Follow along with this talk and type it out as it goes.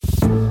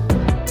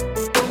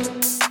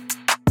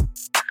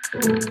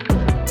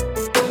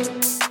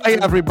Hi,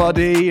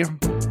 everybody.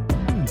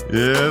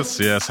 Yes.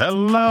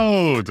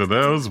 Hello to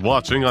those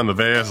watching on the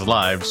various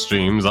live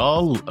streams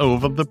all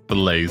over the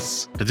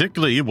place.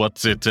 Particularly,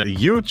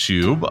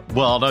 YouTube?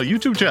 Well, our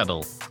YouTube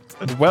channel.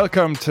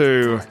 Welcome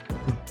to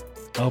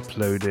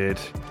Uploaded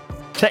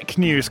Tech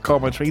News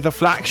Commentary, the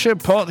flagship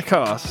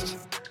podcast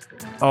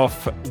of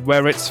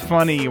where it's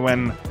funny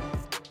when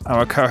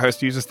our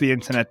co-host uses the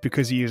internet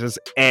because he uses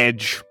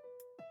Edge.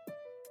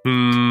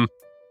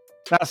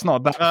 That's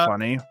not that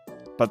funny,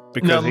 but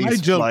because my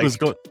joke was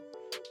good.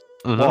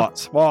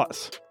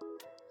 What?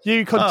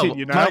 You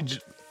continue now.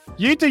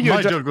 You do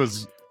your joke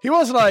was. He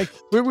was like,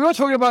 we were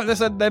talking about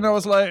this, and then I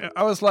was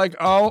like,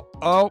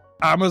 oh,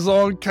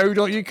 Amazon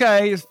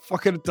co.uk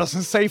fucking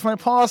doesn't save my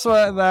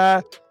password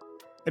there,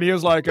 and he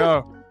was like,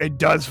 oh, it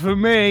does for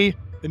me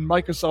in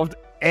Microsoft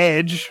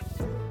Edge,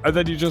 and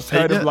then you just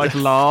heard him like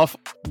laugh,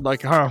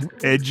 like,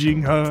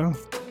 edging her.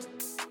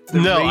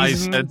 I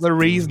said the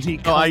reason he.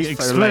 I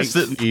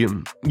explicitly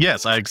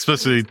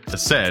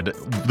said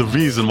the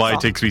reason why it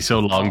takes me so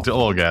long to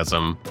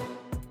orgasm.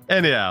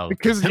 Anyhow,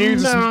 because you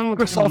use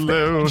Microsoft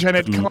Edge and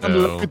it can't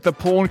load the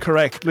porn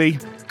quickly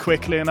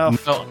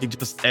enough. No, I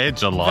just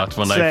edge a lot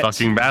when I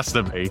fucking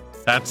masturbate.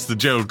 That's the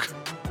joke.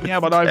 Yeah,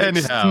 but I've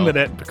extended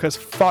it because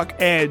fuck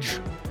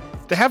Edge.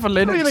 They have a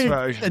Linux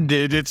version.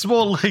 Dude, it's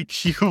more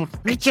like you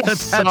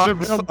just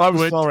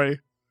I'm sorry.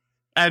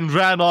 And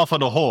ran off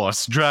on a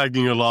horse,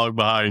 dragging along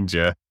behind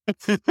you.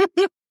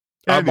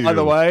 By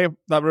the way,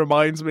 that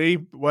reminds me,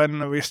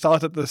 when we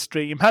started the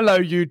stream, hello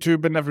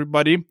YouTube and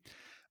everybody.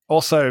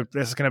 Also,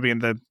 this is going to be in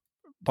the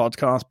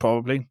podcast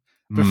probably.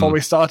 Before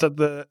we started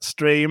the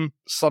stream,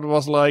 someone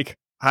was like,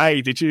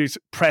 hey, did you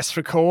press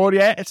record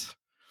yet?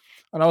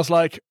 And I was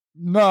like,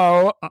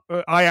 no,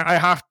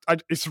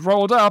 it's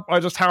rolled up.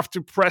 I just have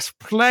to press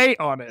play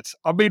on it.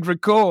 I mean,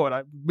 record.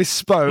 I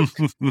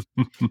misspoke.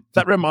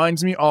 That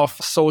reminds me of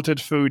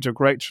Sorted Foods, a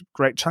great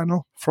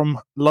channel from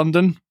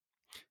London.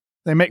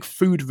 They make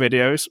food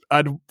videos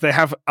and they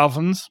have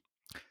ovens.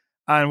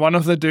 And one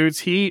of the dudes,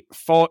 he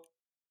thought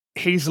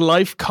his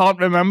life can't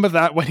remember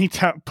that when he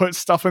puts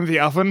stuff in the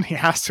oven, he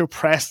has to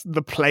press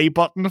the play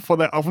button for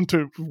the oven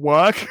to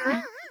work.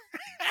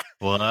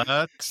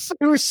 What?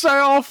 So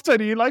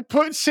often he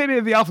puts it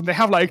in the oven. They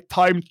have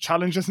time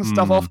challenges and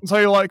stuff often.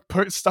 So he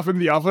puts stuff in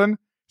the oven,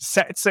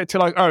 sets it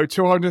to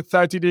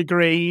 230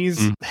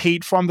 degrees,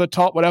 heat from the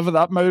top, whatever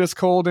that mode is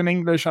called in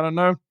English. I don't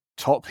know.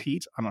 Top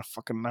heat? I don't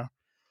fucking know.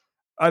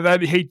 And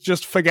then he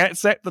just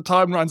forgets it. The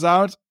time runs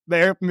out.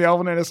 They open the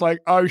oven and it's like,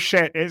 oh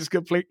shit, it's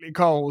completely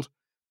cold.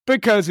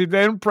 Because he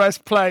didn't press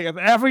play. And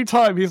every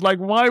time he's like,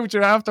 why would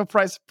you have to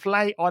press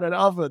play on an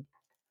oven?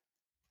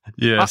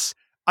 Yes.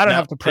 I don't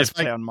have to press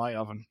play on my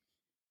oven.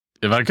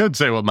 If I could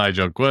say what my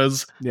joke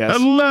was. Yes.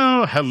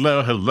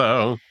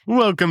 Hello.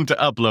 Welcome to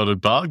Uploaded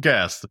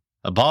Podcast.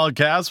 A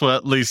podcast where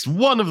at least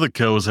one of the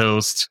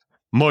co-hosts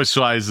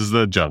moisturizes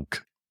their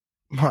junk.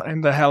 What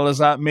in the hell does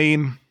that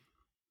mean?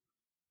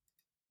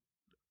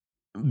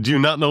 Do you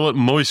not know what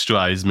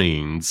moisturize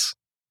means?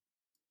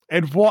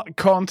 In what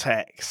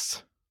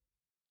context?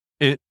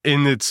 In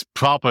its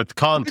proper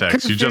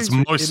context, you just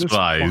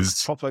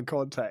moisturize. Proper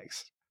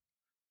context.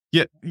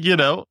 Yeah, you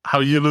know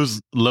how you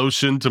use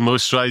lotion to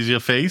moisturize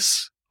your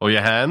face or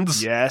your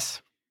hands?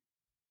 Yes.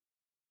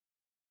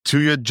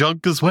 To your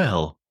junk as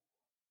well.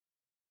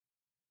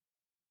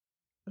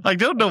 I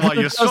don't know why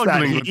you're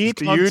struggling with this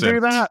concept. Do you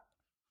do that?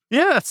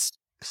 Yes.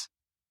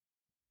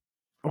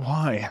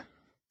 Why?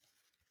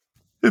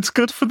 It's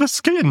good for the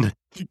skin.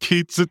 It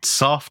keeps it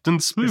soft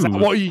and smooth. Is that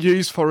what you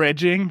use for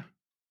edging?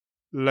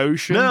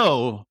 Lotion?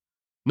 No,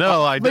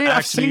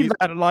 I've seen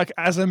that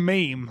as a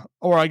meme,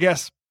 or I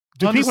guess.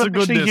 Do people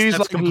actually use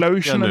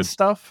lotion and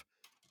stuff?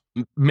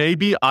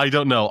 Maybe, I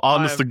don't know.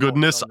 Honest to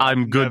goodness,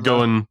 I'm good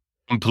going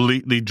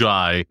completely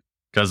dry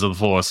because of the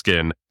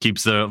foreskin.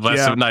 Keeps the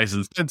rest nice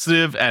and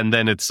sensitive, and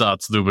then it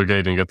starts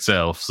lubricating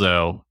itself.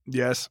 So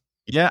yes,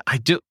 yeah, I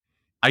do.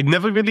 I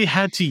never really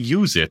had to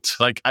use it.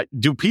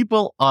 Do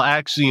people are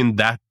actually in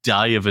that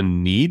dire of a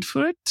need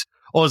for it,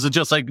 or is it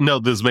just no,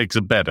 this makes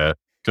it better?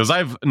 Because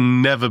I've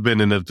never been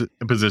in a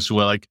position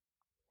where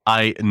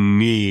I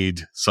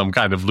need some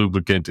kind of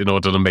lubricant in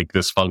order to make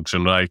this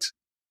function right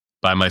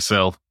by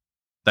myself.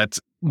 That's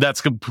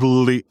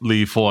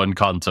completely foreign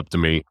concept to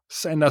me.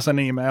 Send us an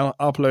email,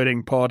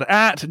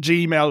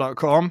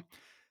 uploadingpod@gmail.com.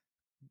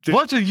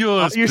 What are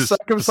yours? Are you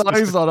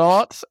circumcised or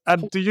not?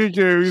 And do you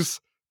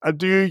use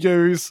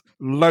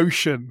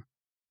lotion?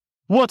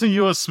 What are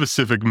your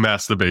specific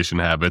masturbation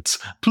habits?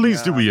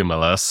 Please do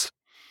email us.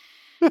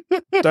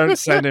 Don't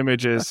send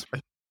images.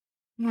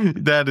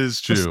 That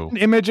is true.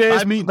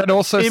 Images, but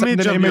also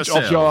send an image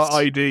of your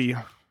ID.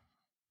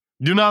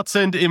 Do not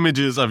send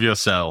images of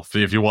yourself.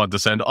 If you want to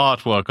send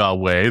artwork our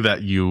way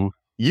that you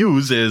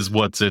use as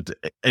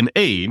an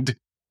aid,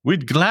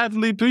 we'd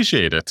gladly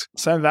appreciate it.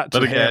 Send that to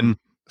him. But again,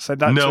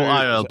 send that no to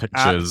IRL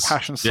pictures.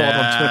 Passion Sword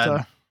on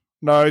Twitter.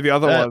 No, the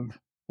other one.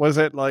 Was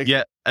it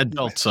Yeah,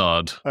 Adult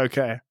Sword.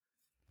 Okay.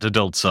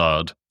 Adult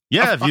Sword.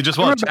 Yeah, if you just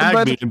want to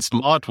tag me in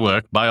some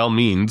artwork, by all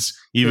means,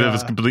 even if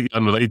it's completely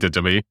unrelated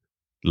to me,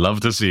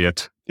 love to see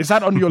it. Is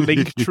that on your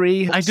link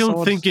tree? I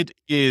don't think it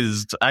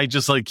is. I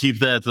just keep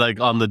that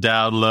on the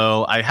down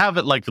low. I have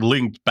it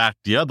linked back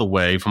the other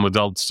way from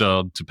Adult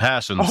Sword to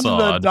Passion on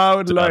Sword. On the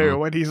down low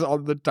when he's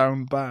on the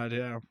down bad,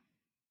 yeah.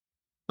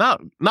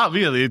 Not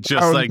really. It's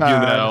just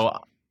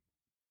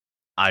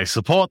I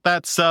support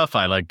that stuff.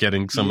 I like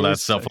getting some of that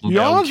stuff on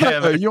my own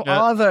camera. You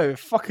are though.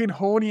 Fucking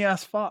horny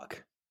ass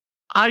fuck.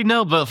 I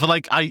know, but for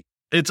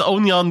it's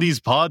only on these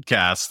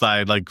podcasts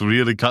I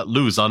really cut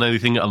loose. On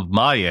anything of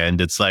my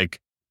end, it's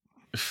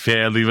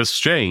fairly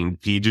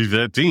restrained,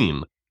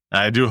 PG-13.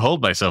 I do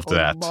hold myself to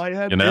that. My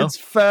end, it's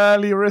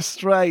fairly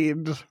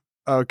restrained.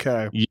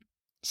 Okay. Yeah.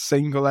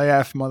 Single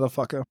AF,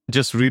 motherfucker.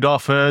 Just read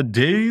off her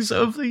days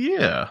of the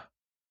year.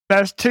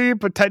 There's 2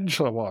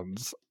 potential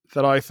ones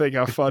that I think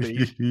are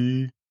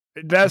funny.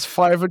 There's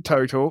 5 in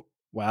total.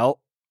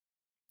 Well,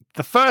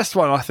 the first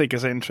one I think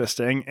is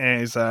interesting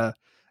is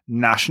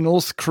National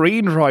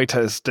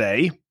Screenwriters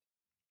Day.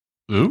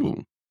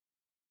 Ooh.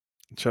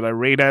 Should I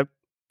read it?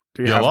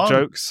 Do you have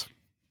jokes?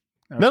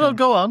 Okay. No,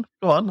 go on.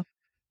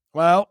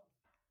 Well,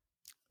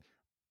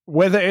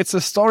 whether it's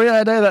a story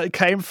idea that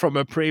came from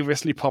a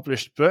previously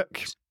published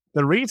book,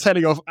 the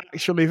retelling of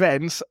actual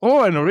events,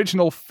 or an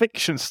original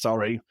fiction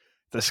story,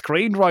 the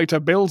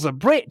screenwriter builds a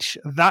bridge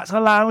that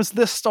allows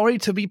the story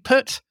to be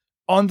put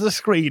on the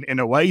screen in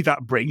a way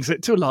that brings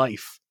it to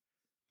life.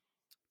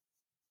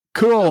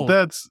 Cool.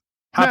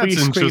 Happy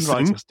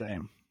Screenwriters Day.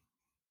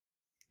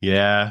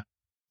 Yeah.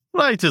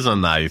 Writers are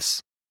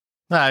nice.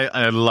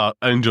 I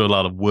enjoy a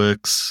lot of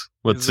works.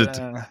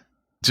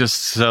 Just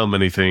so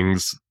many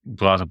things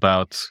brought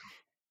about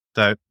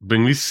that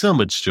bring me so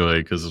much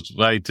joy because of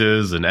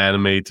writers and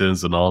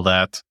animators and all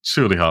that.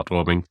 Truly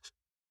heartwarming.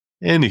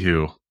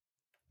 Anywho,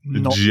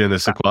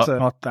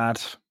 not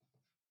that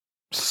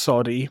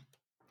soddy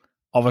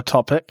of a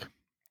topic.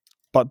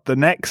 But the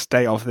next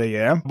day of the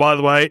year, by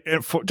the way,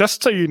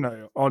 just so you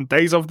know, on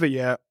days of the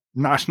year,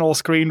 National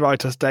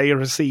Screenwriters Day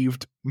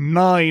received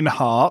 9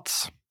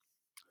 hearts.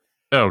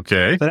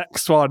 Okay. The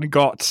next one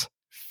got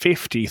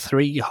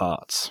 53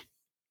 hearts.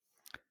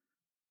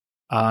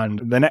 And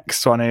the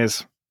next one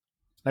is,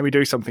 let me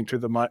do something to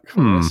the mic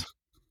for this.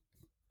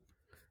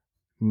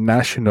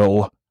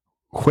 National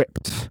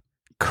Whipped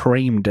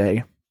Cream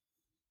Day.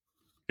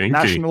 Kinky.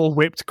 National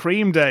Whipped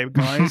Cream Day,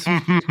 guys.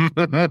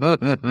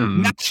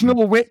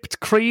 National Whipped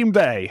Cream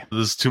Day.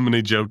 There's too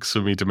many jokes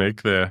for me to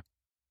make there.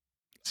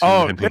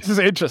 This is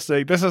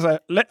interesting.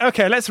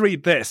 Okay, let's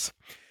read this.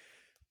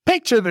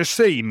 Picture the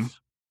scene.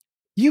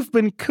 You've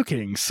been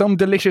cooking some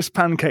delicious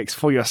pancakes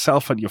for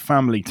yourself and your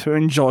family to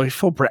enjoy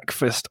for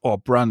breakfast or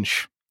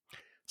brunch.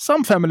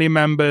 Some family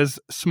members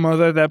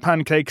smother their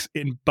pancakes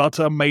in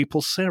butter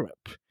maple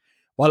syrup,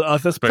 while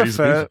others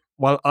prefer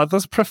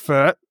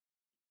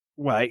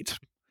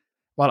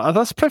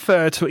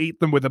to eat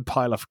them with a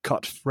pile of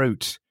cut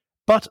fruit.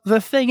 But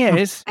the thing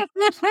is,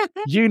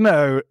 you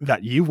know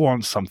that you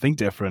want something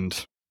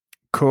different.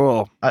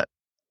 Cool.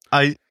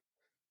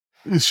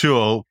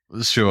 Sure.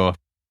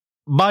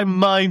 My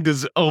mind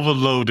is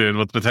overloaded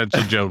with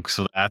potential jokes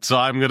for that, so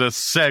I'm going to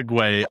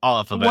segue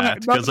off of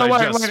that.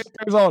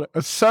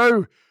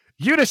 So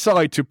you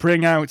decide to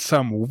bring out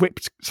some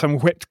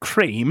whipped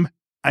cream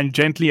and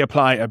gently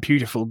apply a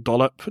beautiful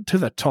dollop to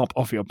the top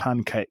of your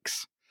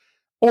pancakes.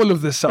 All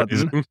of a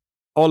sudden,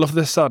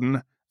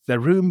 the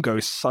room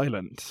goes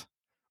silent.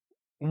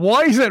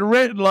 Why is it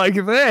written like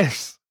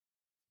this?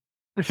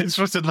 It's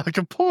written like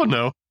a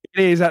porno.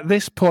 It is at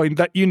this point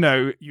that you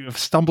know you have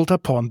stumbled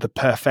upon the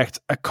perfect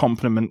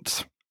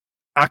accompaniment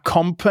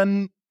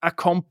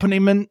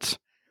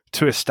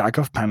to a stack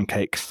of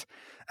pancakes.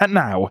 And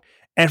now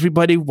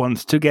everybody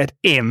wants to get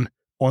in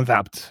on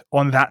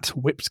that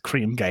whipped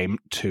cream game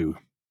too.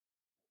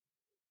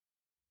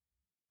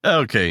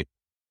 Okay.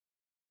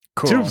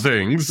 Cool. 2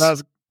 things.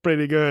 That's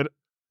pretty good.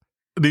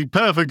 The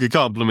perfect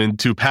accompaniment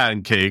to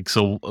pancakes,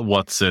 or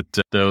what's it?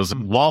 Those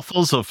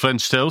waffles or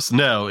French toast?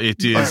 No,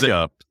 it is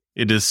syrup.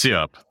 It is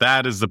syrup.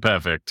 That is the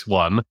perfect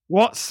one.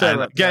 What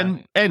syrup? And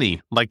again,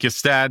 any. Like your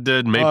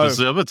standard maple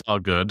syrup. It's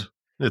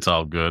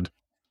all good.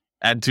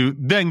 And to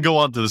then go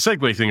on to the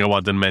segue thing I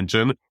wanted to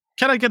mention,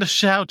 can I get a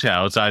shout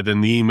out either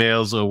in the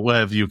emails or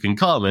wherever you can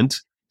comment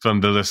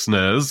from the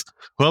listeners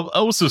who have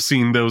also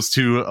seen those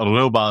 2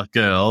 robot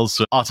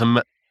girls,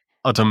 Atomic.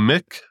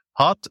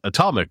 Long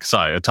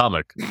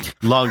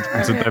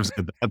time since I've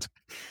said that.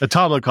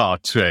 Atomic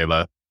Heart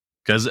trailer.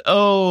 Because,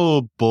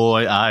 oh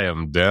boy, I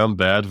am damn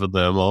bad for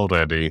them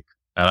already.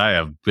 And I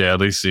have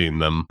barely seen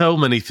them. So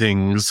many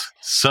things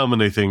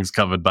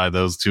covered by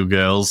those 2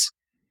 girls.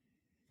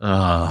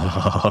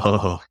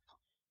 Oh.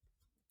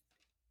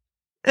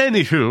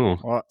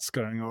 Anywho. What's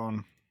going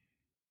on?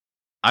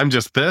 I'm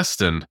just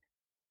thirsting.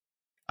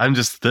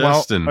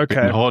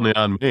 Okay. And horny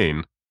on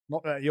Maine.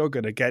 Not that you're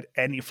going to get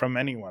any from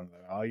anyone,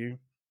 though, are you?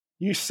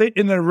 You sit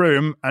in a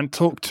room and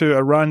talk to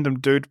a random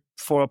dude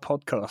for a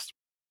podcast.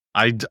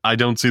 I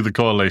don't see the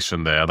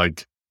correlation there.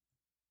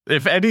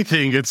 If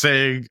anything, it's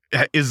saying,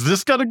 is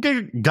this guy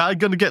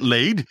gonna get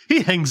laid?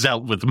 He hangs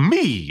out with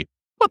me.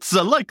 What's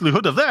the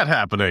likelihood of that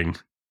happening?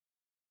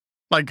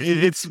 Like,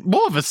 it's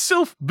more of a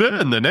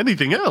self-burn than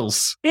anything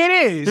else. It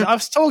is.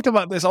 I've talked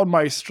about this on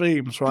my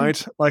streams,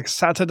 right? Like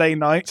Saturday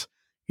night,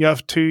 you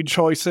have two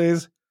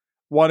choices.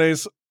 One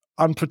is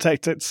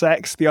unprotected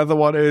sex. The other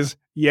one is,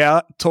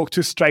 talk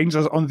to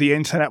strangers on the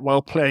internet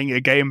while playing a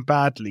game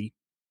badly.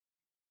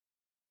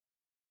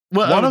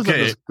 Well, one of them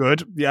is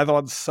good. The other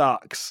one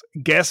sucks.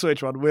 Guess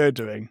which one we're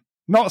doing?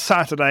 Not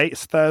Saturday.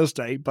 It's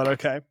Thursday, but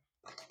okay.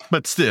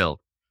 But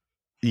still,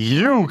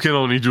 you can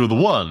only do the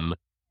one.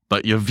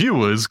 But your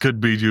viewers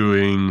could be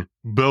doing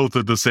both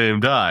at the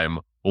same time,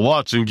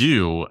 watching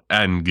you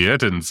and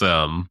getting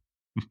some.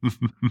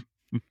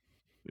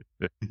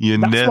 That's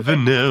never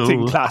know.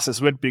 Acting classes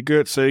would be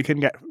good, so you can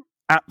get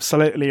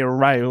absolutely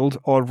railed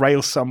or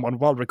rail someone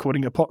while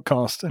recording a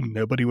podcast, and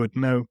nobody would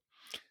know.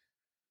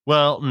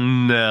 Well,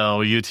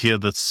 no, you'd hear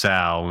the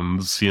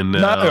sounds, you know.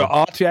 No,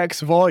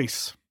 RTX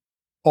voice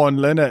on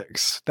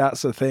Linux.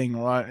 That's the thing,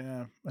 right?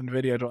 Yeah, and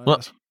video drivers.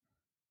 Well,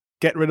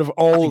 get rid of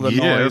all the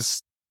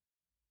noise.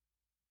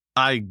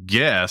 I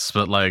guess,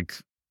 but like...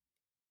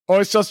 Or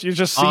it's just, you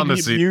just see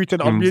honestly, me mute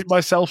and unmute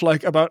myself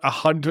like about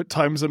 100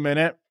 times a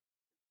minute.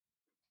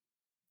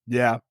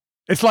 Yeah.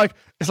 It's like,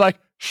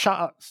 shut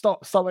up,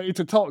 stop, I need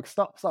to talk,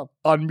 stop,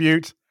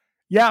 unmute.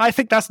 Yeah, I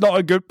think that's not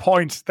a good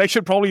point. They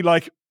should probably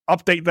like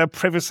update their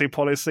privacy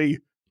policy.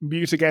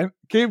 Mute again.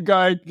 Keep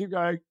going.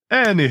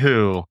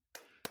 Anywho.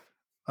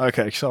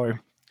 Okay, sorry.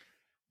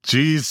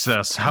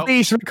 Jesus,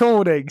 these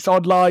recordings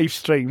on live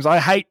streams, I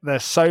hate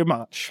this so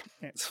much.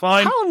 It's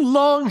fine. How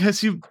long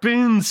has you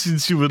been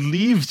since you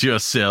relieved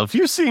yourself?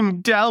 You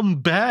seem down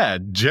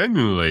bad,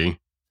 genuinely.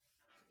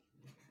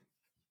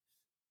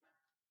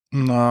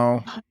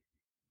 No.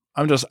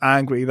 I'm just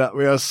angry that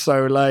we are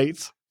so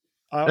late.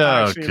 I'm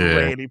actually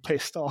really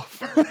pissed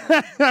off.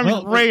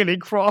 I'm really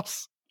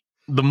cross.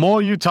 The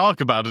more you talk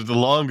about it, the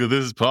longer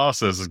this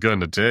process is going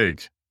to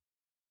take.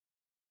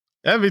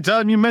 Every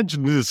time you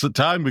mention this, the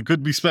time we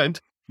could be spent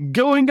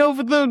going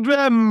over the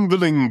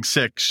rambling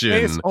section.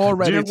 It's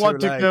already Do you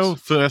want late. to go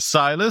first,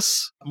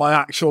 Silas? My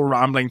actual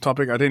rambling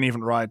topic, I didn't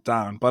even write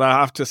down, but I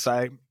have to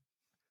say,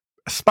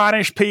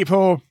 Spanish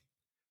people,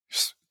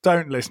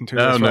 don't listen to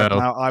this right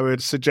now. I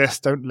would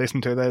suggest don't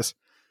listen to this.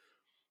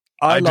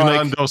 I do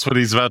not endorse what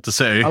he's about to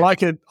say. I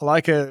like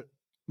a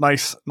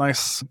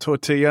nice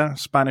tortilla,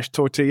 Spanish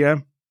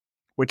tortilla,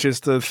 which is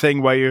the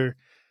thing where you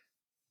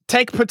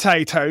take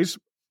potatoes,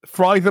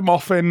 fry them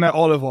off in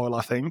olive oil,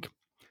 I think.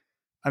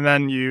 And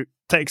then you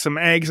take some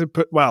eggs and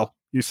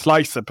you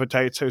slice the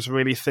potatoes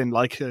really thin,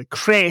 like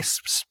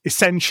crisps,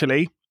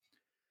 essentially.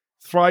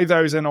 Fry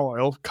those in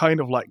oil, kind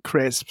of like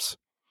crisps.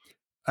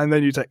 And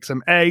then you take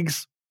some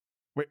eggs,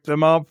 whip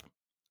them up,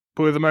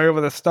 pour them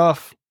over the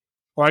stuff.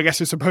 Or I guess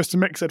you're supposed to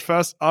mix it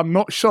first. I'm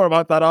not sure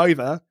about that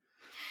either.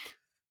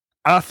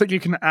 I think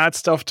you can add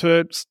stuff to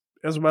it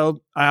as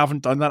well. I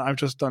haven't done that. I've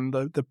just done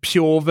the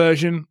pure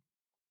version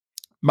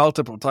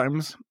multiple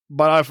times,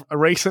 but I've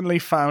recently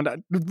found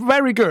a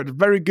very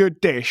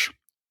good dish,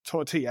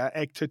 tortilla,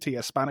 egg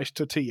tortilla, Spanish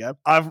tortilla.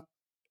 I've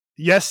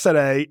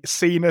yesterday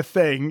seen a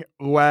thing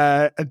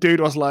where a dude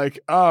was like,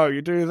 oh,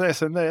 you do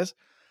this and this.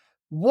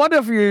 What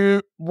if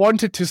you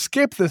wanted to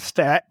skip the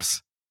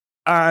steps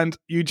and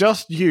you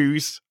just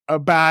use a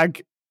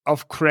bag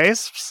of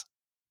crisps?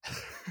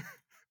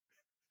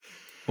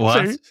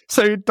 What?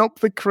 So you dump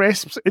the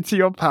crisps into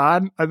your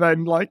pan and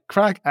then like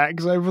crack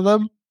eggs over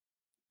them.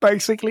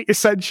 Basically,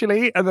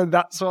 essentially, and then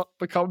that's what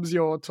becomes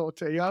your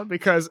tortilla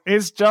because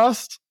it's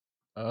just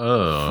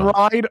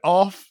fried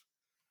off.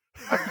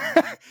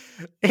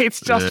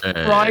 It's just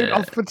fried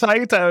off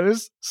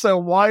potatoes. So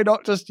why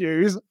not just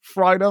use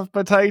fried off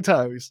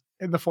potatoes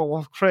in the form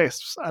of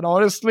crisps? And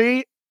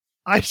honestly,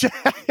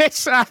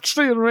 it's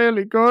actually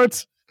really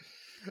good.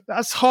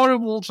 That's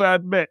horrible to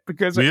admit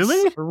because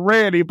it's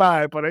really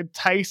bad, but it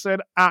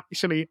tasted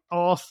actually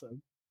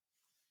awesome.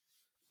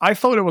 I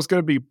thought it was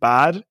going to be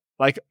bad.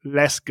 Like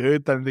less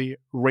good than the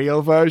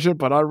real version,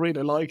 but I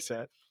really liked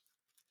it.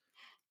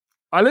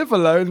 I live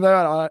alone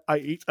though, and I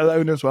eat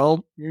alone as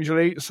well,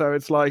 usually. So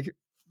it's like,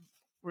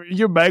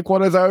 you make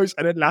one of those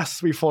and it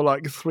lasts me for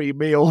like 3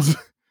 meals.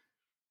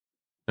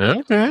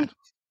 Okay.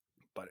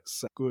 But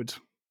it's good.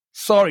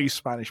 Sorry,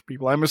 Spanish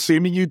people. I'm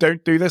assuming you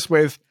don't do this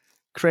with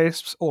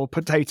crisps or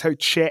potato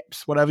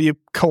chips, whatever you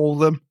call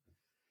them.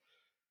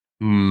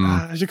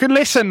 You can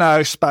listen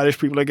now, Spanish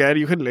people again.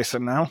 You can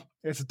listen now.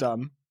 It's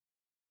done.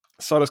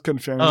 Soda's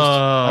confused.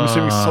 I'm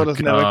assuming Soda's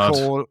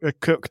never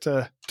cooked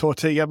a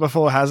tortilla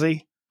before, has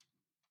he?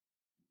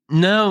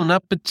 No,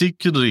 not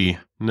particularly.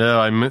 No,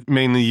 I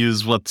mainly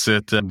use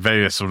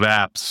various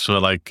wraps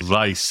for like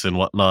rice and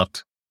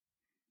whatnot.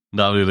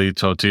 Not really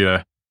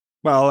tortilla.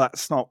 Well,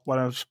 that's not what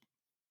I was.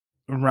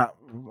 I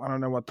don't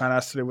know what that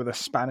has to do with a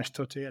Spanish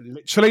tortilla.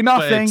 Literally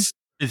nothing.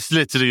 It's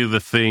literally the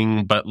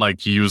thing, but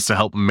like used to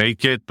help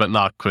make it, but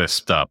not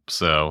crisped up.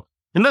 So.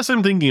 Unless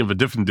I'm thinking of a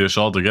different dish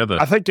altogether.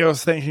 I think I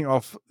was thinking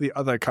of the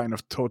other kind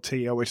of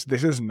tortilla, which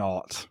this is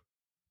not.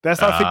 There's,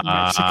 I think,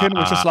 Mexican,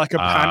 which is like a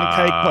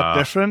pancake, but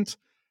different.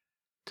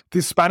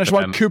 The Spanish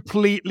one,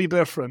 completely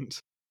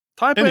different.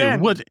 Type it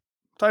in.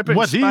 Type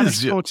in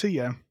Spanish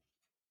tortilla.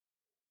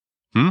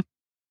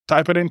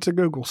 Type it into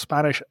Google,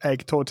 Spanish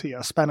egg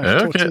tortilla,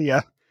 Spanish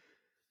tortilla.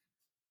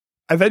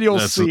 And then you'll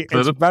see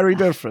it's very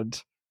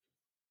different.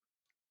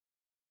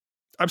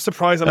 I'm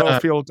surprised a lot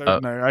of people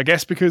don't know. I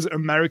guess because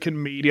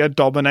American media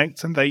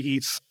dominates and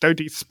they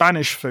don't eat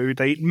Spanish food,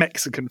 they eat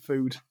Mexican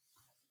food.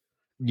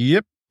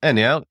 Yep.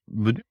 Anyhow,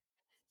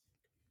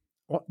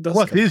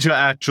 what is your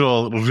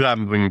actual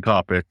rambling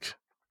topic?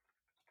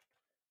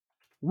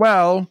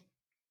 Well,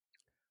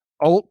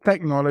 old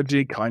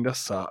technology kind of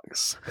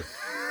sucks.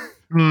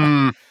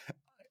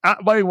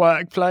 At my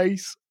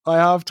workplace, I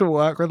have to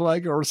work with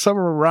like some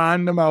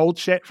random old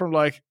shit from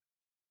like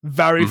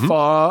very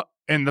far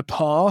in the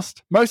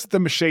past. Most of the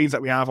machines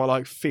that we have are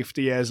like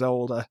 50 years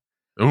older,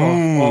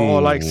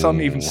 or like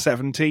some even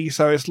 70.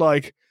 So it's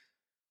like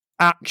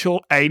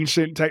actual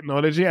ancient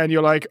technology, and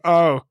you're like,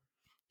 oh,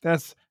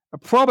 that's a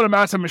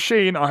problematic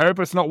machine. I hope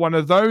it's not one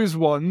of those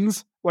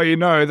ones where you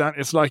know that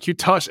it's like you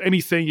touch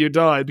anything, you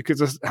die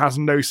because it has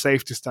no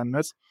safety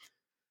standards.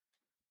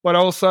 But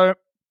also,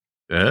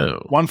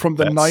 one from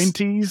the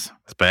 90s.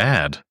 It's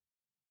bad.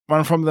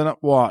 One from the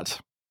what?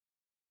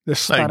 The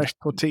Spanish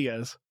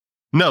tortillas.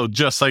 No,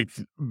 just like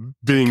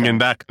being in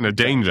that kind of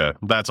danger.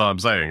 That's all I'm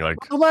saying. Like,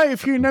 well,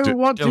 if you know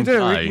what to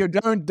do, you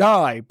don't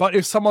die. But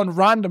if someone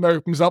random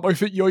opens up, or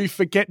if you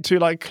forget to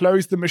like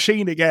close the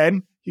machine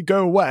again, you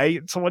go away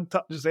and someone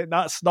touches it,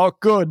 that's not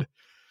good.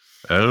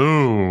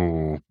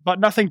 Oh.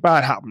 But nothing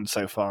bad happened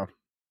so far.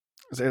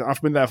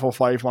 I've been there for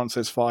 5 months,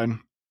 it's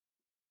fine.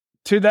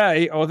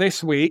 Today, or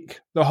this week,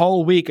 the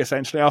whole week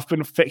essentially, I've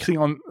been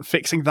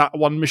fixing that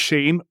one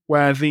machine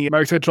where the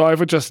motor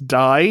driver just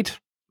died,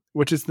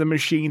 which is the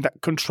machine that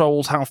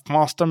controls how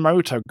fast the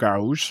motor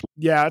goes.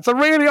 Yeah, it's a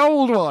really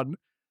old one.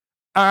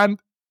 And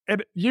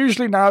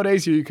usually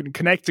nowadays you can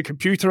connect a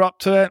computer up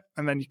to it,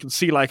 and then you can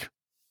see like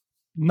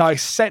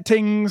nice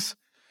settings,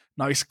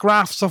 nice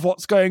graphs of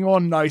what's going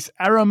on, nice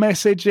error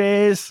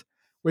messages.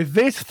 With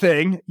this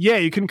thing, yeah,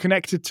 you can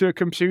connect it to a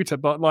computer,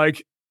 but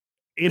like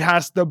it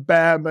has the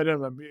bare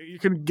minimum. You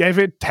can give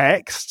it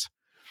text,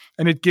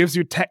 and it gives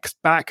you text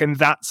back, and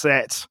that's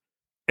it.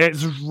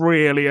 It's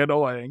really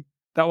annoying.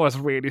 That was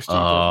really stupid.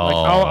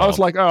 I was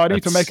like, I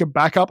need to make a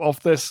backup of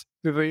this,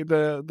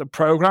 the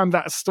program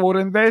that's stored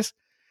in this.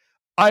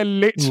 I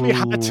literally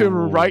had to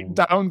write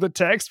down the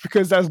text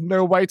because there's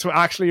no way to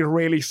actually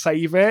really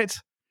save it.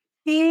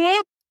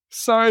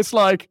 So it's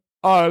like,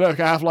 oh, look,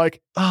 I have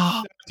like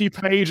 30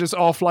 pages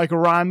of like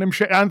random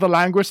shit, and the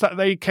language that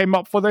they came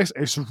up for this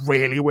is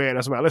really weird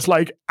as well. It's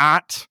like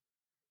at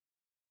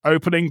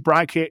opening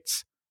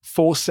brackets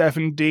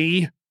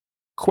 47D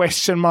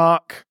question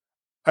mark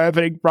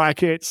opening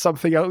brackets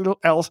something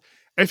else.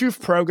 If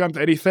you've programmed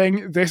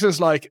anything, this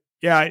is like,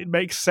 yeah, it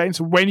makes sense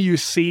when you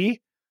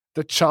see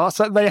the charts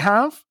that they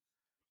have,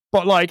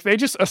 but like they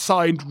just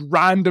assigned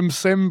random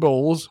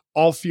symbols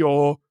of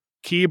your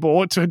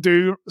keyboard to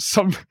do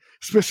some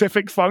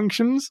specific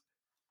functions.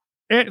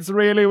 It's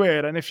really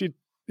weird. And if you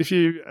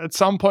at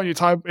some point you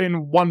type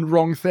in one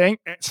wrong thing,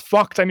 it's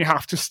fucked and you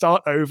have to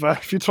start over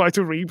if you try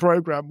to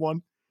reprogram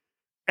one.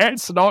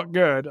 It's not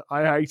good.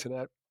 I hated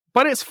it.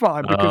 But it's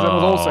fun because it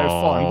was also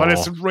fun, but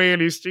it's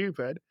really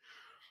stupid.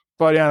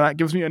 But yeah, that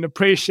gives me an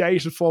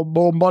appreciation for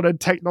more modern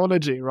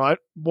technology, right?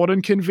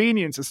 Modern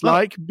conveniences,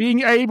 like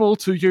being able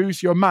to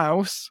use your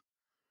mouse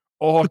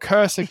or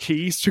cursor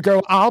keys to go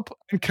up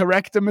and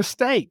correct a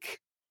mistake.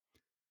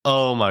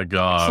 Oh my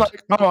God.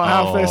 It's like, I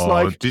have this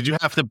like... Did you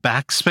have the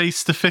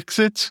backspace to fix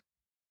it?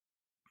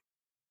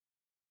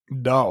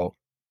 No.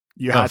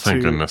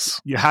 Thank goodness.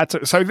 You had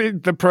to. So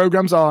the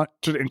programs are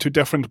into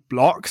different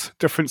blocks,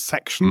 different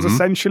sections,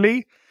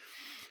 essentially.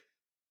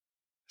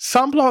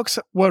 Some blocks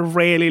were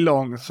really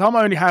long. Some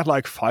only had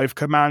like 5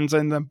 commands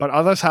in them, but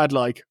others had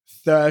like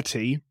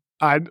 30.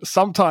 And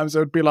sometimes it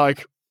would be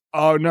like,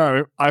 oh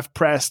no, I've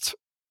pressed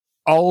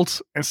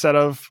Alt instead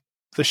of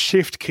the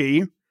Shift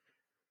key,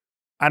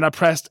 and I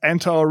pressed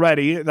Enter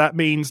already. That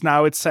means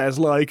now it says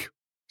like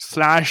 /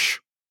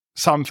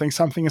 something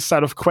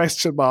instead of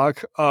question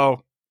mark.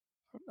 Oh,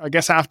 I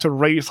guess I have to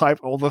retype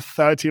all the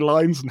 30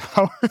 lines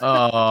now.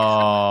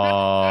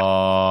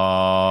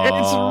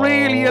 It's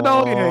really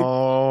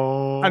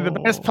annoying. And the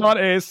best part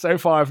is, so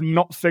far, I've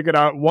not figured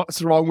out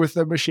what's wrong with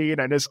the machine,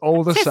 and it's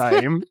all the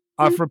same.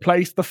 I've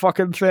replaced the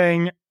fucking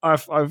thing.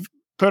 I've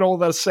put all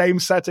the same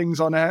settings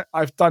on it.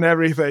 I've done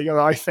everything, and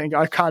I think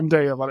I can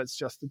do it, but it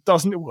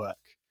doesn't work.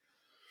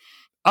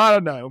 I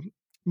don't know.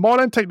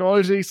 Modern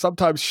technology,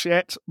 sometimes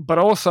shit, but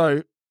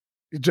also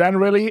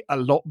generally a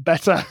lot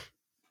better.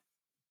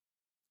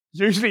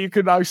 Usually you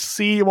can now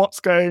see what's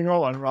going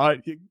on, right?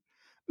 You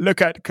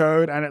look at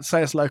code and it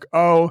says like,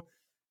 oh,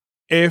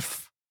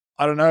 if,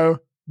 I don't know,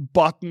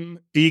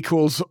 button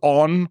equals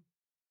on,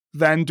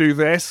 then do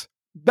this.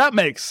 That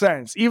makes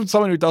sense. Even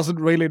someone who doesn't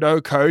really know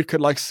code could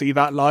like see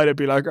that line and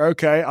be like,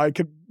 okay, I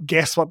could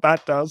guess what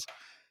that does.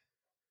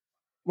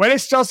 When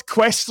it's just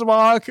question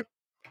mark,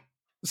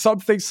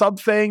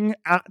 something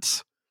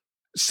at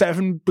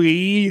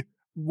 7B,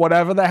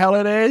 whatever the hell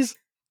it is.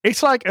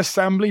 It's like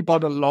assembly,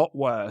 but a lot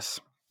worse.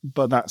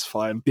 But that's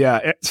fine. Yeah,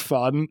 it's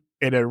fun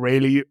in a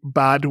really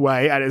bad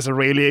way, and it's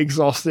really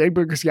exhausting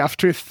because you have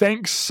to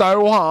think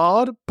so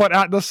hard, but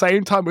at the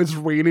same time, it's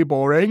really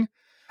boring.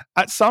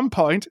 At some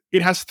point,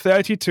 it has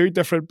 32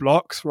 different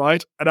blocks,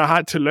 right? And I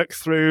had to look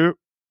through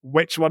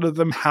which one of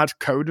them had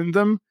code in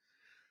them.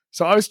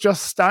 So I was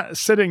just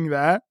sitting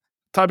there,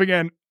 typing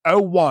in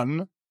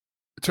 01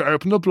 to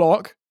open the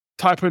block,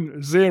 type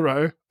in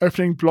 0,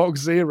 opening block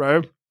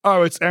 0.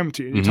 Oh, it's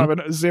empty. You type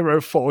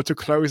in 04 to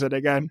close it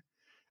again.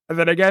 And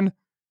then again,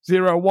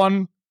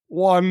 01,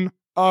 1,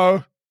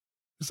 oh,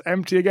 it's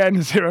empty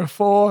again,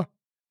 04.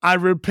 I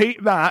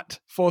repeat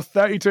that for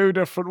 32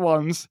 different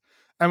ones.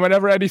 And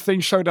whenever anything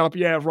showed up,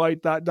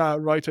 write that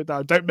down, write it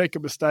down. Don't make a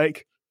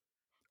mistake.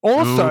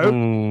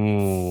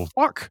 Also,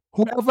 fuck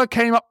whoever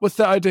came up with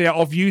the idea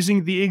of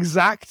using the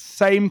exact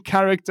same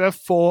character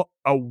for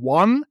a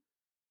 1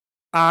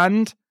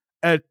 and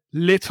a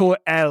little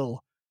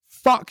L.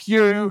 Fuck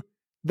you.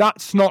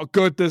 That's not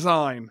good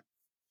design.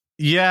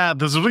 Yeah,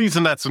 there's a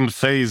reason that's been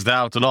phased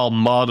out in all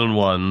modern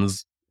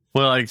ones.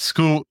 Well, like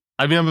school,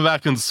 I remember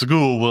back in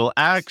school, well,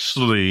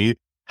 actually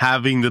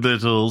having the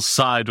little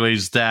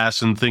sideways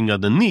dash and thing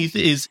underneath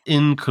is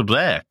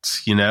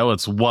incorrect. You know,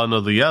 it's one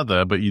or the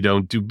other, but you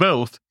don't do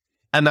both.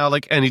 And now,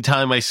 like,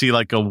 anytime I see,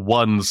 like, a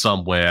 1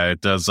 somewhere, it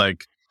does,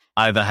 like,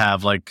 either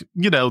have, like,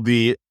 you know,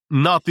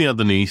 not the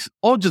underneath,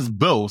 or just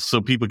both,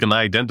 so people can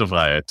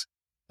identify it.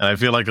 And I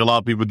feel like a lot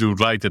of people do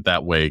write it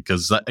that way,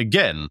 because,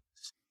 again,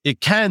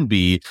 it can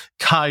be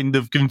kind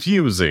of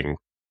confusing,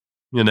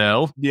 you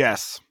know?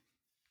 Yes.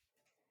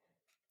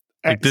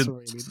 Like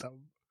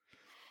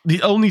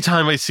the only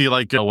time I see,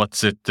 like,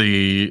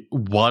 the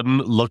 1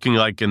 looking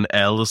like an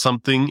L or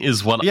something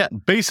is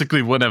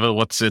basically whenever,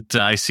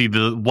 I see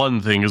the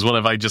 1 thing is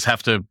whenever I just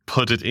have to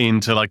put it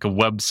into, like, a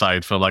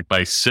website for, like,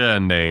 my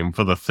surname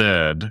for the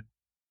 3rd.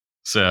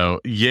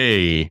 So,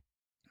 yay.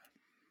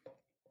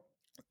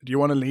 Do you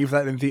want to leave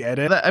that in the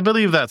edit? I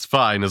believe that's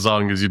fine as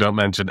long as you don't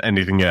mention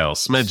anything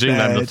else. Mentioning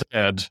that the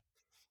 3rd,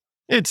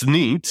 it's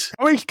neat.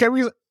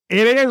 It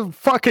is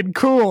fucking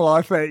cool,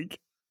 I think.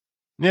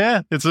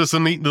 Yeah, it's just a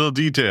neat little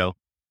detail.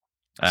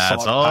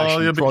 That's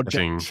all you're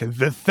mentioning.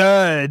 The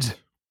 3rd.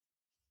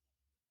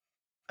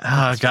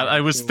 Ah, God,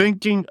 I was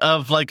thinking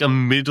of like a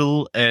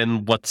middle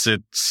and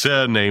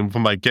surname for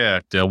my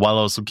character while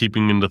also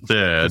keeping in the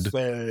 3rd.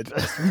 The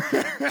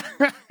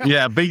 3rd.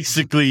 Yeah,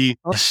 basically,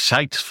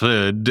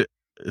 Scheitford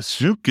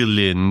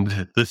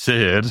Sukerlind the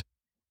 3rd.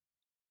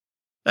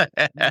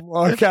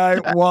 Okay,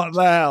 what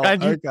the hell?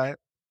 Okay.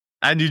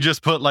 And you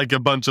just put like a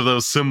bunch of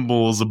those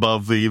symbols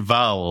above the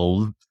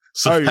vowel.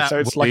 So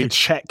it's like a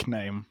Czech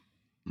name.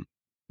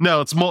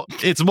 No, it's more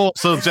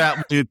so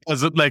that it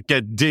doesn't like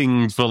get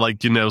dinged for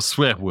like, you know,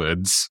 swear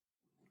words.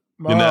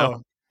 You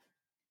know?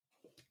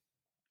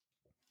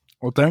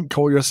 Well, don't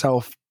call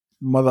yourself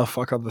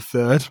motherfucker the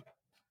 3rd.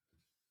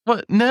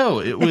 What? No,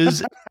 it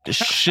was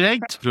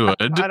Scheitford.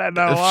 I don't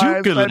know why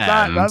I said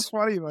that. That's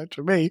funny though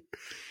to me.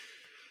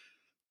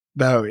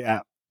 No,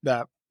 yeah.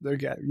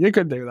 Okay, you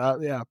could do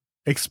that, yeah.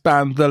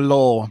 Expand the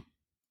law.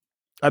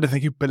 I don't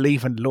think you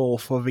believe in law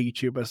for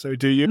VTubers, so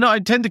do you? No, I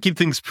tend to keep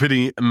things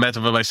pretty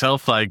meta for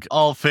myself, like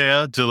all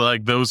fair to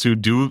like those who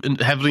do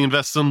heavily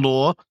invest in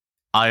law.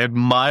 I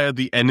admire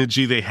the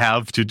energy they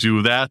have to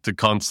do that, to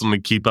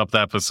constantly keep up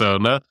that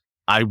persona.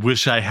 I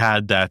wish I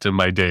had that in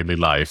my daily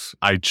life.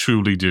 I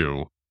truly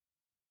do.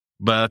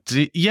 But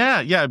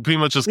yeah, pretty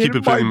much just keep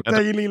it pretty meta.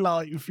 Daily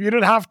life. You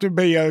don't have to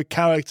be a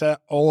character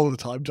all the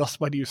time,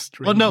 just when you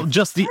stream. Well, no,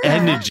 just the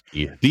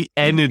energy. The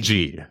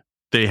energy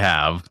they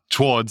have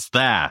towards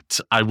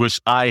that. I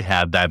wish I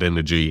had that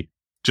energy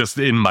just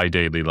in my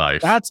daily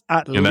life. That's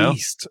at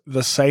least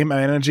the same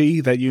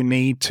energy that you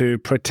need to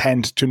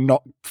pretend to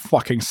not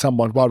fucking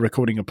someone while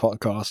recording a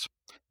podcast.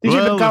 Did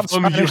you become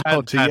Spanish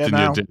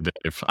now?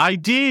 I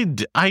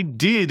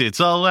did. It's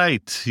all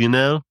right, you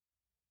know?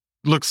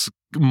 Looks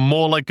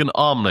more like an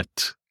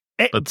omelet.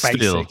 It but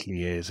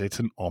basically is. It's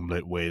an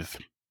omelet with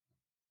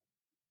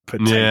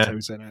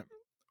potatoes in it.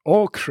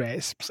 Or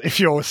crisps, if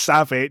you're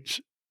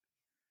savage.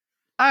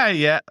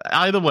 Yeah.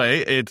 Either way,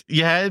 it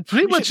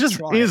pretty much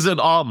just is an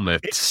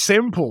omelet. It's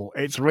simple.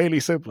 It's really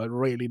simple and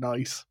really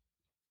nice.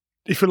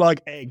 If you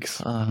like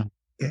eggs.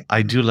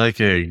 I do like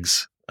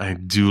eggs.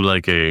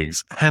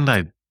 And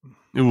I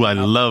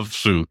love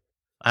fruit.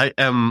 I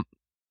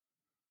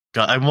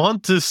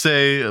want to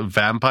say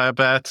vampire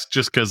bats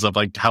just because of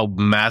like how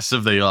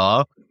massive they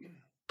are.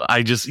 But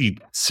I just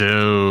eat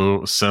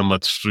so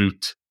much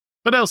fruit.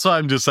 But also,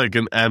 I'm just like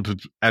an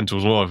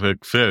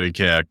anthropomorphic fairy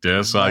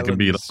character, so I can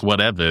be like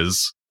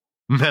whatever's.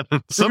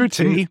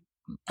 Fruity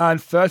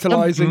and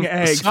fertilizing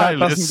eggs, that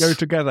doesn't go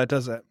together,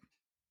 does it?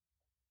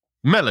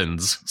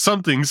 Melons,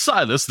 something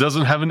Silas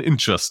doesn't have an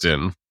interest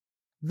in.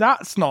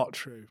 That's not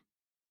true.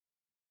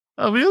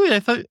 Oh, really? I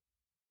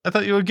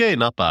thought you were gay,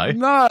 not bi.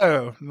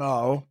 No.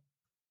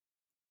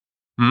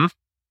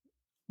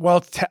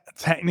 Well,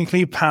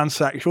 technically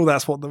pansexual.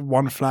 That's what the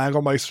one flag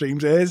on my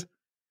streams is.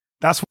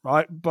 That's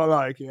right, but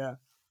like, yeah.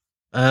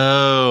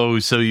 Oh,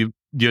 so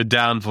you're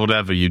down for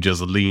whatever. You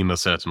just lean a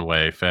certain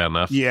way. Fair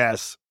enough.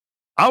 Yes.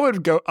 I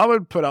would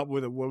put up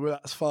with a woman.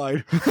 That's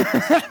fine.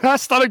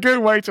 That's not a good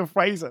way to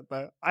phrase it,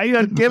 though. I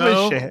don't give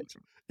a shit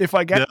if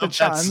I get the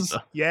chance.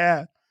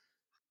 Yeah.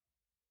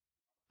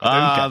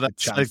 I don't get the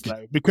chance,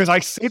 though, because I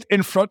sit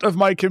in front of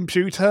my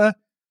computer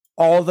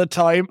all the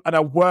time and I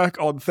work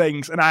on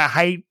things and I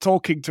hate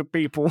talking to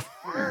people.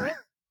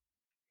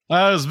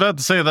 I was about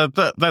to say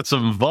that's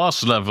some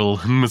vast level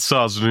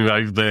misogyny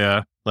right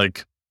there.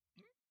 Like,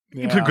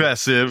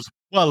 progressive,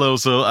 while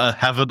also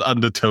have an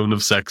undertone of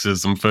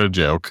sexism for a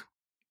joke.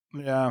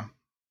 Yeah.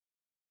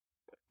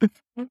 Great.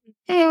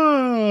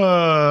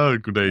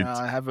 Yeah,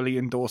 I heavily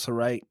endorse a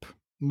rape.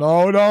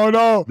 No.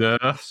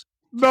 Yeah.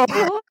 No.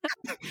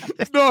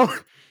 No.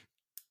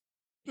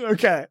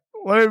 Okay.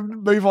 We'll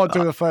move on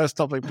to the first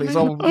topic, please.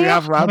 We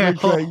have rambling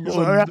things.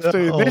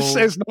 This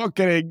is not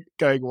going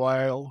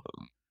well.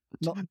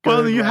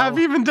 Well, you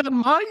haven't even done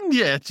mine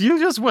yet. You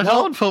just went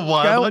on for a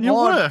while on your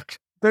work.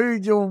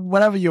 Do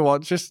whatever you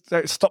want. Just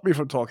don't stop me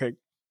from talking.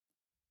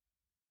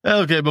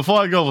 Okay,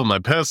 before I go over my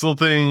personal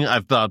thing,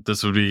 I thought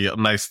this would be a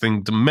nice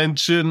thing to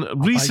mention.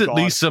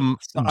 Recently, some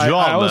drama.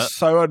 I was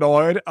so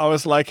annoyed. I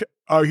was like,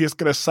 oh, he's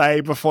going to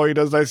say before he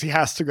does this, he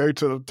has to go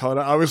to the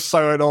toilet. I was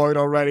so annoyed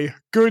already.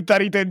 Good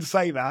that he didn't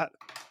say that.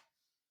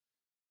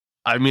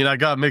 I mean, I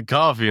got to make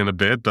coffee in a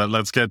bit, but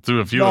let's get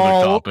through a few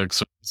other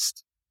topics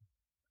first.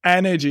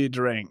 Energy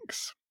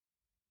drinks.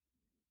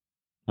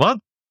 What?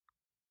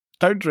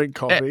 Don't drink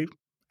coffee.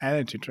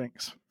 Energy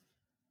drinks.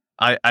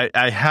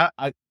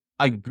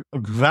 I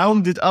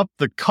grounded up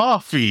the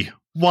coffee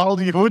while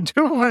you were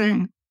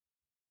doing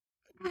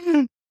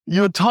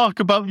your talk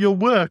about your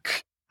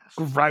work.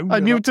 I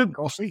muted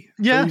coffee.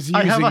 Yeah,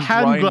 I have a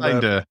hand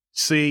grinder.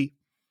 See,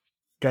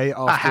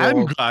 a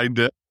hand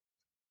grinder.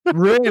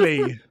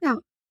 Really?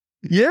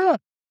 Yeah.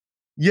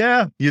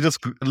 You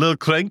just a little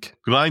crank,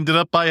 grind it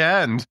up by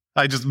hand.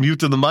 I just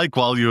muted the mic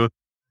while you were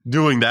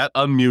doing that,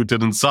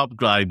 unmuted, and stopped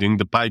grinding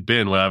to pipe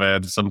in whenever I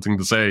had something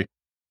to say.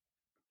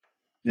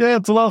 Yeah,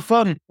 it's a lot of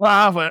fun.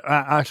 Well,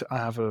 I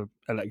have a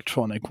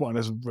electronic one.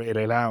 It's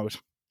really loud.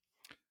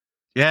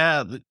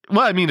 Yeah,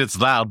 well, I mean, it's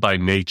loud by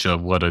nature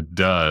of what it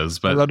does,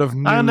 but a lot of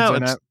news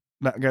in it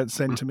that gets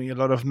sent to me. A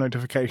lot of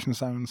notification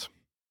sounds.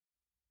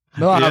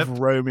 No, I have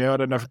Romeo. I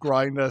don't have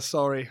Grinder.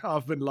 Sorry,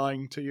 I've been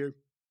lying to you.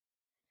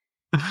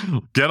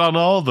 Get on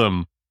all of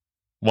them.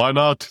 Why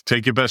not?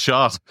 Take your best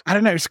shot. I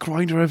don't know. Is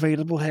Grinder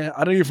available here?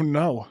 I don't even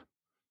know.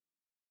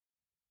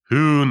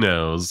 Who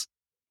knows?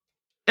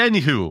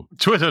 Anywho,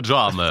 Twitter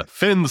drama.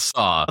 Finn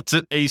saw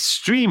a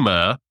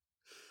streamer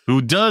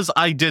who does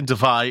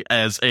identify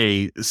as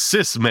a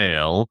cis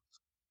male,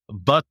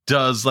 but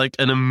does like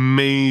an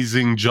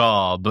amazing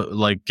job,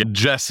 like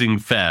dressing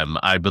femme,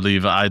 I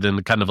believe, either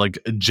in kind of like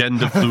a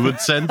gender fluid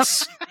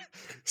sense.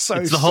 So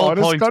it's the whole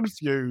point.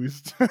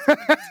 Confused.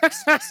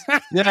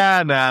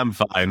 Yeah, I'm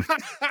fine.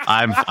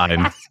 I'm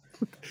fine.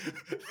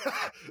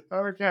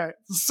 Okay.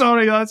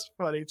 Sorry, that's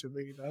funny to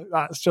me, though.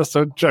 That's just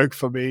a joke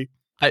for me.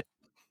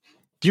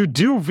 You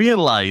do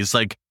realize,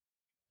 like,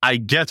 I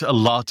get a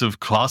lot of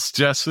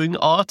cross-dressing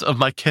art of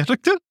my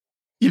character?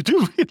 You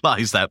do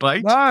realize that,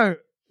 right? No.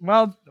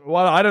 Well,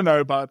 I don't know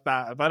about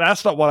that, but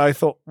that's not why I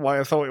thought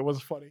it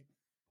was funny.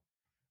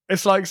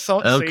 It's like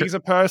sees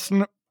a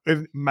person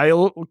with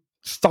male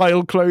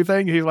style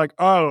clothing. He's like,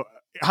 oh,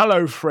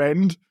 hello,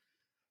 friend.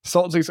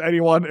 Salt sees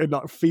anyone in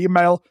like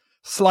female,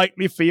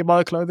 slightly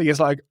female clothing. He's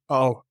like,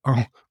 oh,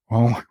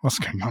 what's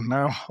going on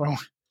now? Oh.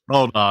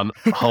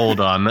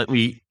 Hold on. Let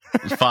me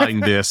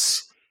find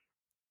this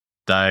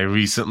that I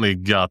recently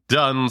got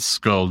done.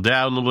 Scroll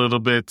down a little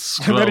bit.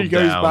 And then he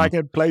goes back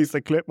and plays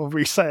the clip of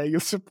me saying you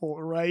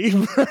support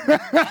rave.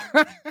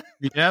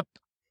 Yep.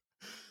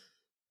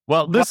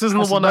 Well, this isn't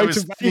the one I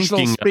was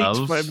thinking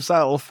of. For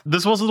himself.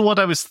 This wasn't the one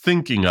I was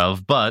thinking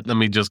of, but let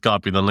me just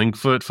copy the link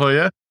for it for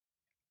you.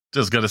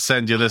 Just going to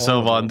send you this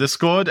over on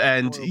Discord,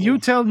 and you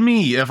tell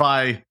me if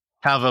I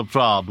have a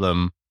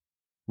problem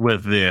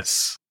with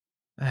this.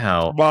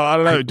 Well, I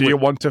don't know. Do you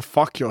want to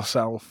fuck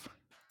yourself?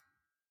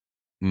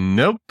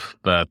 Nope,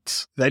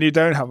 but... Then you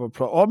don't have a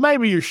problem. Or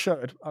maybe you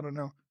should. I don't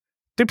know.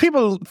 Do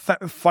people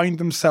find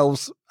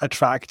themselves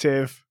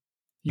attractive?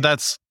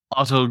 That's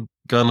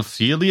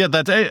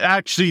autogonophilia.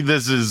 Actually,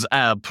 this is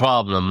a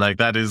problem. Like,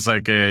 that is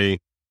like a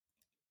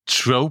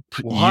trope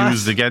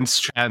used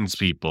against trans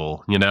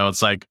people. You know,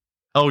 it's like,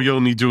 oh, you're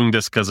only doing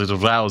this because it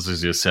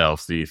arouses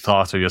yourself. The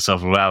thought of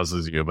yourself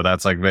arouses you. But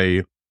that's like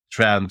very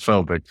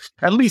transphobic.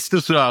 At least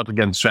it's out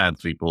against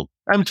trans people.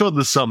 I'm sure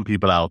there's some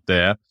people out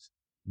there,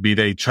 be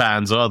they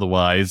trans or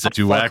otherwise, that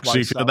do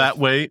actually feel that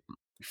way.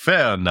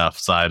 Fair enough,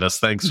 Silas.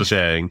 Thanks for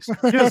sharing.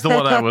 Here's the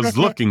one I was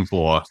looking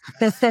for.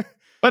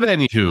 But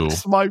anywho.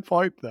 That's my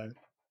point, though.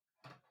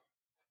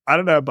 I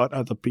don't know about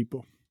other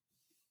people.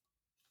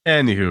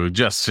 Anywho,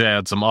 just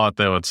shared some art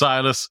there with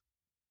Silas.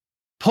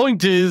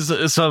 Point is,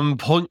 some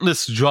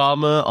pointless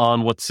drama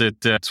on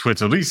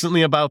Twitter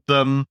recently about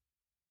them.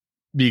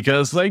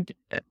 Because, like,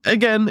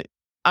 again,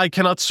 I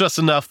cannot stress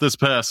enough this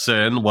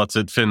person,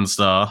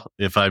 Finstar,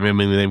 if I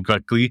remember the name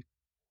correctly,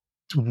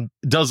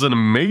 does an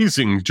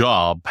amazing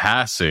job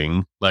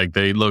passing. Like,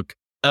 they look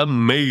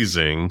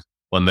amazing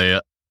when they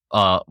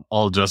are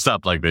all dressed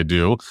up like they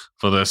do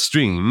for their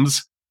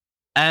streams.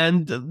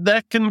 And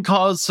that can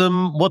cause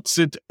some,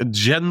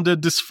 gender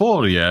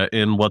dysphoria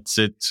in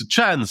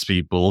trans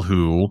people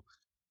who,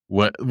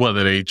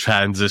 whether they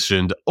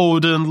transitioned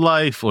older in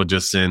life or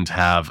just didn't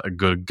have a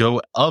good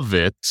go of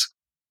it,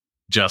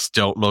 just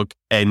don't look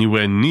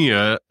anywhere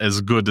near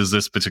as good as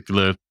this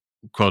particular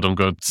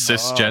quote-unquote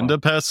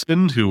cisgender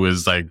person who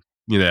is like,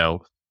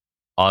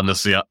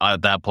 honestly,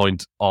 at that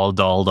point, all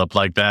dolled up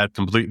like that,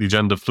 completely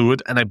gender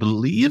fluid, and I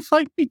believe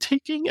might be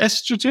taking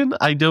estrogen.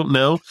 I don't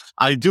know.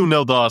 I do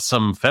know there are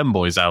some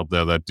femboys out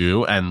there that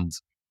do, and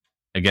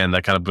again,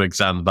 that kind of breaks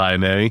down the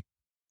binary.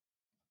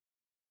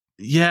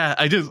 Yeah,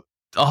 I did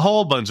a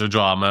whole bunch of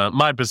drama.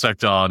 My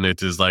perspective on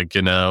it is like,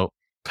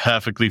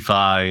 perfectly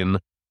fine.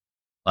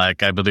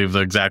 Like, I believe the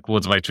exact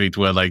words of my tweet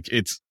were like,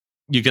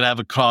 you can have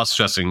a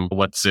cross-dressing,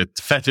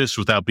 fetish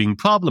without being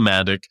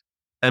problematic.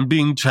 And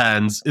being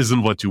trans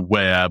isn't what you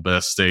wear, but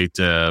a state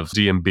of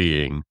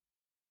being,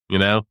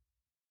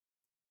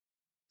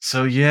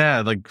 So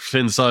yeah, like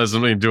Finstar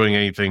isn't really doing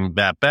anything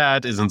that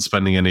bad, isn't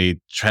spending any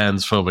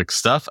transphobic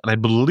stuff. And I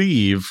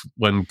believe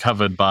when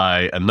covered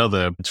by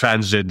another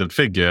transgendered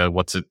figure,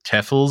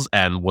 Keffels,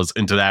 and was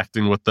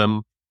interacting with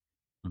them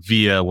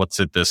via,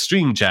 the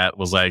stream chat,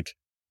 was like,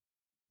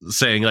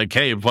 saying like,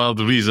 hey, well,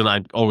 the reason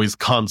I'm always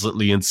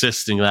constantly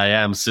insisting that I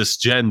am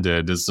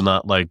cisgendered is to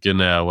not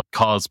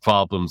cause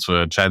problems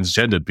for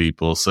transgendered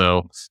people.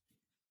 So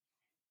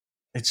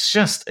it's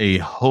just a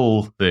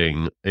whole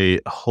thing.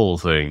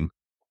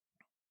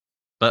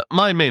 But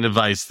my main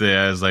advice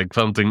there is like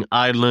something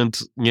I learned,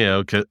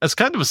 as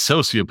kind of a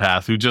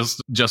sociopath who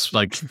just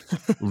like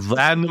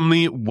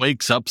randomly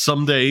wakes up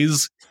some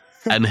days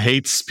and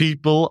hates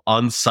people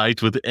on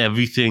sight with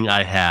everything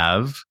I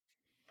have.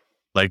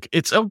 Like,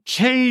 it's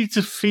okay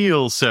to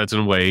feel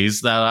certain ways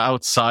that are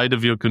outside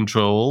of your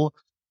control,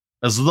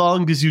 as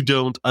long as you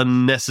don't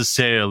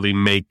unnecessarily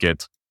make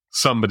it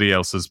somebody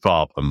else's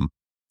problem.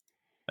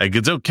 Like,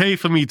 it's okay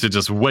for me to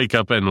just wake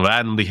up and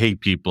randomly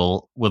hate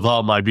people with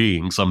all my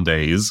being some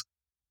days,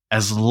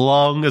 as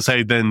long as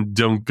I then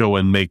don't go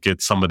and make it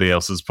somebody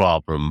else's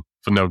problem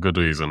for no good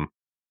reason.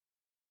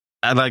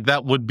 And, like,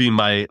 that would be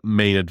my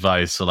main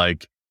advice. So,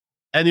 like,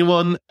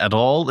 anyone at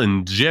all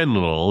in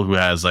general who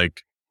has,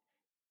 like,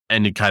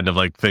 any kind of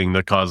like thing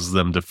that causes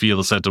them to feel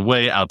a certain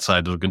way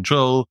outside of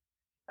control,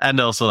 and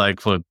also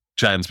like for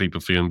trans people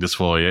feeling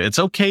dysphoria, it's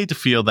okay to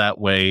feel that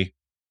way.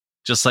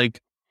 Just like,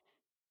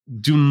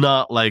 do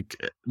not like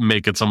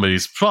make it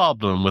somebody's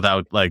problem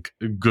without like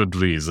good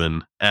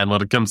reason. And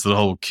when it comes to the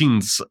whole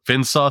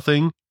Finstar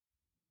thing,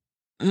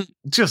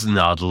 just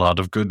not a lot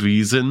of good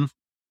reason,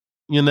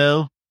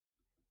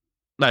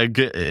 Like,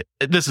 this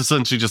is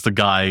essentially just a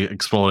guy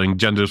exploring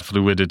gender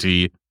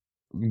fluidity,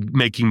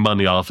 making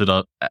money off it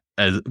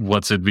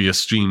via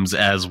streams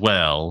as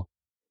well,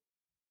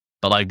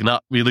 but like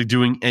not really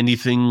doing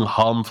anything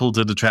harmful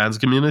to the trans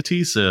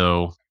community.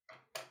 So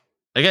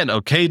again,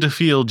 okay to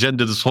feel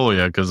gender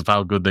dysphoria because of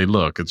how good they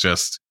look. It's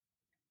just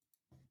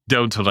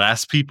don't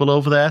harass people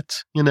over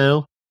that,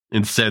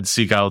 Instead,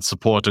 seek out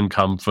support and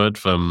comfort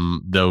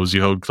from those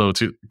you hold close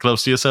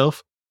to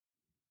yourself.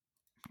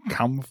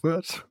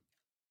 Comfort?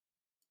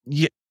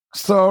 Yeah.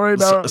 Sorry,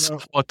 no.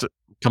 Support.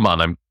 Come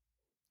on,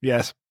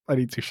 Yes. I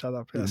need to shut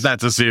up. Yes.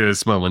 That's a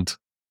serious moment.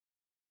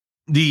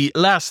 The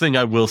last thing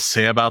I will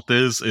say about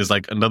this is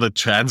like another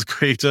trans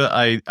creator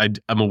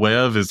I'm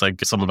aware of is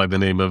like someone by the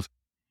name of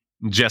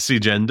Jessie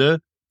Gender.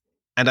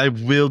 And I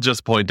will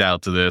just point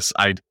out to this.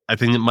 I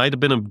think it might have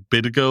been a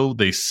bit ago.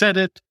 They said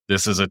it.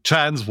 This is a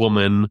trans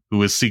woman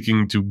who is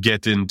seeking to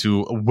get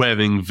into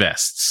wearing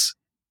vests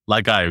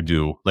like I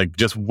do, like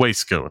just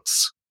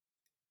waistcoats.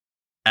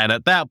 And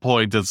at that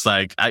point, it's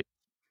like,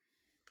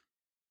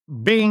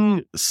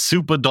 being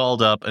super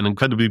dolled up and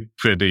incredibly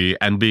pretty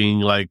and being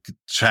like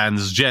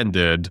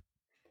transgendered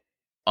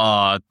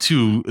are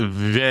two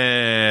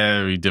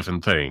very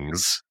different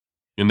things,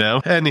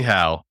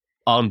 Anyhow,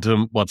 on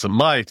to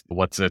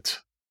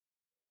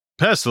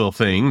personal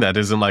thing that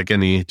isn't like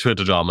any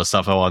Twitter drama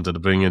stuff I wanted to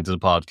bring into the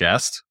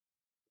podcast.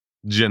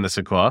 Je ne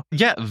sais quoi.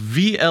 Yeah,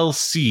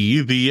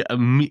 VLC, the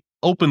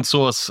open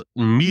source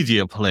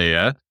media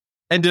player,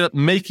 ended up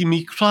making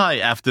me cry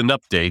after an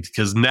update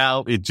because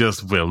now it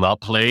just will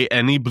not play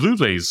any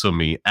Blu-rays for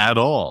me at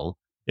all.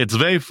 It's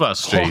very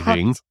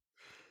frustrating. What?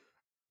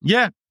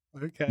 Yeah.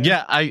 Okay.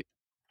 Yeah,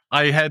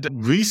 I had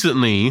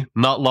recently,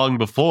 not long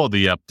before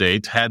the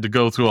update, had to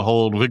go through a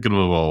whole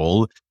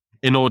rigmarole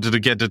in order to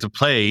get it to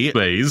play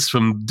Blu-rays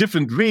from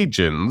different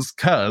regions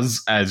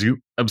because, as you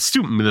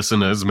astute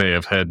listeners may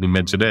have heard me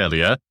mention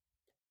earlier,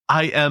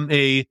 I am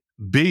a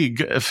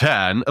big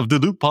fan of the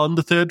Lupin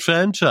the Third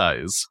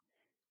franchise.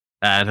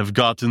 And have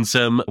gotten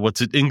some,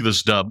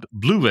 English dubbed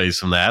Blu-rays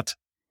from that.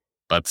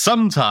 But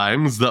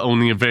sometimes they're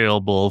only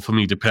available for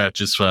me to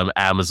purchase from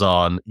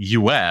Amazon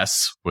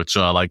US, which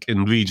are like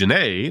in Region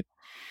A.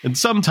 and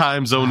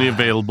sometimes only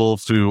available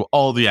through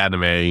all the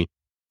anime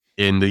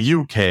in the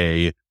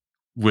UK,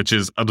 which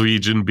is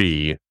Region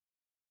B.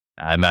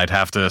 And I'd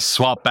have to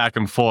swap back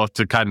and forth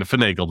to kind of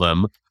finagle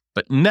them.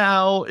 But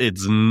now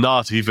it's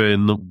not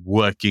even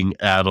working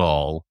at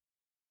all.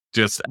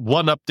 Just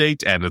one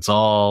update and it's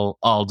all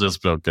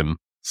just broken.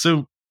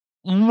 So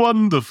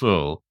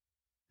wonderful.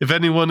 If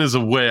anyone is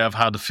aware of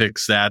how to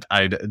fix that,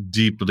 I'd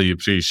deeply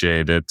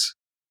appreciate it.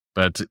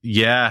 But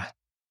yeah,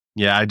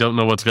 I don't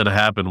know what's going to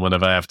happen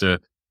whenever I have to.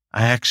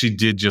 I actually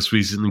did just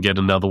recently get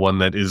another one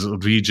that is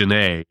Region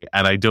A,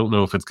 and I don't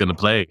know if it's going to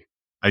play.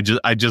 I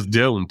just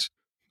don't.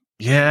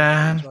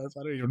 Yeah. I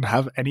don't even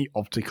have any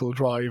optical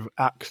drive,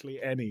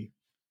 actually any.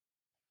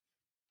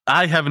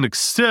 I have an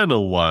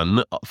external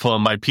one for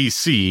my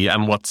PC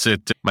and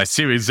my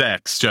Series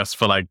X, just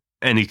for like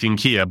anything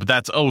here, but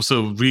that's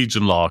also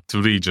region locked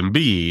to Region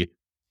B.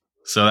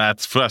 So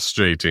that's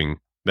frustrating.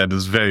 That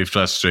is very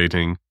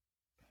frustrating.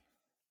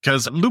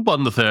 Because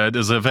Lupin the Third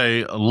is a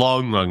very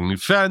long-running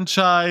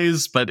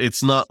franchise, but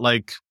it's not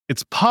like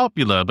it's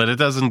popular, but it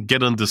doesn't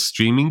get onto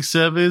streaming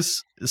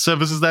services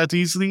that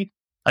easily.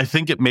 I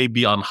think it may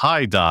be on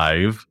High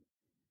Dive,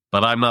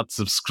 but I'm not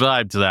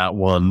subscribed to that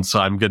one, so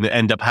I'm going to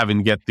end up having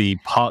to get the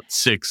Part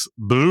 6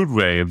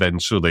 Blu-ray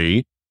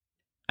eventually,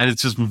 and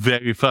it's just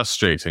very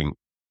frustrating.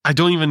 I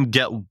don't even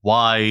get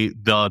why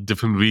there are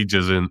different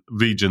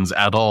regions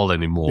at all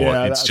anymore.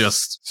 Yeah, it's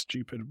just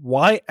stupid.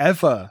 Why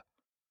ever?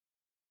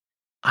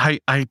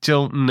 I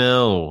don't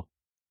know.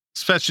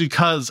 Especially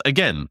because,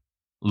 again,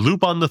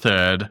 Lupin the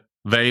Third,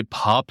 very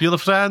popular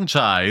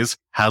franchise,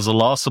 has a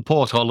lot of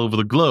support all over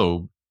the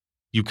globe.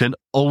 You can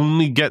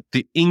only get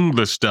the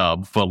English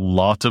dub for a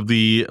lot of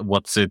the,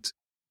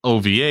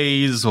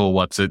 OVAs or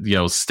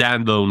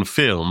standalone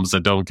films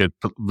that don't get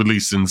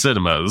released in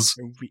cinemas.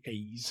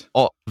 OVAs.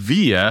 Or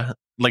via,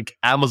 like,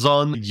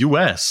 Amazon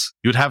US.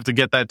 You'd have to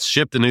get that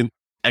shipped and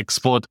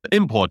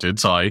imported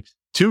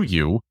to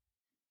you.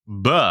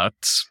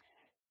 But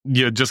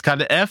you're just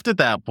kind of effed at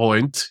that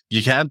point.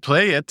 You can't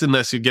play it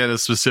unless you get a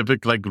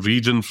specific, like,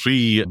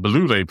 region-free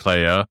Blu-ray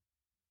player.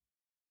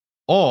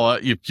 Or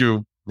if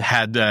you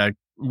had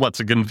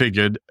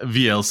configured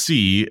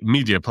VLC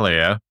media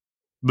player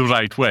the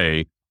right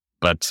way,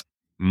 but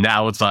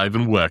now it's not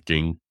even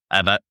working.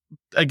 And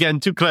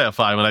again, to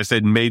clarify, when I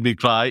said made me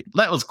cry,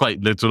 that was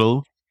quite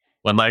literal.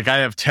 When I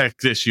have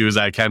tech issues,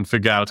 I can't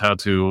figure out how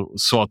to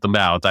sort them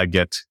out. I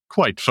get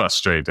quite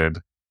frustrated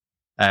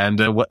and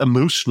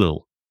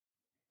emotional.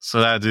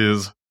 So that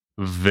is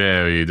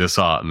very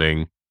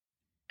disheartening.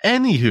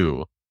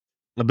 Anywho,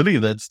 I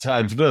believe that's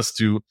time for us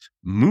to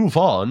move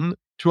on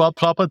to our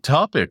proper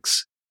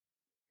topics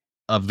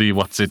of the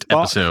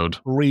episode.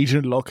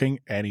 Region locking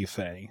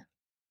anything.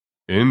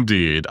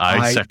 Indeed.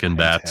 I second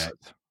that.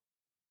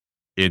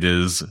 It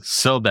is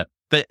so bad.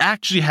 They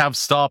actually have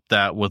stopped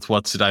that with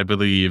I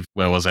believe.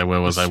 Where was I?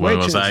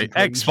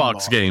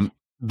 Xbox game.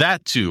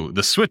 That too.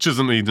 The Switch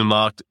isn't region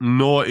locked,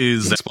 nor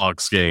is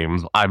Xbox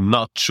games. I'm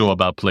not sure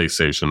about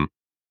PlayStation.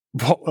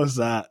 What was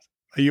that?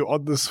 Are you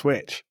on the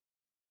Switch?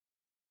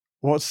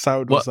 What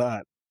sound was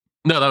that?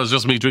 No, that was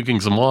just me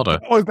drinking some water.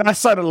 Oh, that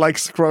sounded like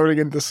scrolling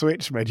in the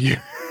Switch menu.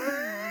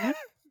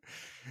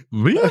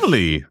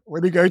 Really?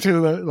 When you go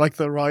to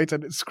the right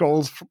and it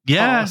scrolls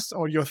past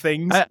on your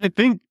things. I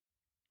think,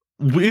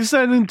 is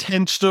that an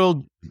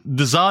intentional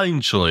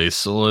design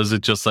choice, or is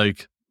it just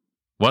like,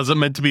 was it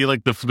meant to be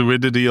like the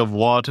fluidity of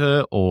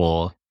water,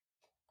 or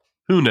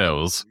who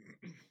knows?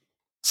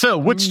 So,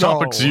 which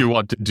topics do you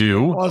want to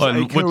do? Was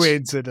a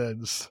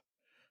coincidence?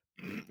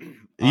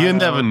 You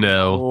never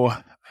know.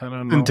 I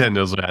don't know.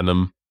 Nintendo's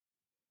random.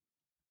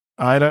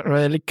 I don't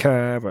really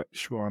care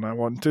which one I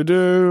want to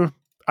do.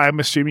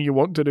 I'm assuming you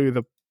want to do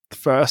the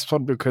first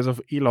one because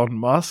of Elon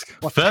Musk.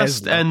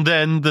 First and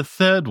then the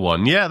third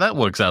one. Yeah, that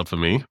works out for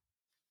me.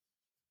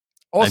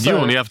 Also, and you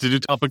only have to do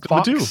topic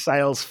number 2.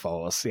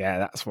 Salesforce. Yeah,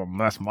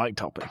 that's my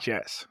topic,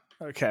 yes.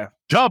 Okay.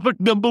 Topic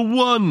number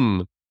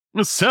 1.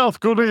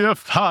 South Korea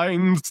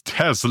fines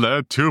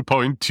Tesla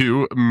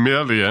 $2.2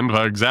 million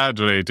for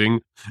exaggerating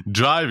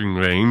driving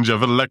range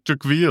of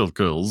electric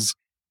vehicles.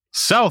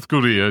 South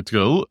Korea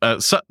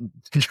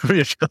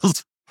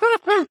vehicles.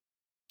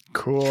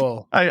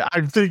 Cool.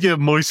 I'm thinking of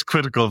Moist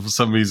Critical for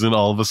some reason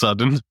all of a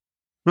sudden.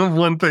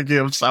 One thinking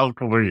of South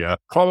Korea.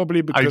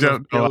 Probably because I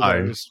don't know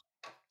why.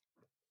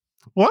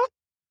 What?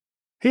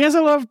 He has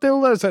a lot of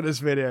dildos in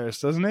his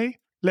videos, doesn't he?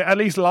 At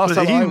least last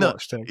time I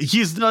watched him.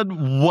 He's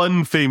done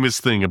one famous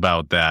thing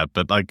about that,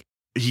 but like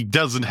he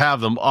doesn't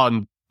have them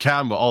on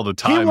camera all the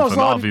time for an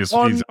obvious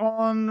reason.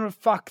 On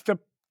the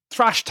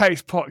Trash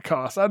Taste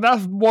podcast, and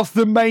that was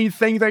the main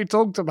thing they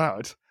talked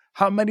about.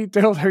 How many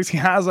dildos he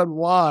has and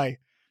why.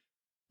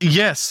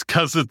 Yes,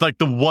 because it's like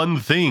the one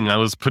thing. I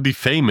was pretty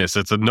famous.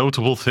 It's a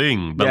notable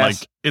thing, but like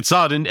it's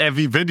not in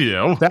every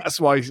video. That's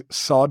why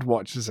Sod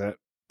watches it.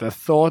 The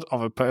thought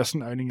of a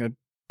person owning a...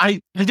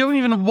 I don't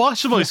even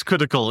watch Voice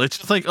Critical. It's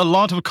just like a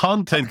lot of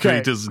content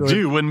creators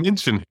do and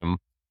mention him.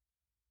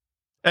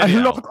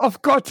 Anyhow. A lot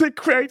of content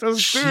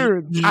creators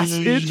do. That's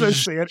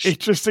interesting. An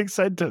interesting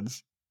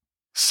sentence.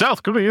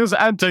 South Korea's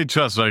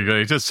antitrust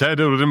regulator said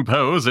it would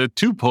impose a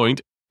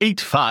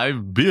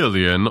 2.85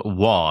 billion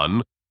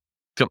won.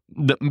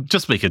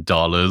 Just make it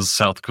dollars,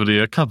 South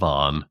Korea. Come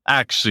on.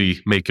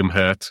 Actually make him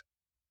hurt.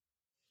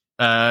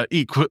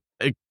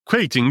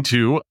 Equating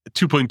to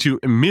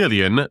 2.2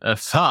 million a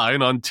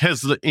fine on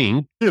Tesla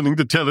Inc., failing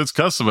to tell its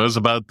customers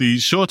about the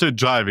shorter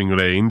driving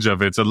range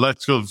of its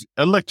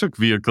electric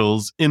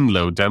vehicles in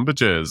low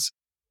temperatures.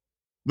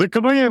 The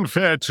Korean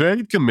Fair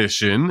Trade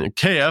Commission,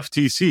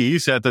 KFTC,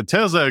 said that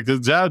Tesla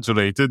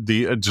exaggerated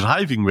the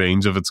driving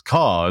range of its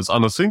cars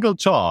on a single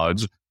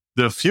charge,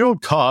 the fuel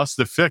cost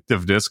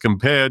effectiveness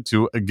compared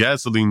to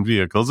gasoline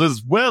vehicles,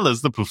 as well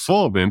as the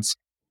performance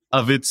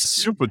of its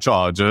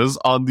superchargers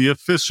on the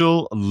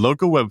official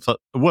local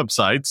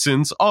website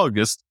since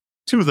August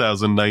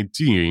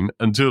 2019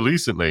 until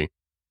recently.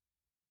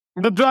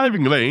 The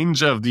driving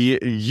range of the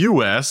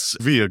U.S.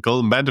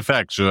 vehicle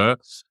manufacturer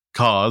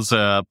cars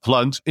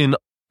plunged in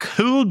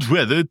cold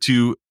weather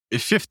to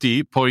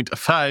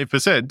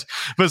 50.5%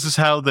 versus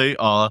how they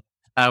are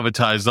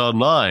advertised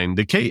online,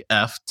 the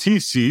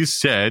KFTC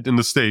said in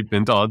a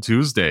statement on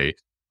Tuesday.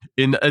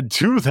 In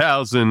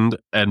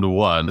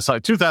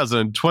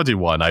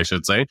 2021, I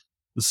should say,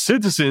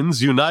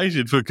 Citizens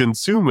United for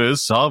Consumer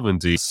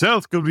Sovereignty,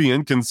 South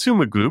Korean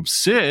consumer group,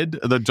 said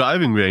the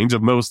driving range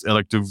of most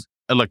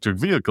electric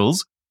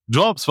vehicles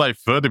drops by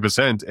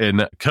 30%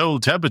 in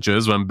cold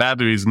temperatures when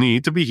batteries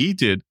need to be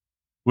heated,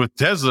 with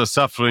Tesla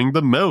suffering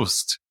the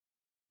most.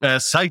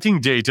 Citing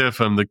data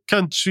from the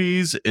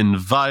country's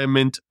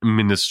Environment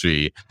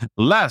Ministry.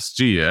 Last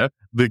year,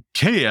 the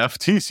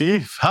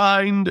KFTC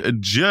fined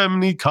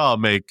Germany car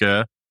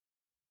maker,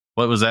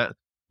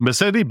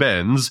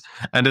 Mercedes-Benz,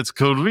 and its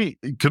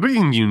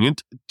Korean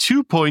unit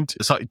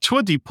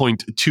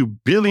 20.2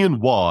 billion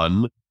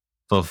won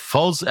for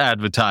false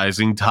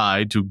advertising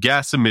tied to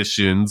gas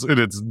emissions in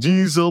its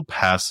diesel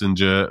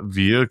passenger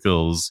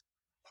vehicles.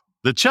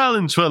 The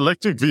challenge for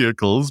electric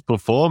vehicles'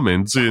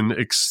 performance in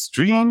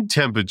extreme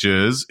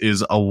temperatures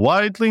is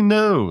widely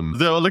known,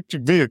 though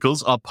electric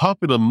vehicles are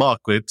popular in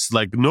markets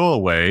like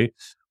Norway,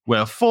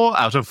 where 4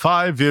 out of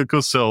 5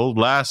 vehicles sold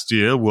last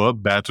year were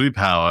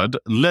battery-powered,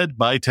 led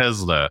by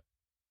Tesla.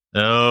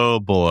 Oh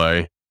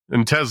boy.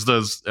 And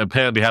Teslas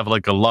apparently have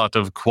a lot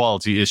of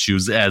quality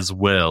issues as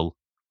well.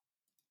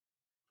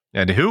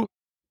 Anywho?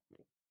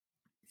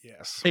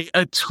 Yes.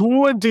 A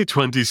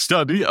 2020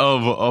 study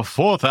of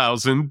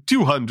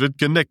 4,200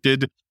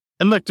 connected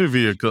electric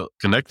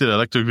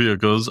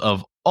vehicles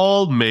of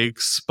all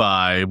makes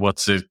by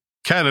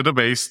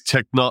Canada-based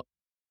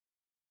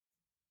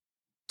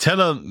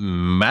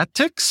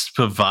telematics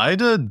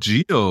provider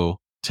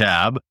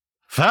Geotab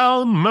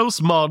found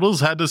most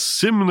models had a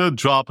similar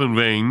drop in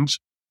range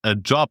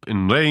in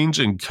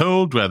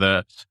cold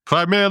weather,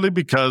 primarily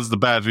because the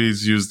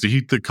batteries used to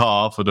heat the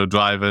car for the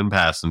driver and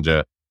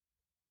passenger.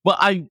 Well,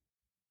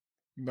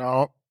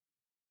 No.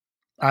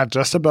 At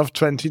just above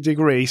 20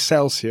 degrees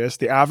Celsius,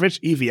 the average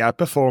EV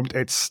outperformed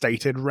its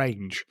stated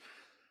range.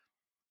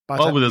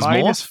 But there's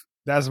more?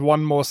 There's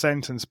one more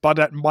sentence. But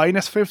at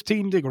minus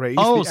 15 degrees,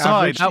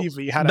 average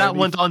EV had that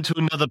went on to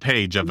another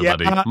page,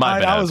 everybody. Yeah, My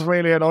bad. That was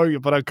really annoying,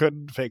 but I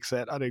couldn't fix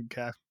it. I didn't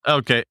care.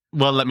 Okay,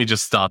 well, let me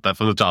just start that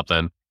from the top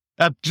then.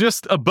 At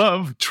just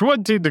above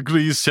 20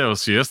 degrees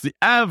Celsius, the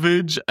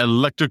average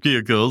electric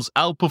vehicles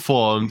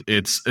outperformed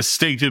its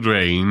stated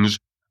range.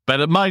 But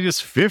at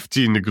minus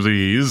 15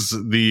 degrees,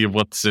 the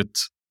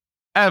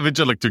average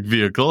electric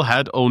vehicle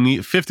had only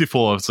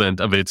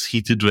 54% of its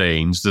heated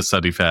range, the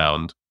study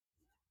found.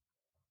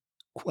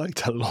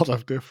 Quite a lot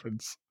of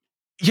difference.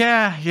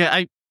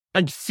 Yeah,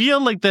 I feel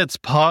like that's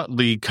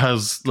partly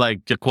because,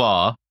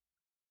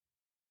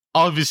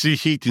 obviously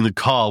heating the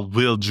car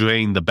will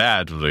drain the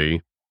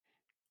battery,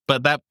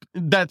 but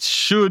that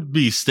should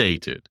be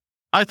stated.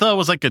 I thought it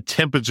was a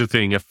temperature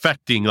thing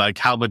affecting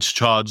how much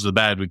charge the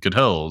battery could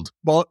hold.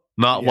 Well,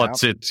 not yeah.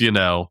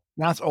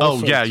 That's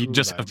also you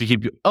just have to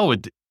keep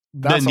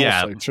that's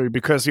also true,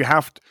 because you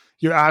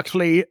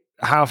actually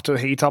have to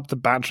heat up the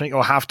battery,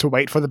 or have to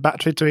wait for the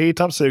battery to heat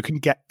up so you can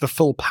get the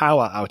full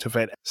power out of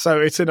it. So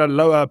it's in a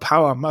lower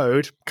power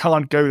mode,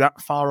 can't go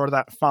that far or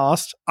that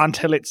fast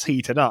until it's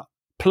heated up.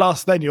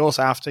 Plus, then you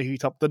also have to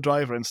heat up the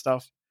driver and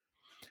stuff.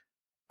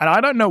 And I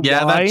don't know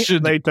why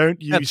they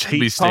don't use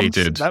heat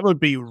pumps. That would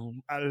be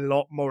a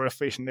lot more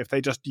efficient if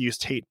they just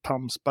used heat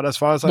pumps. But as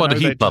far as I know,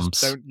 they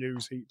just don't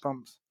use heat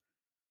pumps.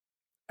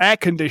 Air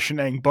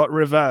conditioning, but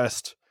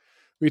reversed.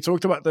 We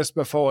talked about this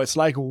before. It's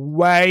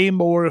way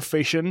more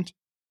efficient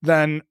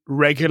than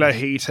regular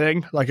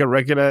heating, like a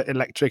regular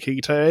electric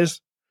heater is,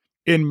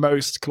 in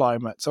most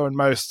climates or in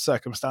most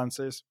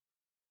circumstances.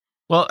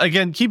 Well,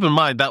 again, keep in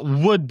mind, that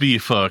would be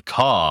for a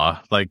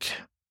car.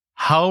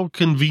 How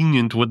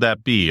convenient would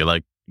that be?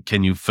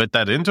 Can you fit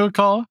that into a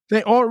car?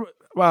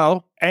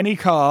 Any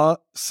car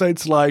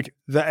since the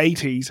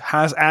 80s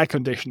has air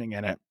conditioning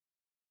in it.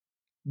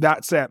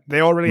 That's it.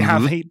 They already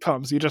have heat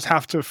pumps. You just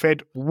have to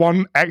fit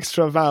one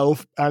extra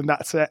valve, and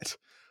that's it.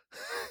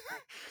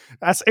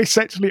 That's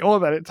essentially all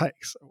that it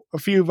takes. A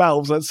few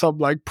valves and some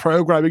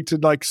programming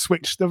to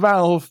switch the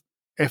valve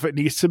if it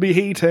needs to be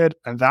heated,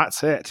 and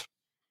that's it.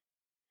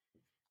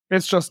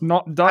 It's just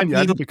not done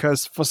yet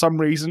because for some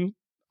reason,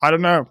 I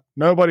don't know,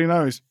 nobody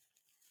knows.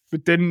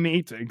 It didn't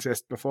need to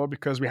exist before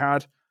because we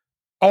had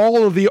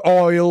all of the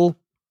oil.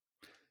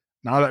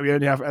 Now that we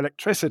only have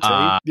electricity,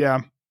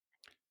 yeah.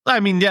 I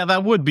mean, yeah,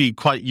 that would be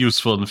quite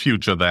useful in the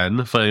future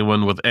then for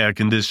anyone with air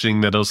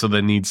conditioning that also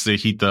then needs to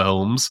heat their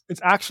homes.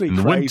 It's actually in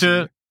the crazy.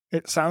 Winter.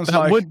 It sounds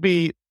that would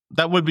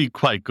be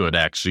quite good,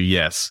 actually.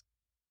 Yes,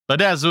 but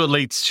as it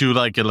relates to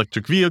like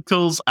electric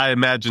vehicles, I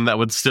imagine that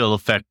would still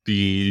affect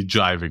the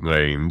driving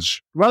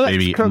range. Well,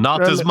 maybe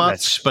not as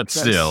much, but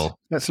still.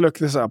 Let's look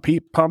this up.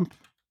 Heat pump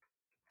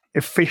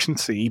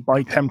efficiency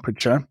by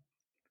temperature.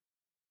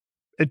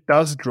 It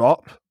does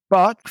drop.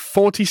 But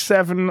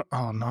 47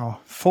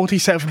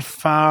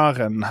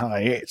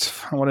 Fahrenheit.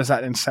 What is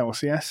that in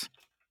Celsius?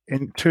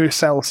 Into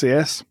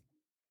Celsius.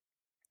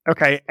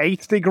 Okay,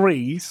 8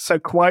 degrees. So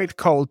quite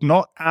cold.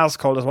 Not as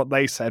cold as what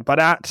they said. But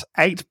at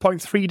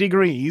 8.3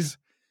 degrees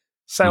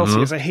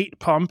Celsius, a heat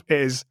pump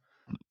is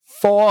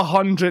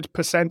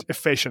 400%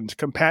 efficient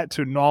compared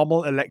to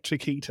normal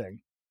electric heating.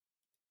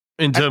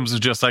 In terms of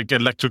just like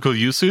electrical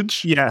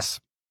usage? Yes.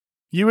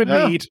 You would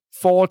need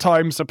 4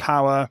 times the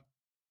power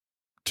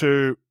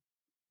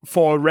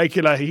for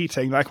regular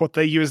heating, like what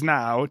they use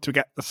now, to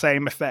get the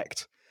same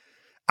effect.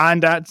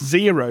 And at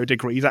 0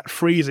 degrees, at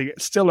freezing,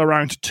 it's still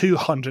around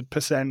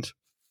 200%.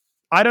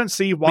 I don't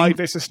see why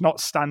this is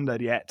not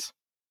standard yet.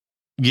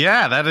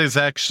 Yeah, that is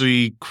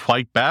actually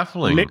quite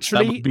baffling.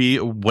 Literally, that would be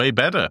way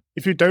better.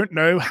 If you don't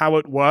know how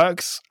it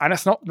works, and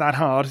it's not that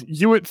hard,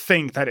 you would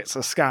think that it's a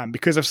scam.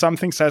 Because if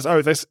something says,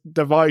 oh, this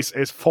device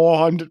is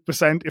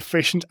 400%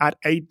 efficient at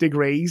 8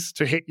 degrees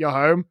to hit your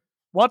home,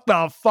 what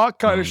the fuck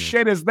kind of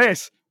shit is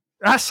this?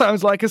 That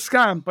sounds like a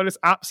scam, but it's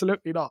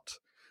absolutely not.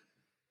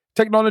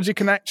 Technology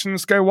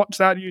Connections, go watch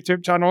that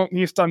YouTube channel.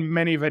 He's done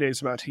many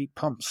videos about heat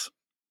pumps.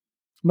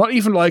 Not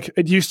even like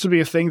it used to be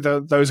a thing,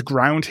 those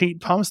ground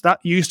heat pumps. That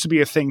used to be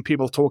a thing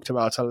people talked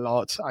about a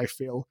lot, I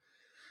feel,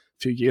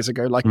 a few years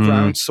ago. Like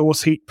ground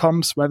source heat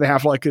pumps where they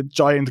have like a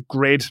giant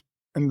grid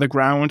in the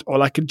ground or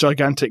like a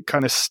gigantic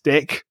kind of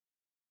stick.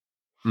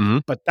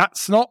 But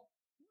that's not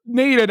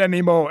needed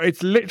anymore.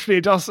 It's literally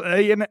just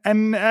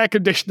an air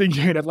conditioning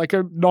unit, like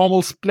a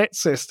normal split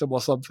system or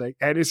something,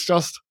 and it's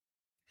just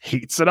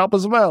heats it up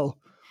as well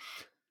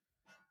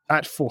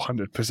at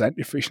 400%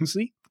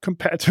 efficiency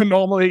compared to a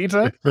normal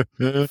heater.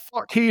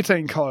 Fuck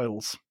heating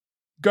coils.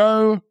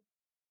 Go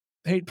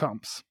heat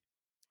pumps.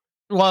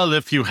 Well,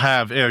 if you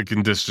have air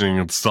conditioning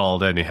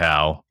installed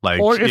anyhow, like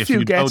or if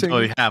you don't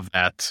really have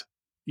that.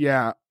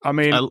 Yeah, I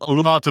mean, a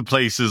lot of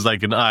places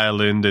like in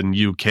Ireland and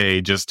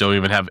UK just don't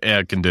even have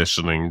air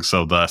conditioning,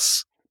 so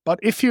thus. But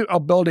if you are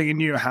building a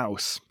new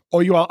house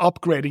or you are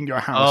upgrading your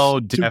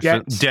house to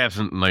get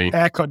definitely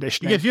air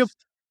conditioning, if you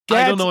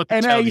get I don't know what to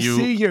an tell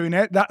AC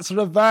unit that's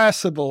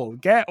reversible.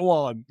 Get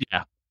one.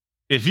 Yeah.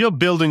 If you're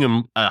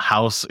building a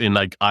house in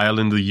like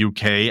Ireland or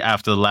UK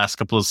after the last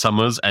couple of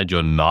summers and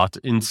you're not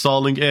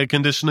installing air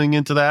conditioning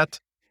into that,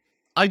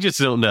 I just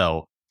don't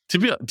know. To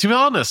be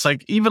honest,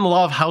 like even a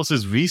lot of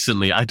houses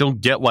recently, I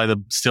don't get why they're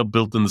still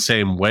built in the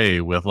same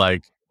way with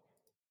like,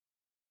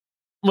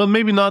 well,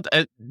 maybe not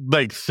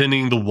like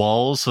thinning the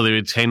walls so they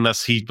retain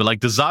less heat, but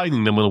like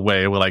designing them in a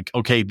way where like,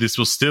 okay, this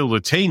will still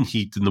retain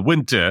heat in the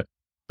winter,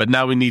 but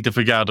now we need to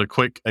figure out a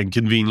quick and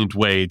convenient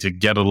way to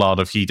get a lot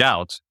of heat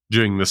out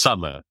during the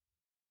summer.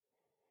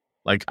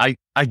 Like, I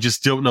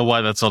just don't know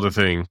why that's not a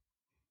thing.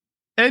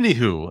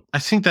 Anywho, I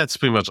think that's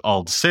pretty much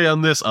all to say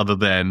on this other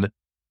than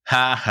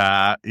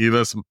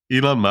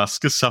Elon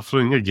Musk is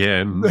suffering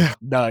again.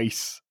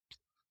 Nice.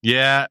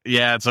 Yeah,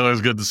 it's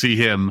always good to see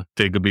him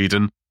take a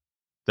beating.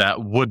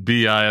 That would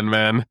be Iron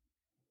Man.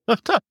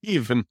 Not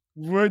even.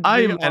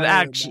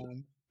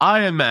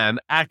 Iron Man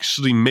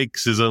actually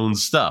makes his own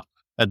stuff.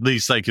 At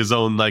least like his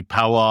own like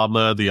power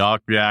armor, the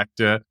arc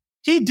reactor.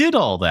 He did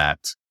all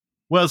that.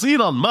 Whereas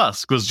Elon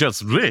Musk was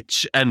just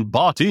rich and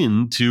bought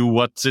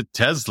into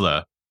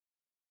Tesla.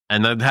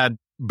 And then had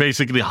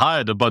basically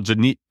hired a bunch of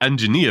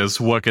engineers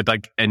who work at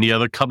like any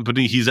other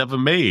company he's ever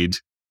made.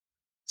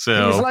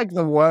 So he's like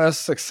the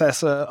worst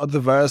successor of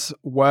the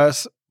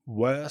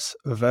worse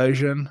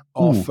version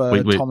of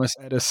Thomas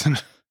Edison.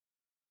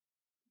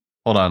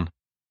 Hold on.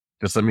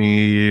 Just let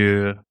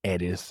me...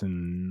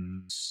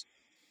 Edison.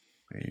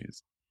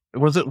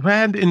 Was it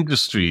Rand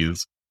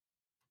Industries?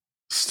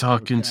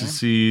 Stark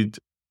Interseed.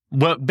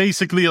 Well,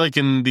 basically like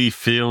in the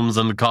films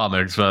and the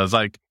comics where it's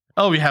like,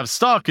 oh, we have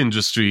Stark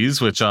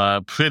Industries, which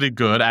are pretty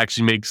good,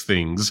 actually makes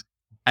things.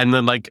 And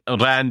then like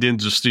Rand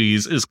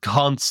Industries is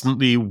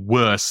constantly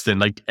worse than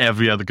like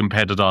every other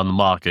competitor on the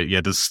market,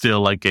 yet is still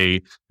like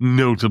a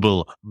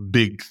notable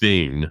big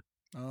thing.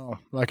 Oh,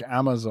 like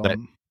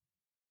Amazon.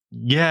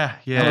 Yeah.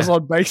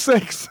 Amazon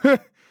Basics.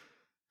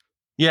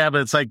 Yeah,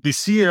 but it's like the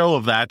CEO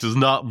of that is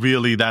not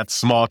really that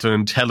smart or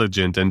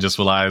intelligent and just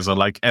relies on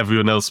like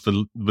everyone else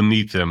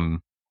beneath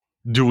him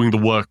doing the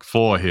work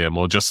for him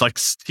or just like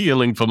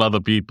stealing from other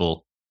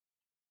people.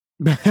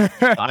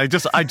 I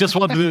just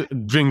wanted to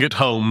bring it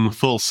home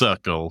full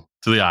circle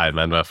to the Iron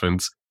Man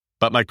reference.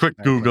 But my quick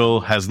Google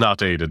has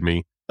not aided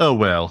me. Oh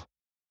well.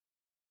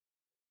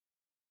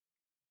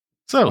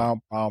 So,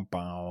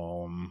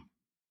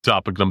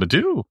 topic number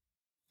 2.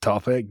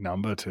 Topic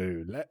number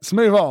 2. Let's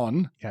move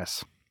on.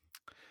 Yes.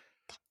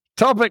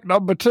 Topic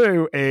number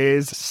 2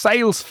 is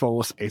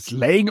Salesforce is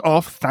laying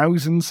off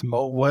thousands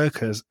more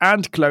workers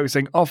and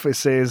closing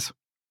offices.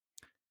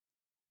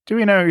 Do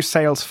we know who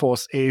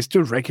Salesforce is?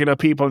 Do regular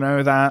people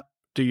know that?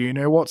 Do you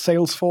know what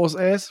Salesforce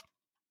is?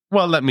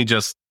 Well, let me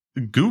just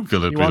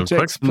Google it real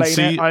quick and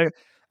see. I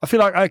feel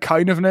like I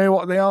kind of know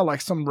what they are, like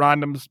some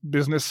random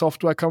business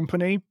software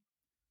company.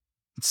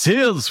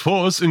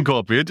 Salesforce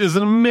Incorporated is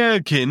an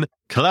American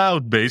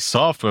cloud-based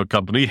software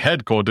company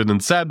headquartered in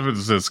San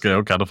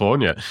Francisco,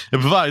 California. It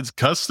provides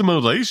customer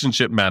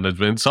relationship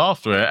management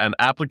software and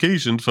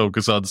applications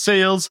focused on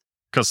sales,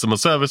 customer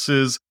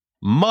services,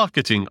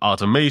 marketing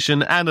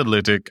automation,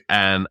 analytic,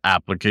 and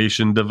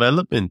application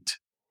development.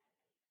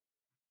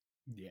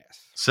 Yes.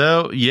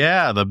 So,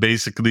 yeah, they're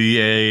basically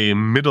a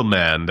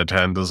middleman that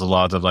handles a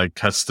lot of like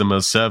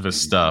customer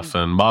service stuff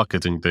and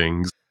marketing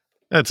things.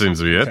 That seems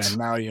to be it.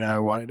 Now you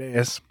know what it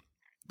is.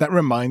 That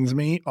reminds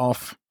me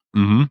of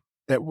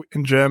that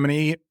in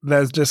Germany,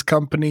 there's this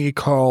company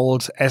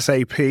called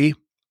SAP.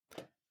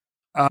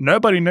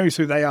 Nobody knows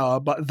who they are,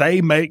 but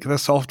they make the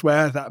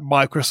software that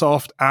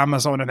Microsoft,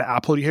 Amazon, and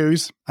Apple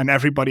use, and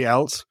everybody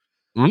else.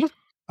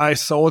 I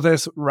saw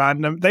this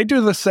random... They do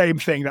the same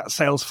thing that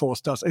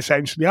Salesforce does,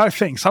 essentially. I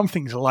think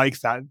something's like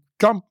that.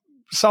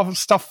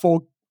 Stuff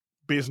for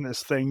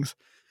business things.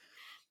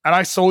 And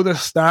I saw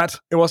this stat.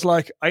 It was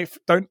like, I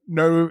don't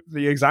know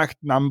the exact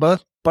number,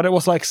 but it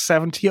was like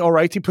 70 or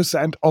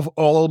 80% of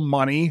all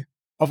money,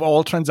 of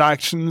all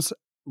transactions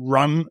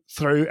run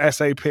through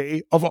SAP,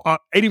 of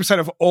 80%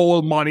 of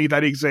all money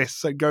that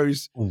exists that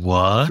goes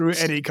through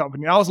any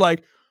company. I was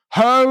like,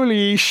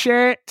 holy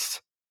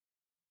shit.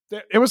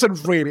 It was a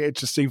really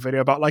interesting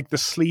video about like the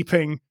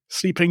sleeping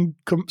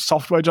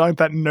software giant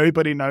that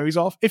nobody knows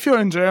of. If you're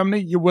in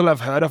Germany, you will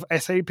have heard of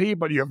SAP,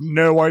 but you have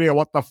no idea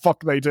what the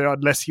fuck they do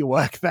unless you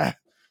work there.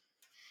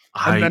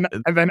 And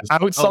then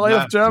outside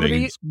of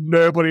Germany,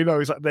 nobody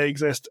knows that they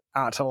exist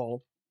at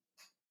all.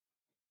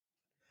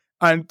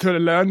 And to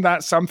learn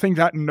that something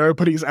that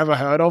nobody's ever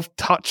heard of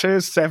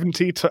touches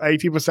 70 to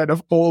 80%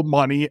 of all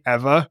money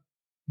ever,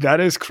 that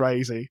is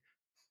crazy.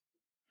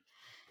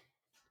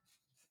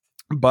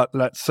 But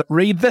let's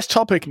read this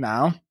topic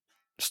now.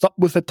 Stop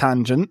with the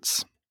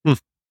tangents.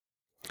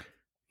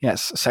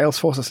 Yes,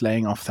 Salesforce is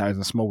laying off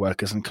thousands more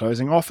workers and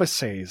closing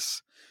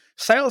offices.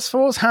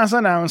 Salesforce has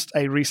announced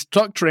a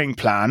restructuring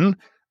plan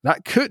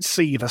that could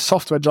see the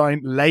software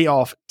giant lay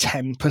off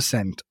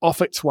 10%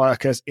 of its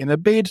workers in a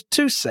bid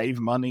to save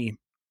money.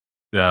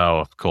 Oh,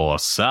 of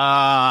course.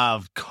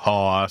 What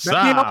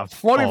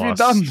have you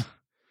done?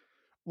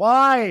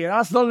 Why?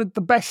 That's not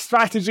the best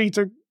strategy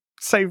to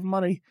save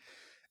money.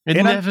 It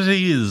never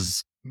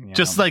is. Yeah.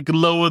 Just like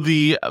lower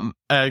the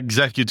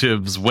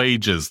executives'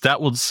 wages.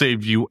 That would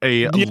save you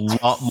a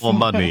lot more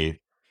money.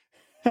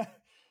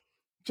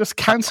 Just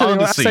cancel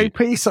your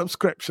SAP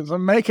subscriptions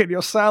and make it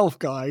yourself,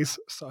 guys.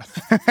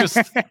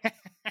 Just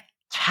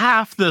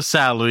half the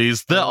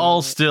salaries, they'll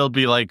all still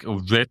be like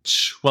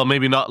rich. Well,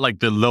 maybe not like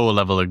the lower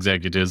level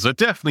executives, but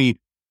definitely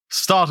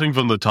starting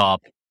from the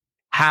top,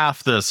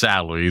 half the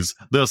salaries,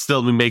 they'll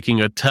still be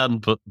making a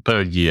ton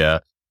per year.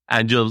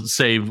 And you'll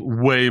save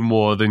way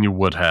more than you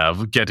would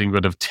have getting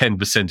rid of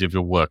 10% of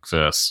your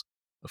workforce.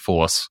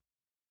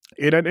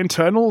 In an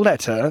internal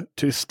letter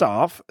to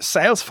staff,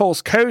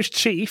 Salesforce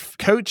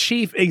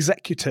co-chief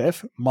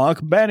executive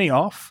Mark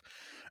Benioff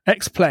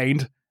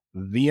explained,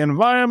 "The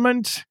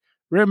environment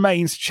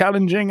remains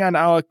challenging and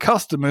our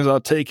customers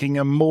are taking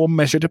a more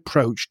measured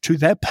approach to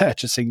their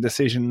purchasing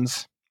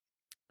decisions."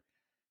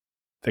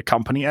 The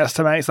company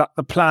estimates that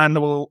the plan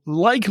will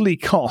likely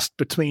cost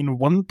between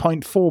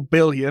 $1.4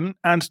 billion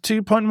and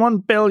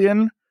 $2.1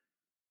 billion,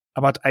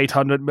 about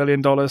 $800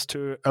 million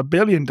to $1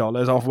 billion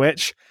of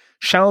which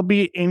shall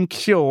be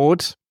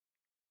incurred.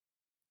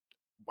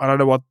 I don't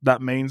know what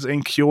that means.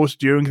 Incurred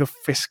during the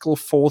fiscal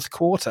fourth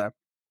quarter.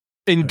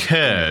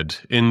 Incurred.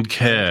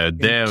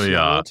 There we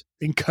are.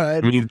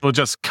 Incurred. I mean, it will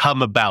just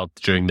come about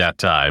during that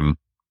time.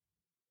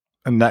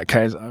 In that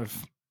case,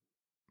 I've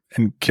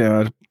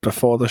incurred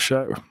before the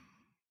show.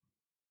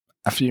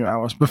 A few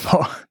hours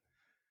before.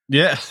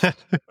 Yeah.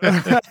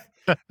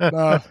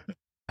 No.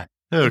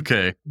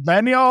 Okay.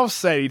 Benioff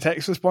said he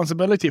takes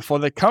responsibility for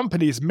the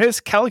company's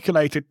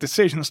miscalculated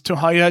decisions to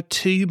hire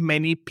too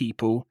many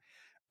people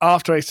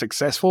after a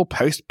successful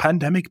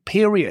post-pandemic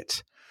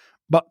period.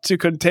 But to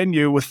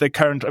continue with the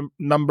current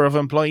number of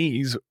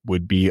employees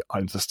would be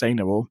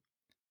unsustainable.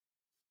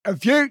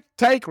 If you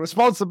take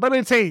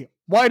responsibility,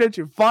 why don't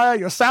you fire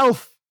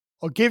yourself?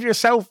 Or give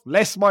yourself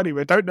less money.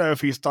 We don't know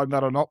if he's done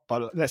that or not,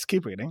 but let's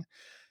keep reading.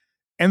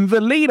 In the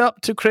lead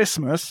up to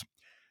Christmas,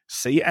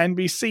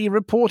 CNBC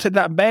reported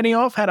that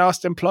Benioff had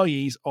asked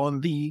employees on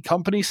the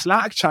company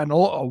Slack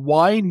channel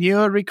why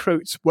newer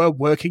recruits were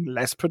working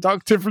less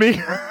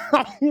productively.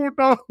 Oh,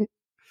 no.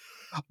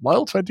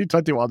 While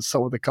 2021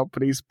 saw the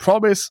company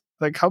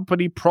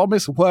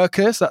promise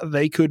workers that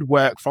they could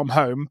work from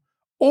home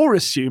or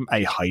assume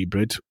a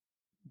hybrid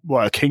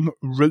working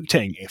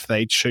routing if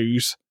they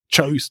chose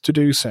to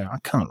do so. I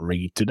can't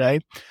read today.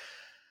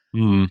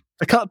 The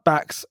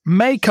cutbacks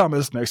may come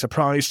as no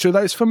surprise to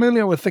those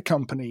familiar with the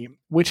company,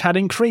 which had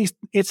increased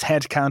its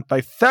headcount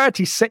by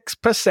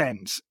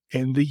 36%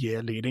 in the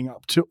year leading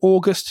up to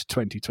August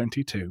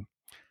 2022.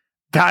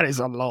 That is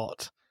a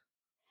lot.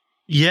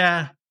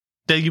 Yeah,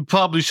 that you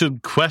probably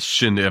should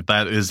question if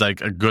that is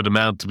like a good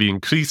amount to be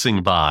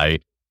increasing by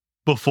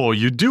before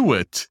you do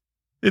it.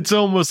 It's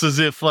almost as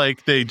if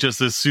like they just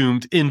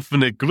assumed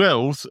infinite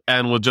growth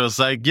and were just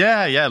like,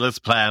 yeah, let's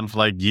plan for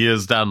like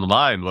years down the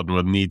line when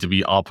we'll need to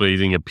be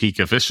operating at peak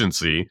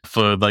efficiency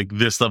for like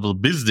this level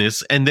of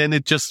business. And then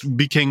it just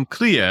became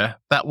clear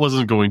that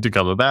wasn't going to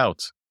come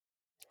about.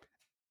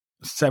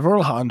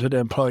 Several hundred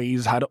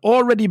employees had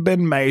already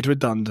been made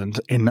redundant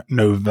in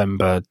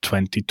November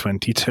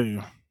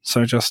 2022.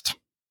 So just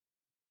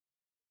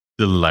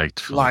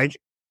delightful. Like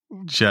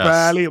just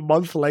barely a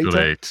month later.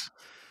 Great.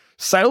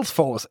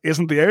 Salesforce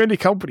isn't the only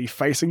company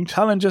facing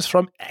challenges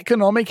from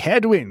economic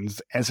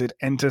headwinds as it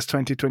enters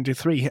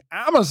 2023.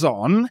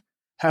 Amazon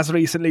has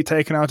recently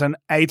taken out an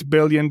 $8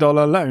 billion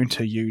loan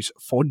to use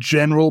for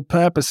general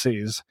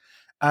purposes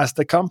as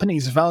the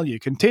company's value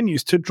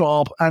continues to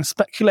drop and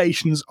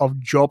speculations of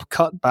job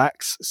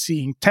cutbacks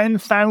seeing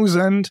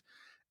 10,000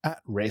 at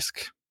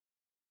risk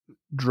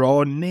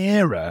draw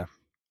nearer.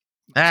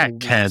 That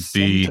can't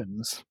be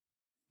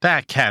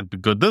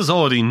good. There's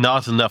already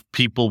not enough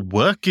people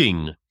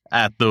working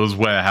at those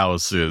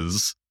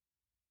warehouses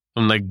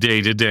from like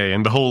day to day,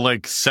 and the whole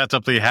like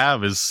setup they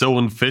have is so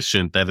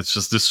inefficient that it's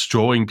just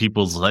destroying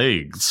people's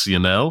legs, you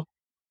know?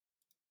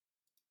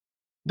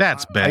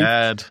 That's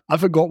bad. I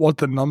forgot what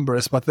the number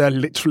is, but they're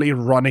literally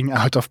running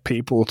out of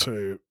people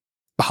to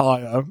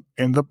hire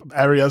in the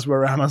areas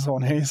where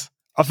Amazon is.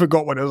 I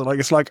forgot what it was like.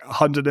 It's like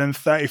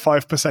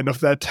 135% of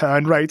their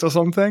turn rate or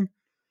something.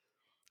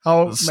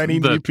 How many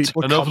new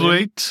people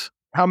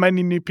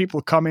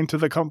come into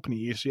the company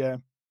each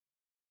year?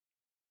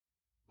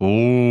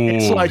 Oh,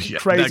 it's like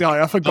crazy.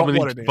 I forgot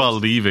what it is. People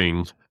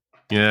leaving.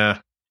 Yeah.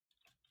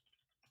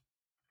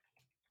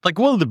 Like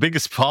one of the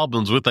biggest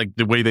problems with like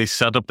the way they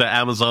set up the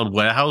Amazon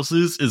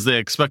warehouses is they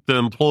expect the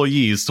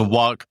employees to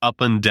walk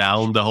up and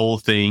down the whole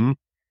thing,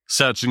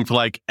 searching for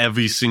like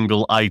every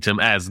single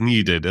item as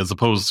needed, as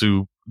opposed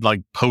to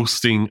like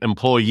posting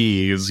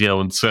employees, you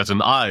know, in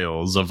certain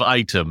aisles of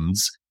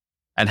items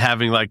and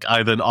having like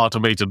either an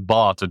automated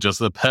bot or just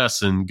a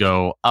person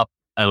go up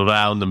and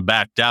around and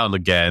back down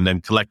again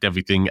and collect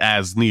everything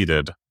as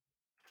needed.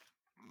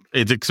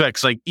 It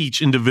expects like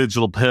each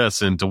individual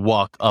person to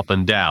walk up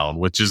and down,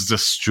 which is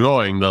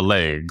destroying the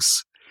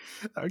legs.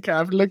 Okay,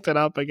 I've looked it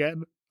up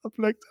again.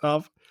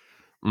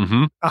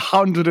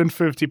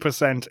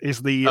 150%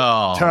 is the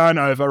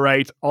turnover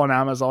rate on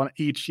Amazon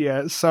each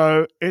year.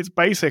 So it's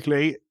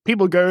basically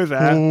people go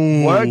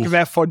there, work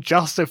there for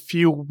just a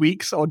few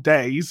weeks or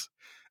days,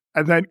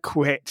 and then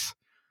quit.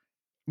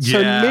 So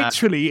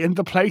literally in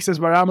the places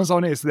where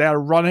Amazon is, they're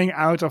running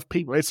out of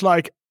people. It's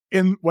like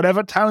in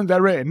whatever town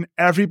they're in,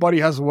 everybody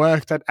has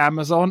worked at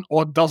Amazon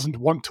or doesn't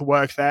want to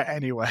work there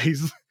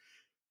anyways.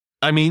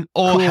 I mean,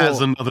 or has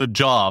another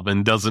job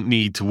and doesn't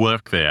need to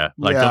work there.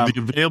 Like of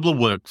the available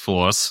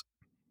workforce,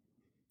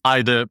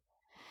 either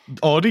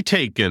already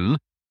taken,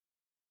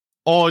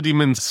 already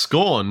been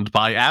scorned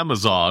by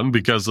Amazon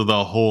because of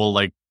the whole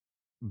like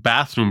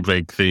bathroom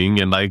break thing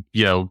and like,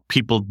 you know,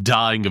 people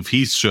dying of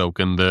heat stroke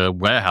in the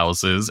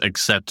warehouses,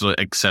 etc.,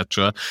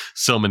 etc.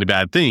 So many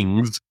bad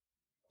things.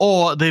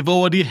 Or they've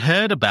already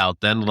heard about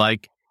them,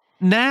 like,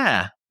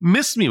 nah,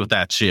 miss me with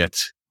that shit.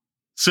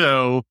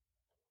 So,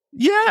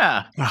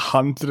 yeah.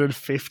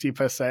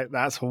 150%.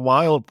 That's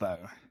wild,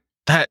 though.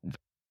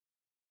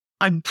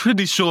 I'm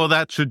pretty sure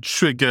that should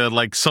trigger,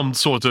 like, some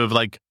sort of,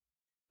 like,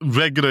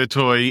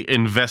 regulatory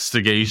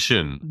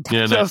investigation.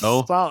 You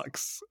know?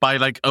 Sucks. By,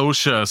 like,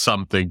 OSHA or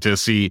something to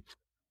see,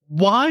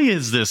 why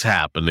is this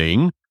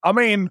happening? I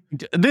mean,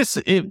 this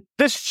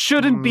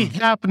shouldn't be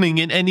happening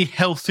in any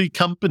healthy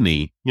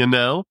company, you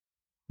know,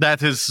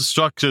 that has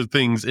structured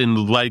things in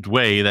the right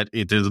way that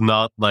it is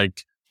not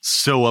like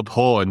so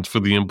abhorrent for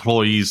the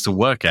employees to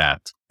work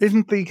at.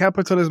 Isn't the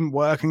capitalism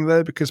working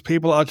though? Because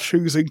people are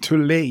choosing to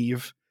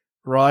leave,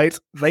 right?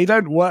 They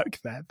don't work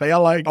there. They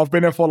are like, I've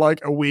been here for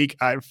like a week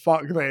and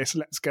fuck this,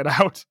 let's get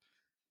out.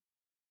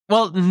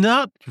 Well,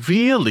 not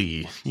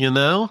really, you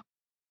know?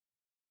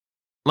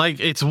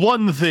 Like, it's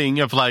one thing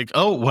of like,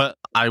 oh, well,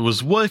 I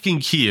was working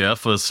here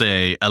for,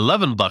 say,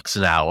 $11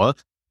 an hour,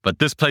 but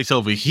this place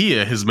over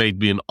here has made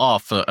me an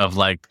offer of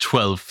like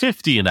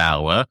 $12.50 an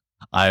hour.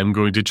 I am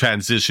going to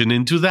transition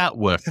into that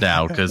work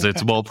now because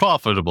it's more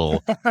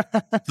profitable.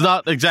 It's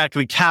not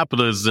exactly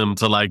capitalism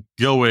to like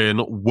go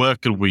in,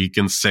 work a week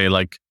and say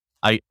like,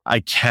 I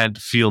can't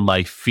feel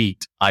my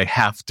feet. I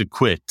have to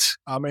quit.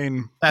 I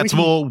mean, that's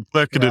more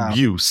work and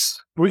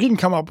abuse. We can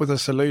come up with a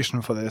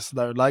solution for this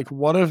though. Like,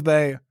 what if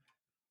they...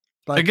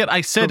 Like, again, I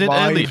said it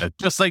earlier,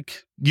 just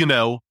like, you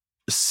know,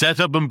 set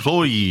up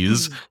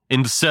employees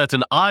in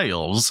certain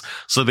aisles,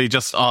 so they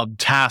just are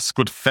tasked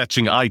with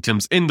fetching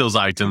items in those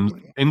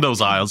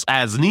aisles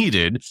as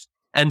needed,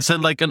 and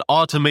send like an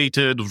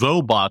automated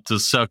robot to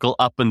circle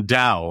up and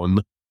down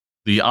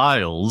the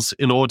aisles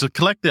in order to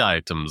collect the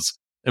items.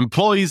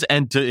 Employees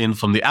enter in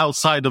from the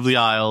outside of the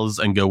aisles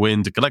and go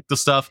in to collect the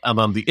stuff, and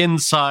on the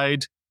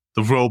inside,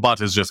 the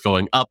robot is just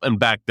going up and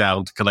back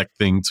down to collect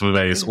things for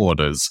various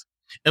orders.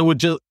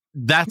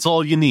 That's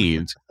all you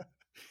need.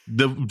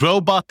 The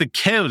robot to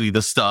carry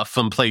the stuff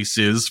from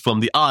places,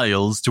 from the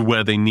aisles to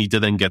where they need to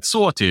then get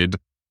sorted,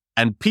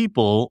 and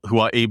people who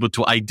are able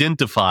to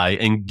identify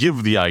and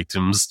give the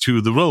items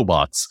to the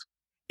robots.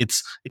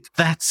 It's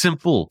that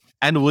simple,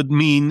 and it would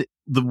mean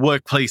the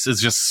workplace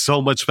is just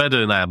so much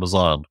better in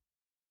Amazon.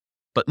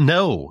 But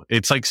no,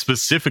 it's like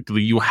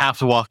specifically you have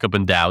to walk up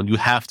and down, you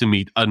have to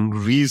meet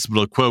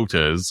unreasonable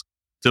quotas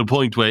to the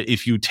point where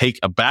if you take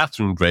a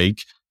bathroom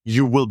break,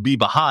 you will be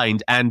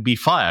behind and be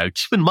fired.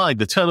 Keep in mind,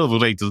 the turnover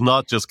rate is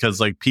not just because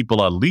like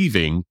people are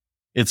leaving.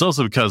 It's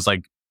also because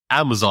like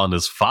Amazon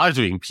is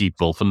firing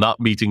people for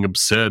not meeting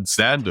absurd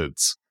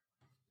standards.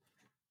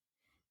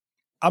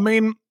 I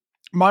mean,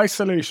 my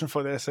solution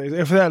for this is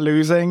if they're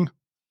losing,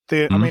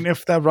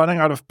 if they're running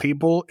out of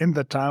people in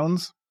the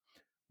towns,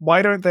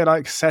 why don't they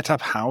like set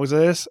up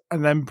houses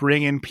and then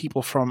bring in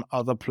people from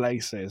other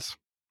places?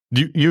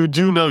 You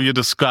do know you're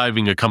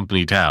describing a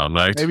company town,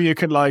 right? Maybe you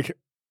could like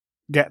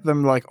get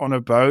them like on a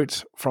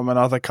boat from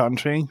another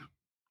country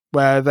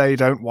where they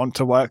don't want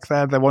to work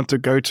there. They want to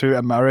go to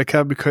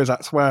America because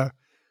that's where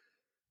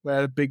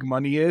the big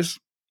money is.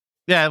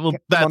 Yeah, well,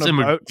 that's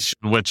immigration,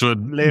 which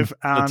would live.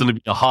 That's going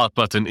to be a hot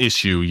button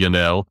issue, you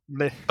know.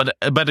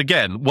 But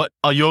again, what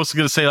are you also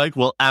going to say? Like,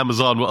 well,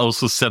 Amazon will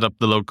also set up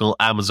the local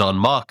Amazon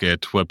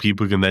market where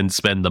people can then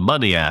spend the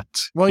money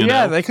at. Well,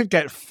 yeah, they could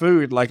get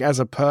food like as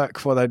a perk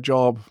for their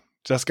job.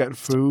 Just get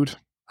food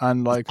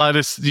and like.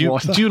 Linus, do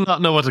you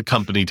not know what a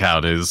company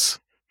town is?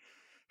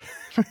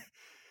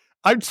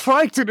 I'm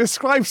trying to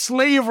describe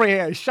slavery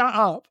here. Shut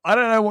up! I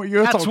don't know what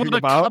you're talking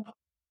about.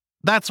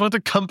 That's what a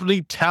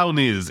company town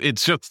is.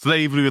 It's just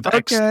slavery with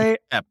extra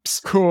steps.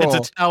 Cool.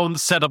 It's a town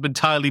set up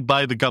entirely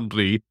by the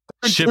company,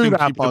 shipping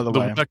people to the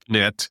work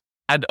net,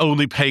 and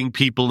only paying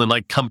people in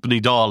like company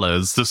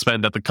dollars to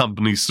spend at the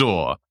company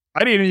store.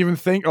 I didn't even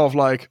think of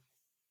like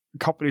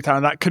company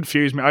town. That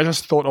confused me. I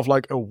just thought of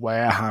like a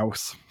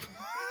warehouse.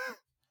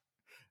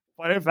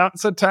 But if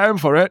that's a term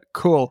for it,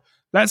 cool.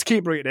 Let's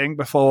keep reading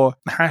before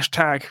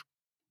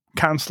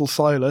 #cancel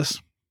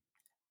Silas.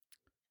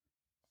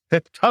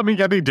 It's coming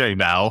any day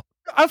now.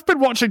 I've been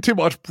watching too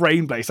much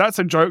Brain Blaze. That's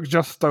a joke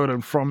just stolen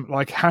from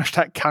like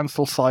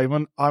 #cancel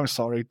Simon. I'm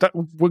sorry.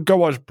 We'll go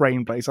watch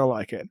Brain Blaze. I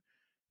like it.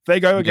 They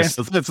go against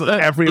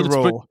every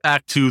rule.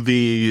 Back to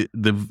the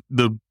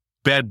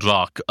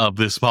bedrock of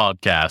this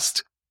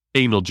podcast: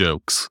 anal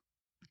jokes.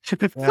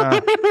 Yeah.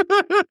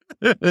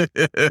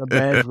 The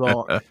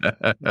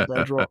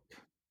bedrock.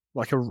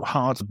 Like a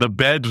hard. The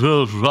bed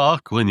will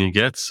rock when you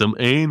get some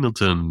anal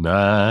tonight.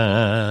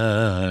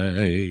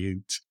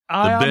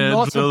 The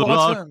bed will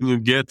rock when you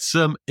get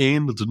some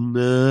anal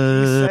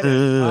tonight.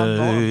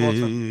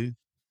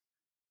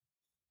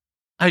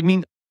 I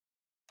mean,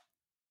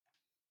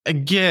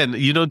 again,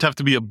 you don't have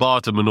to be a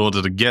bottom in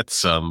order to get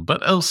some,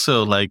 but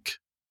also like,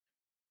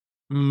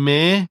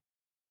 meh.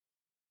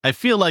 I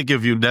feel like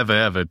if you never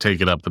ever take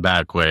it up the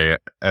back way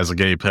as a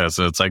gay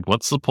person, it's like,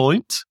 what's the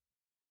point?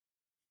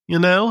 You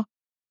know?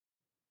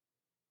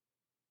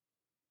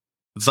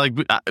 It's like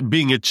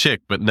being a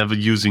chick but never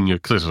using your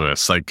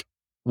clitoris. Like,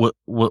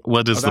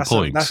 what is the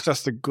point? That's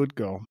just a good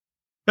girl.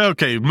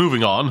 Okay,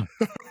 moving on.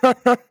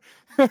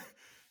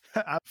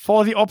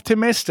 For the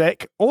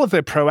optimistic or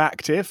the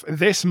proactive,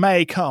 this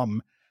may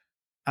come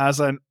as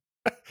an...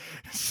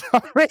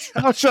 Sorry,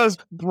 I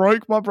just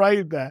broke my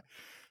brain there.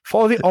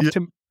 For the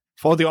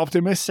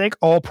optimistic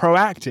or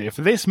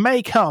proactive, this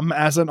may come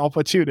as an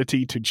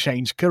opportunity to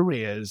change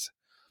careers.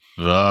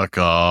 Fuck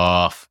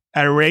off.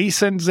 A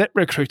recent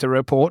ZipRecruiter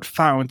report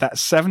found that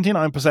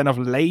 79% of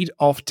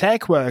laid-off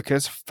tech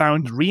workers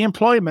found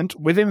re-employment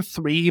within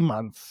 3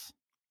 months,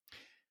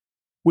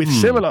 with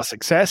similar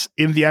success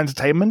in the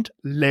entertainment,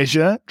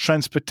 leisure,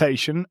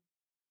 transportation,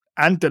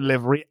 and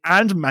delivery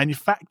and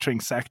manufacturing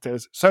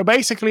sectors. So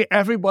basically,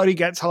 everybody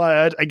gets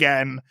hired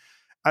again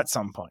at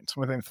some point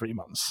within 3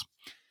 months.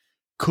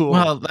 Cool.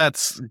 Well,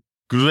 that's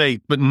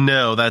great, but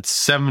no, that's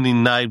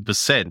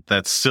 79%.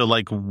 That's still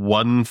like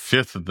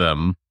 1/5 of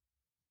them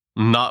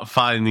not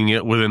finding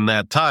it within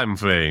that time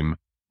frame.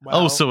 Well,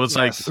 also, it's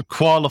like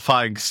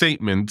qualifying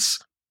statements.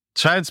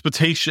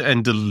 Transportation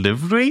and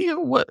delivery?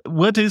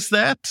 What is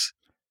that?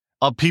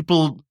 Are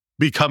people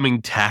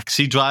becoming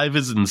taxi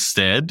drivers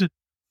instead?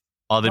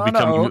 Are they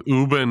becoming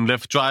Uber and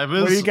Lyft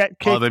drivers? When you get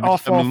kicked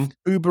off of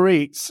Uber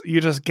Eats, you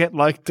just get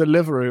like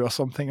delivery or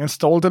something,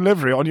 install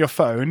delivery on your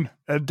phone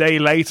a day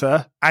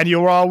later, and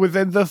you are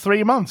within the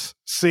 3 months.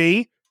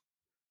 See?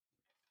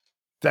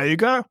 There you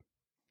go.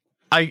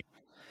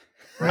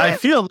 I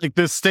feel like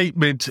this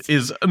statement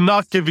is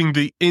not giving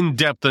the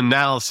in-depth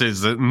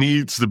analysis that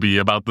needs to be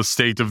about the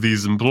state of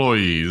these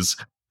employees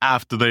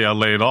after they are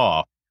laid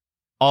off.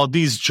 Are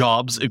these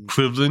jobs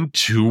equivalent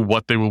to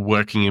what they were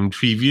working in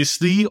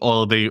previously,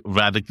 or are they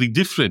radically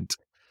different?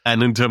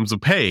 And in terms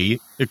of pay,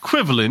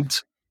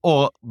 equivalent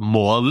or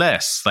more or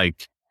less?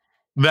 Like,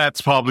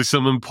 that's probably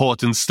some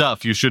important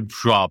stuff you should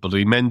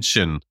probably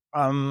mention.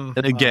 And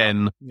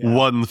again,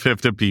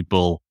 1/5 of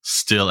people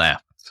still effed.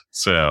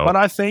 So, but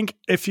I think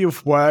if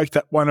you've worked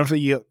at one of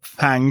the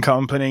FANG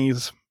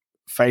companies,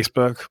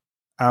 Facebook,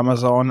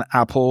 Amazon,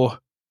 Apple,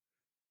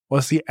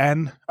 what's the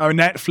N? Oh,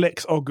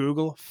 Netflix or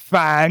Google,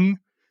 FANG,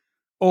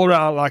 or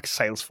around like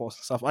Salesforce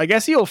and stuff, I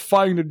guess you'll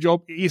find a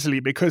job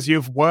easily because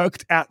you've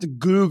worked at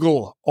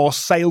Google or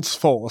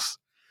Salesforce.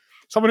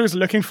 Someone who's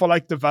looking for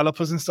like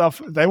developers and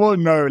stuff, they will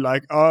know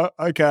like, oh,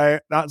 okay,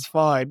 that's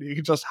fine. You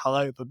can just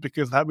hire them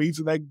because that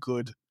means they're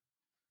good.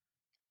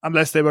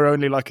 Unless they were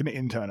only like an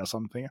intern or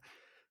something.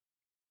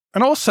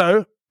 And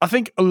also, I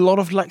think a lot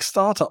of like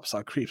startups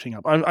are creeping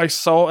up. I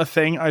saw a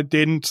thing, I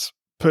didn't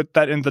put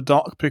that in the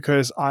doc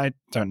because I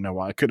don't know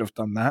why I could have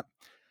done that.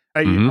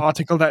 An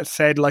article that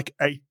said like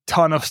a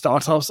ton of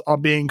startups are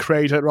being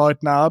created right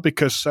now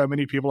because so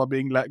many people are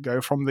being let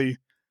go from the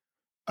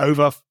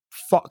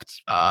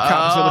overfucked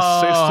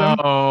capitalist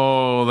system.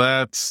 Oh,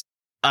 that's...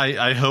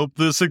 I hope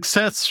they're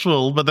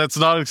successful, but that's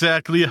not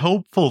exactly a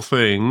hopeful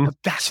thing.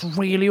 But that's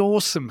really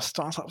awesome.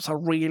 Startups are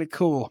really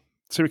cool.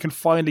 So we can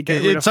finally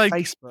get rid of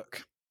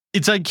Facebook.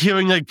 It's like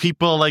hearing like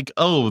people like,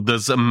 oh,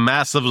 there's a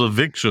massive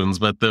evictions,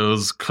 but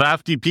those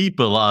crafty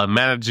people are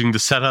managing to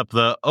set up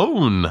their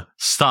own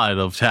style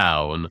of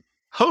town.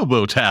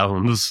 Hobo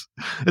towns.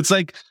 It's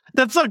like,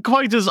 that's not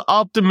quite as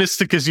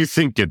optimistic as you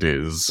think it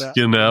is,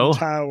 you know?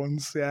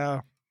 Towns,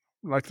 yeah.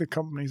 Like the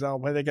companies are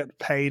where they get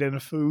paid in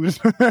food.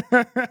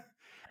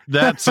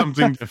 That's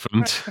something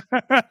different.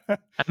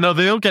 No,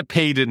 they don't get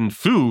paid in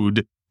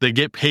food. They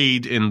get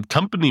paid in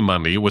company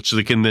money, which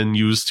they can then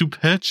use to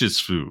purchase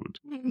food.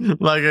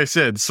 Like I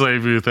said,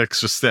 slavery with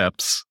extra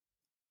steps.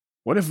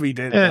 What if we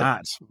did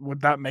that?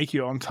 Would that make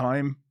you on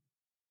time?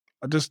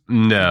 I just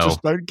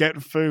don't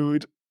get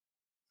food.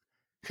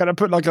 Can I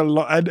put like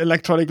an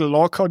electronic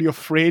lock on your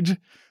fridge?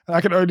 And I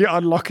can only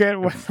unlock it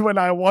when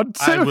I want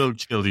to? I will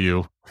kill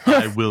you.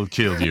 I will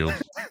kill you.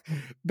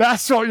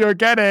 That's what you're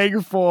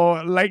getting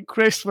for late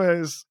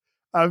Christmas.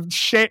 A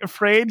shit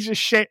fridge, a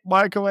shit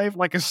microwave,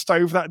 like a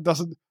stove that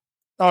doesn't...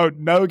 Oh,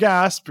 no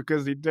gas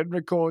because he didn't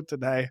record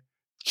today.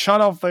 Shut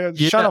off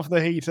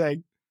the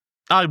heating.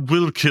 I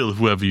will kill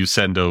whoever you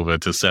send over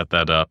to set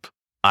that up.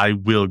 I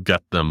will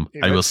gut them.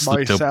 I will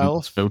slit open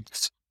the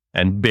throats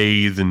and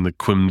bathe in the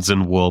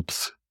crimson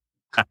warmth.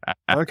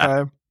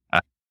 Okay.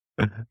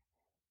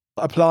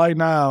 Apply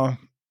now.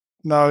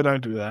 No,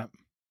 don't do that.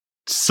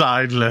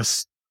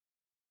 Sideless.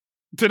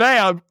 Today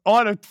I'm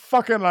on a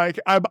fucking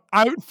I'm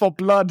out for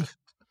blood.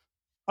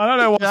 I don't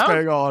know what's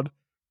going on.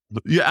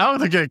 You're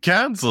out to get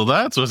cancelled.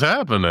 That's what's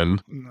happening.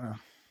 No.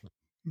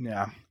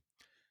 Yeah.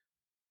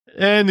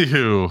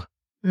 Anywho,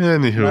 no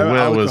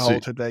where was he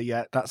today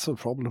yet? That's the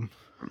problem.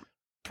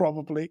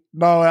 Probably.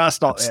 No,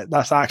 that's not it.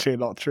 That's actually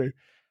not true.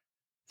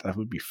 That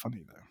would be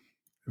funny though.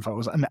 If I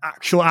was an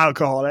actual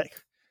alcoholic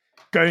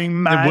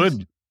going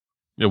mad.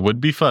 It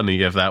would be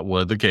funny if that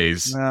were the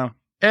case. No.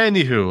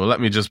 Anywho, let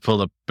me just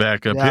pull it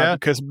back up here.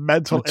 Because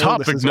mental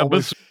illness is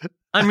always...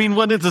 I mean,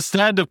 when it's a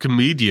stand-up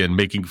comedian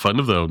making fun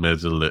of their own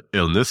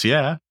illness,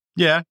 yeah.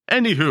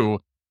 Anywho,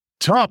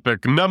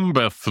 topic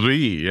number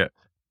 3.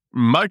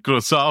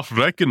 Microsoft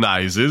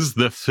recognizes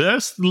the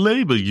first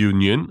labor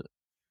union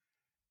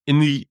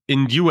in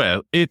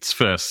US. Its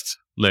first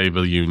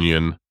labor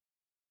union.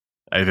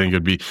 I think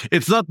it'd be...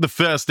 It's not the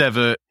first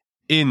ever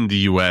in the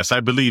US. I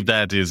believe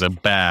that is a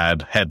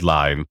bad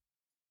headline.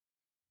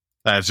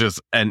 That's just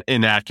an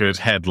inaccurate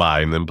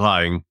headline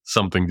implying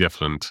something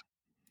different.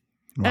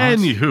 What?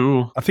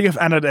 Anywho, I think I've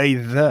added a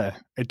there.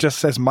 It just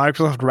says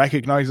Microsoft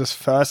recognizes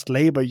first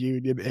labor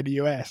union in the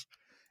US.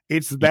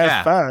 It's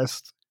their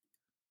first.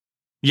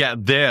 Yeah,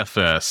 their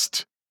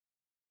first.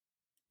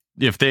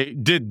 If they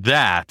did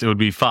that, it would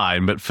be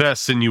fine. But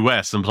first in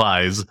US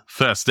implies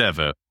first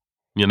ever.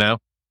 You know?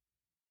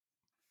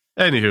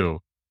 Anywho.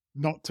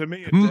 Not to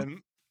me, it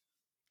didn't.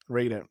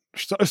 Read it.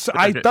 So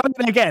I've done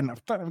it again.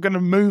 I'm going to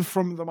move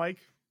from the mic.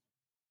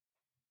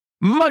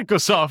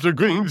 Microsoft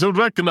agreeing to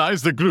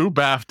recognize the group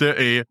after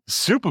a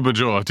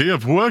supermajority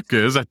of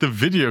workers at the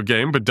video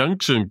game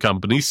production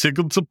company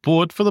signaled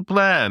support for the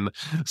plan,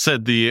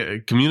 said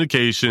the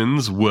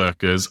Communications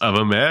Workers of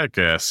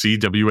America,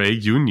 CWA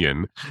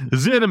Union.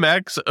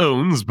 ZeniMax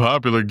owns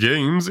popular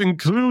games,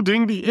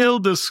 including The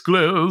Elder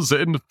Scrolls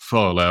and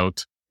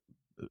Fallout.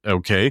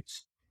 Okay.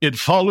 It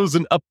follows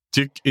an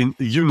uptick in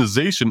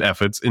unionization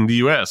efforts in the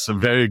US.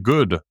 Very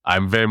good.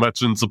 I'm very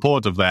much in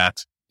support of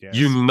that. Yes.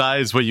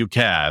 Unionize where you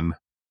can.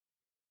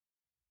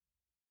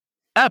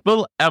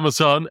 Apple,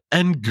 Amazon,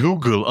 and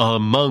Google are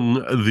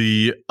among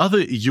the other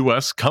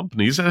US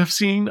companies that have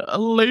seen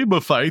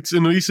labor fights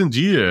in recent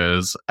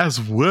years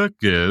as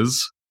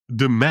workers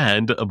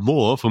demand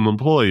more from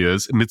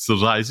employers amidst the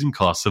rising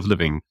cost of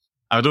living.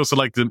 I'd also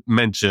like to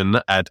mention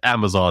at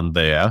Amazon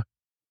there,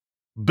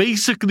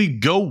 basically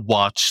go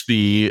watch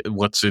the,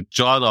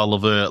 John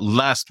Oliver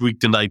last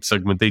week tonight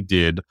segment they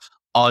did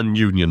on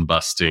union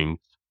busting.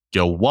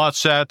 Go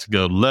watch that,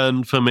 go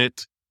learn from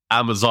it.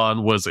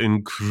 Amazon was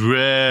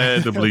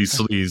incredibly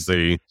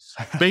sleazy.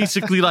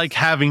 Basically like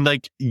having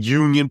like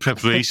union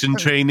preparation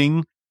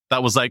training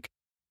that was like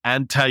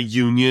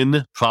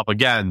anti-union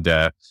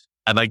propaganda.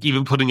 And like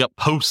even putting up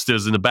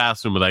posters in the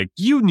bathroom with like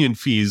union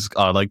fees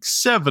are like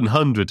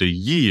 $700 a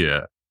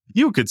year.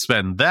 You could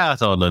spend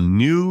that on a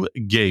new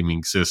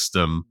gaming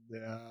system.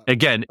 Yeah.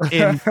 Again,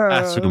 in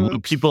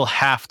bathroom, people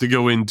have to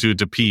go into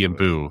to pee and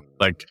poo.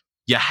 Like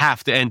you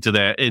have to enter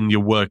there in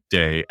your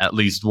workday at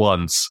least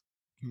once.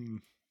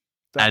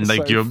 And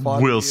like so you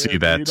will see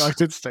that. The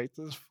United States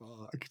is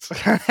fucked.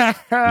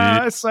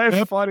 It's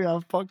so funny how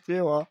fucked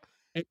you are.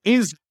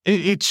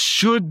 It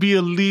should be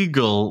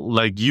illegal,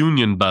 like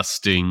union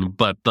busting,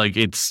 but like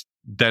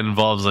that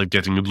involves like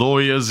getting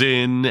lawyers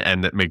in,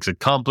 and that makes it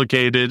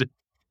complicated.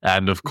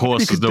 And of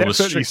course, you could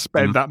definitely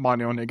spend that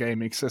money on a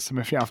gaming system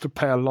if you have to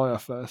pay a lawyer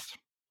first.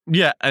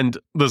 Yeah, and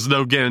there's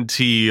no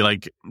guarantee,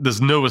 like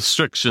there's no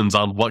restrictions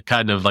on what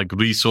kind of like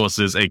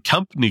resources a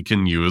company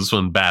can use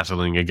when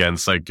battling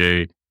against like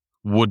a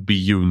would-be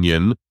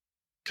union.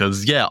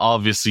 Because, yeah,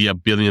 obviously a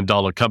 $1 billion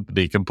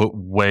company can put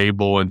way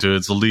more into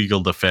its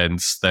legal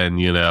defense than,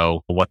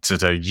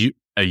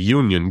 a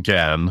union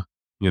can,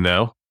 I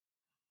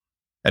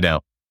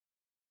know.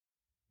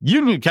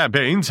 Union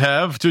campaigns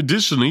have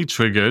traditionally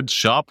triggered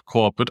sharp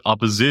corporate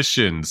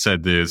opposition,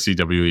 said the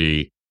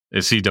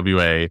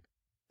CWA.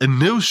 And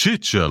no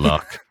shit,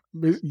 Sherlock.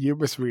 You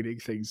misreading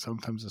things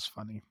sometimes is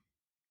funny.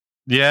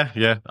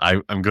 Yeah.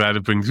 I'm glad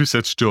it brings you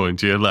such joy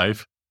into your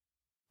life.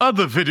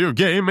 Other video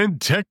game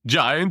and tech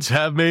giants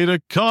have made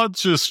a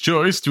conscious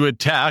choice to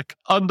attack,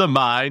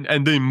 undermine,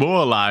 and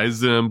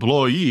demoralize their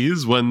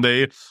employees when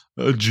they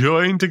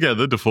join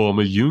together to form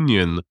a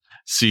union,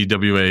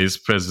 CWA's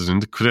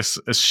president Chris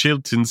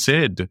Shilton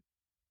said.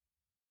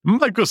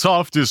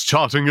 Microsoft is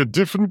charting a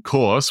different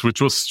course which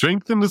will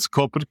strengthen its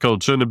corporate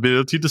culture and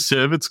ability to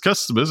serve its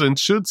customers and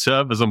should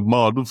serve as a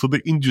model for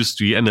the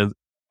industry and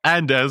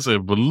as a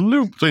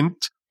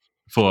blueprint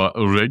for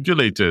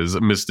regulators,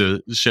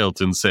 Mr.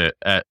 Shelton said.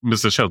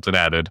 Mr. Shelton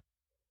added,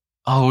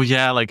 "Oh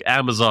yeah, like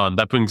Amazon.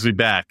 That brings me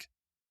back.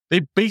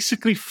 They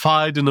basically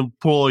fired an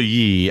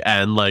employee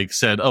and like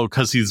said, oh,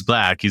 because he's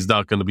black, he's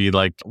not going to be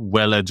like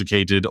well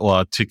educated or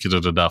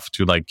articulate enough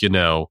to like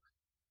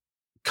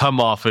come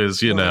off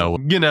as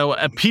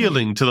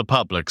appealing to the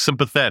public,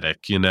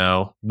 sympathetic.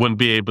 Wouldn't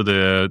be able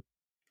to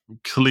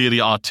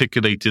clearly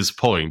articulate his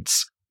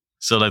points.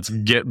 So let's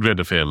get rid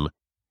of him."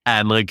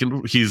 And like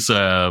he's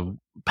a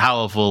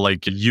powerful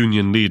like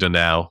union leader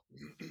now,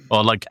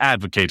 or like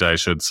advocate, I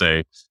should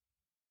say,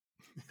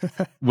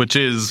 which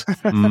is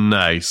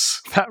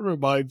nice. That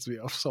reminds me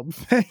of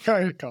something.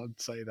 I can't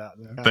say that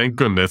though. Thank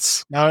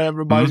goodness. Now it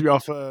reminds me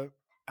of an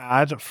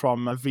ad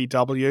from a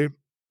VW,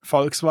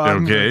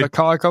 Volkswagen, the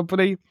car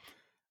company.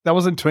 That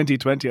was in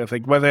 2020, I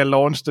think, where they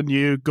launched a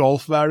new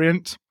Golf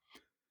variant,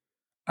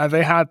 and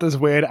they had this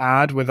weird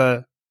ad with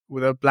a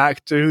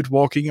black dude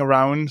walking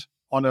around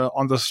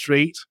on the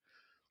street,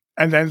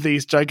 and then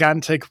these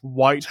gigantic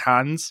white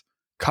hands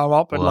come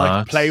up and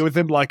like play with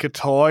him like a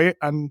toy,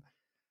 and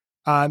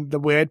the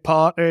weird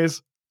part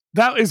is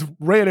that is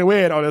really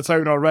weird on its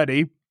own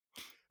already.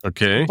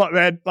 Okay. But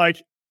then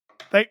like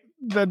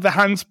the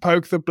hands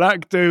poke the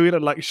black dude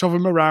and like shove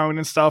him around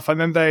and stuff,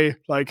 and then they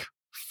like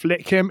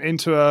flick him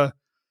into a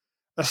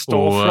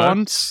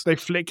storefront. They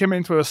flick him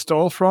into a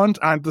storefront,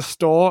 and the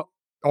store,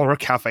 or a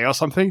cafe or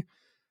something,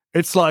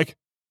 it's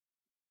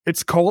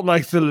called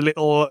like the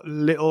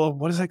little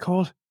what is it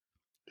called?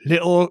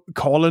 Little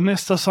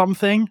Colonist or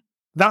something.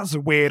 That's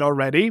weird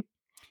already.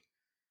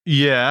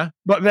 Yeah.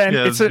 But then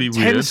it's a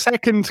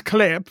 10-second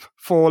clip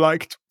for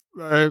like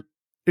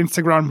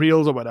Instagram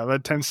Reels or whatever,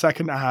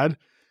 10-second ad.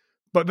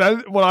 But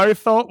then what I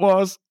thought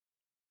was,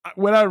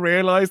 when I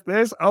realized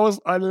this,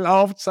 I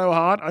laughed so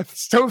hard. I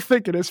still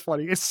think it is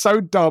funny. It's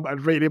so dumb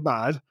and really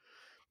bad.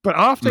 But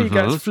after he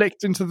gets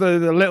flicked into the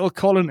Little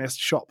Colonist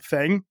shop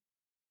thing,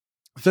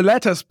 the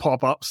letters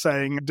pop up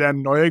saying Der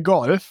neue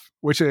Golf,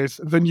 which is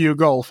the new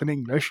Golf in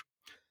English.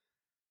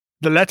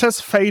 The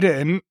letters fade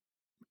in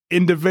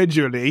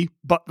individually,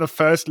 but the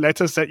first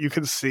letters that you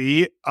can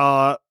see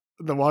are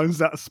the ones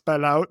that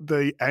spell out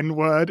the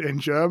N-word in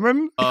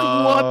German.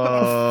 What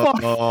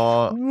the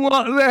fuck?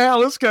 What the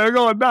hell is going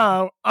on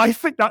now? I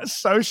think that's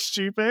so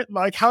stupid.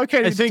 Like, how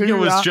can you do that? I think it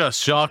was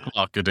just shock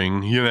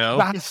marketing,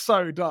 That's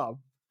so dumb.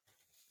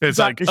 It's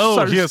that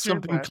like, here's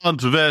something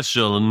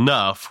controversial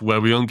enough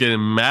where we don't get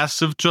in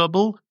massive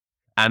trouble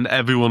and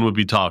everyone would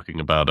be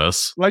talking about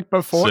us. Like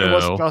before, it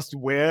was just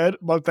weird,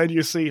 but then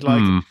you see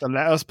like the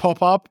letters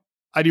pop up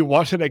and you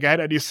watch it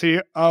again and you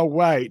see, oh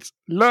wait,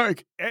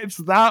 look, it's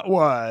that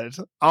word.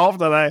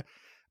 After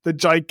the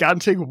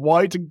gigantic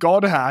white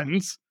god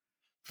hands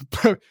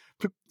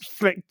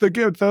flicked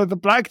the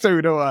black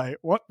dude away.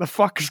 What the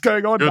fuck is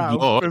going on Good now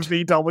Lord. with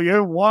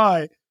VW?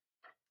 Why?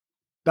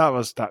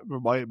 That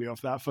reminded me of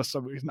that for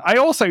some reason. I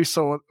also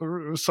saw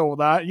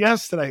that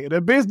yesterday in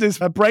a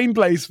Brain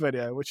Blaze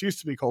video, which used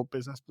to be called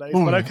Business Blaze.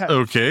 But okay.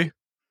 Okay.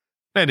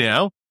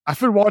 Anyhow, I've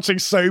been watching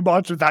so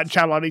much of that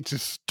channel. I need to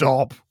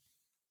stop.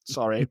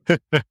 Sorry.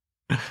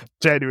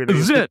 Genuinely,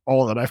 it's been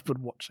all that I've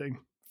been watching.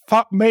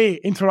 Fuck me,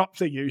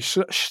 interrupting you.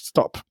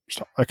 Stop.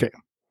 Okay.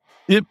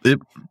 Yep.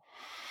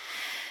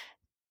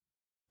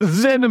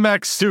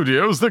 ZeniMax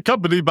Studios, the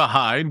company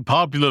behind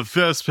popular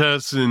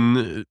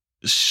first-person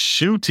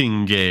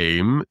shooting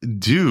game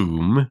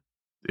Doom,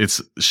 it's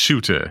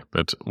shooter,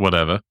 but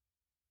whatever,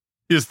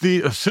 is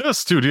the first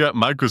studio at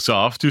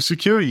Microsoft to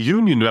secure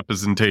union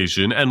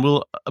representation and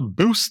will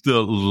boast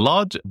the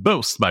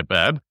largest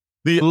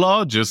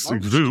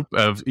group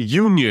of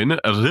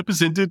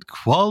union-represented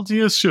quality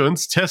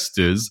assurance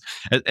testers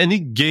at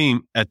any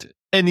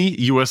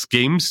U.S.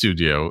 game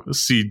studio,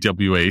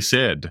 CWA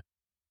said.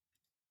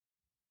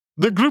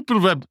 The group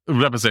will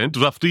represent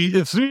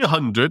roughly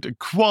 300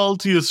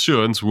 quality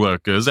assurance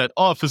workers at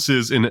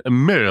offices in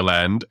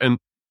Maryland?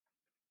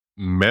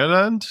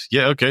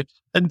 Yeah, okay.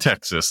 And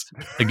Texas.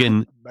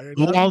 Again,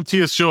 quality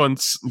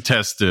assurance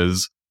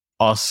testers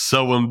are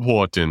so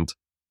important.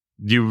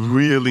 You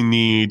really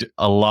need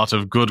a lot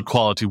of good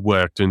quality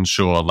work to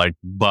ensure like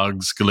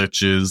bugs,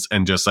 glitches,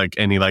 and just like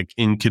any like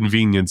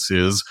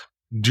inconveniences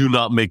do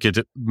not make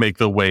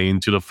their way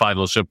into the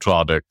final shipped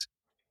product.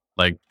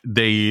 Like,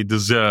 they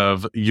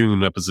deserve union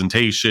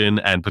representation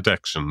and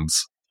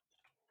protections.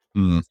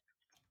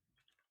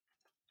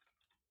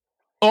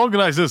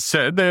 Organizers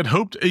said they had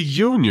hoped a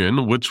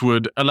union which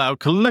would allow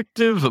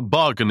collective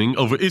bargaining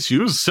over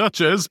issues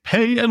such as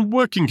pay and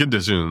working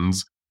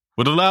conditions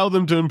would allow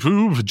them to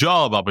improve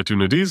job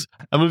opportunities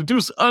and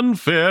reduce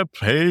unfair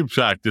pay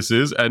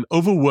practices and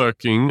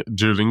overworking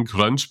during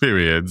crunch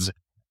periods.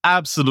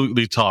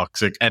 Absolutely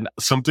toxic, and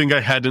something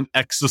I had an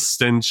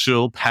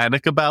existential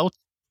panic about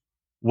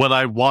when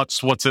I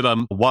watched Watch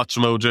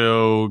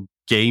Mojo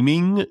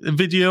gaming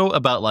video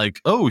about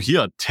like, oh, here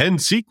are 10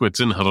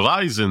 secrets in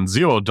Horizon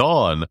Zero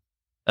Dawn,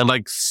 and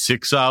like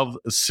 6 out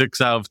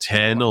of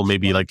 10, or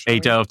maybe like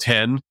 8 out of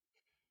 10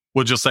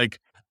 were just like,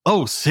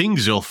 oh,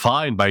 things you'll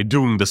find by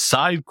doing the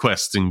side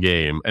questing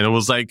game. And it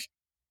was like,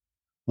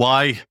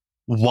 why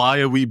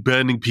are we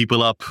burning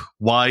people up?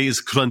 Why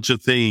is crunch a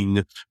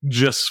thing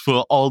just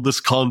for all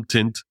this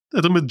content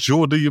that a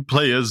majority of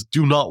players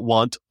do not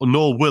want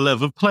nor will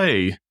ever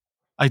play?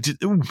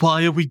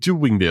 Why are we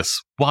doing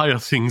this? Why are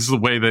things the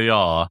way they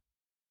are?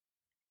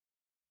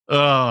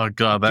 Oh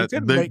god,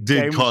 that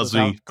did cause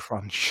me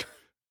crunch.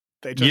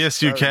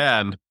 Yes, you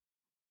can.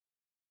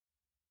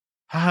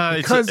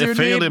 Because it's a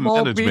fail in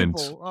management.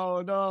 People.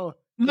 Oh no!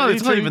 No,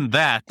 it's not even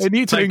that. They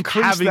need to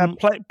increase their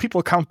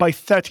people count by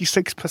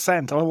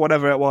 36% or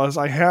whatever it was.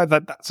 I heard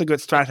that's a good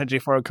strategy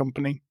for a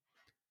company.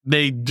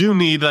 They do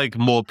need like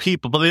more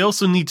people, but they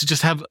also need to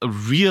just have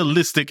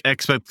realistic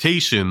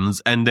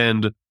expectations and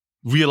then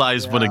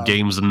realize when a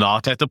game's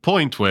not at the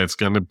point where it's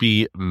going to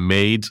be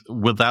made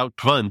without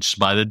crunch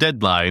by the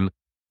deadline,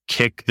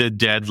 kick the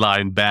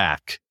deadline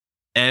back.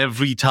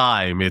 Every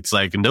time it's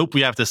like, nope,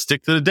 we have to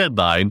stick to the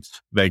deadline.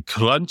 They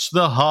crunch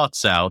the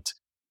hearts out,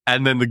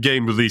 and then the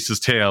game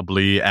releases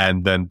terribly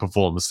and then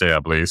performs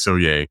terribly. So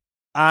yay.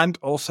 And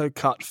also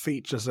cut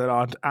features that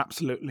aren't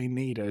absolutely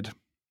needed.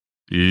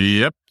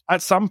 Yep.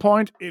 At some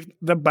point, if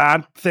the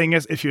bad thing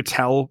is if you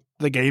tell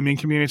the gaming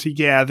community,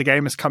 yeah, the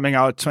game is coming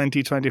out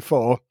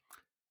 2024,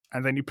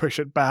 and then you push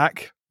it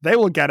back, they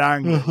will get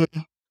angry.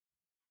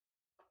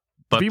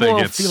 But people they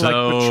will get feel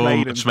so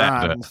like much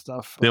madder. And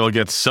stuff. They will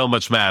get so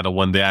much madder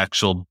when the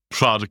actual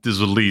product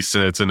is released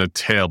and it's in a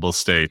terrible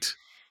state.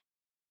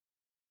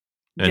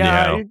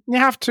 Yeah, you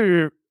have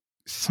to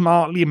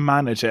smartly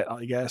manage it,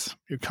 I guess.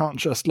 You can't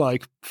just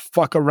like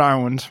fuck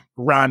around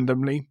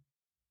randomly.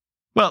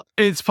 Well,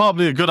 it's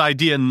probably a good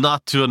idea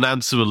not to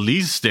announce a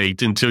release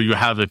date until you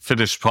have a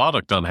finished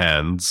product on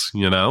hands,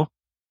 you know?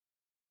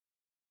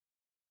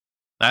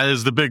 That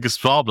is the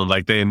biggest problem.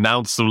 Like, they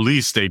announce the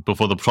release date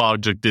before the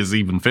project is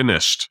even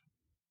finished.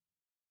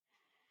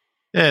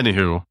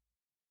 Anywho.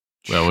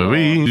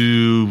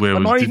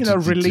 Not even a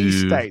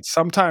release date.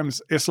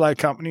 Sometimes it's like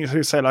companies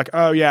who say like,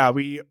 oh yeah,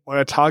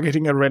 we're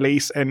targeting a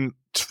release in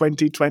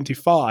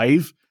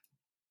 2025.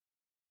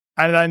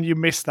 And then you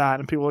miss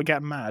that and people will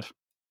get mad.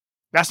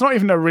 That's not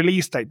even a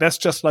release date. That's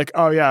just like,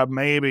 oh yeah,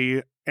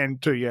 maybe in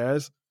 2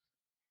 years.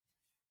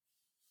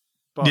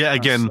 But yeah,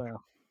 again,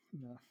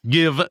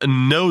 give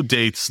no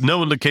dates,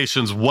 no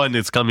indications when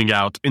it's coming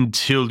out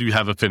until you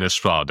have a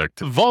finished product.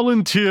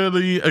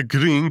 Voluntarily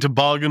agreeing to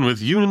bargain with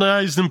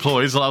unionized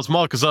employees allows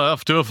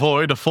Microsoft to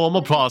avoid a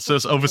formal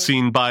process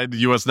overseen by the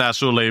U.S.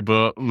 National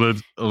Labor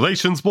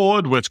Relations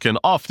Board, which can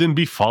often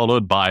be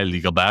followed by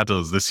legal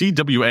battles. The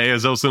CWA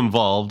has also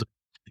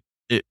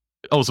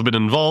been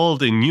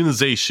involved in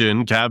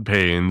unionization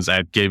campaigns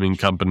at gaming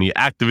company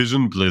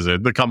Activision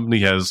Blizzard. The company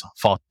has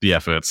fought the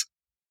efforts.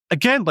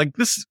 Again, like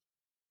this...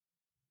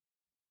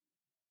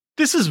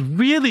 this is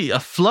really a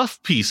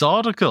fluff piece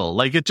article.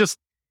 Like, it just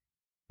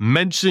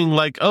mentioning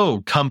like,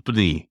 oh,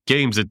 company,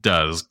 games it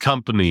does,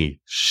 company,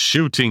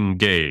 shooting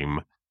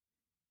game.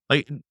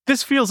 Like,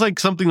 this feels like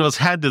something that was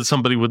handed to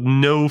somebody with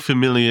no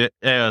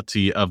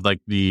familiarity of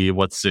like the,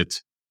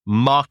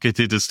 market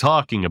it is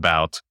talking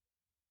about.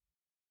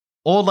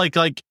 Or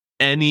like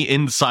any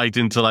insight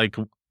into like,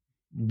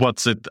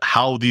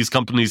 how these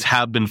companies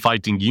have been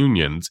fighting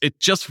unions. It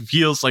just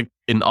feels like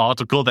an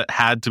article that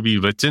had to be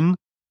written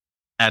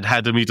and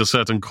had to meet a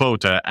certain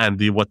quota, and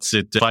the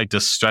fight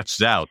is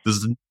stretched out.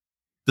 There's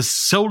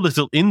so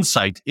little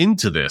insight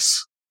into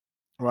this.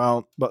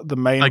 Well, but the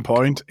main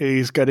point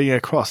is getting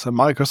across that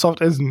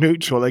Microsoft is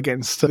neutral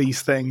against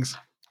these things,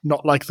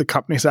 not like the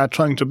companies they're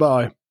trying to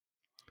buy.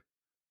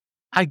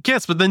 I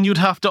guess, but then you'd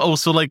have to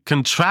also like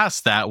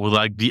contrast that with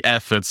like the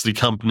efforts the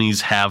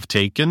companies have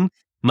taken.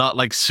 Not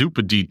like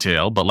super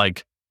detailed, but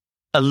like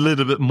a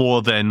little bit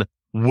more than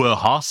we're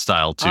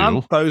hostile to.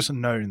 Aren't those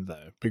known,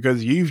 though?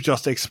 Because you've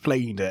just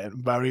explained it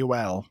very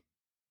well.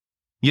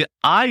 Yeah,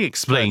 I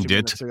explained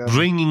it,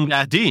 bringing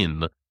that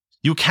in.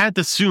 You can't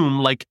assume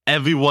like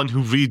everyone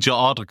who reads your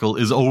article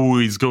is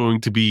always going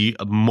to be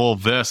more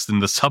versed in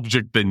the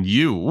subject than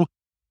you.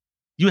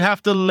 You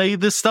have to lay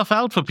this stuff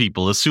out for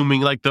people, assuming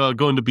like there are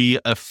going to be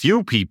a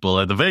few people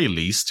at the very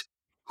least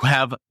who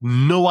have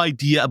no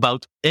idea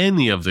about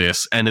any of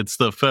this, and it's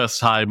the first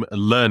time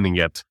learning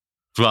it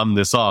from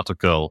this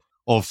article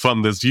or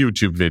from this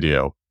YouTube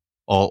video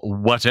or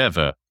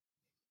whatever.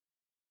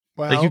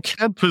 Well, like, you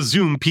can't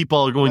presume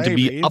people are going to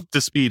be up to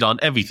speed on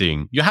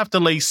everything. You have to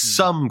lay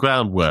some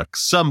groundwork,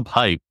 some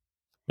pipe,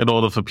 in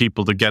order for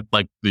people to get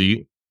like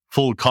the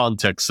full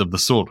context of the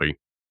story.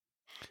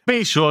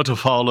 Be sure to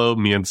follow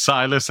me and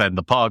Silas and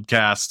the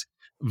podcast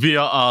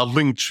via our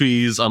link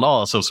trees on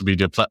all social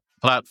media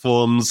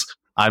platforms.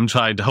 I'm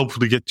trying to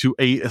hopefully get to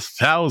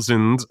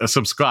 1,000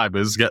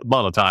 subscribers, get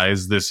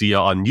monetized this year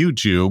on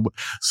YouTube.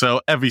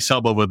 So every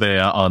sub over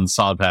there on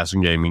Sod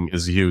Passion Gaming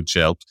is a huge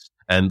help.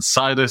 And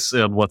Silas,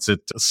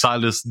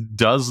 Silas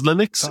Does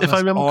Linux, if I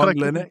remember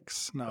correctly?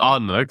 Linux? No.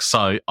 On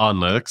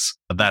Linux.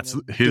 That's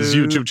his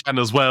YouTube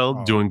channel as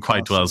well, doing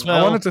quite well as well.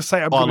 I wanted to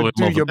say I'm going to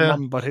do your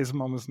mum, but his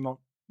mum is not,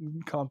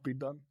 can't be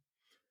done.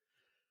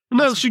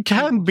 No, she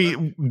can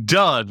be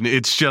done.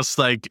 It's just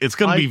like, it's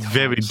going to be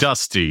very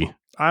dusty.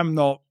 I'm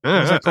not,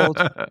 what's it called?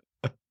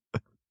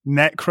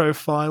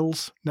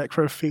 Necrophiles?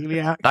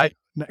 Necrophiliac?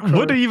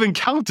 Would it even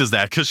count as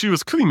that? Because she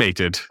was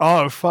cremated.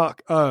 Oh,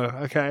 fuck. Oh,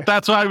 okay.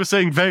 That's why I was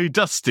saying very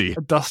dusty.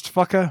 A dust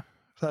fucker?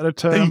 Is that a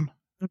term?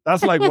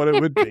 That's like what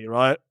it would be,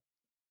 right?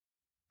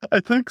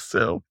 I think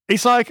so.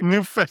 It's like...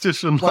 New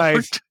fetish and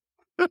wait.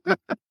 Can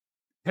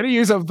you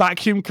use a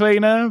vacuum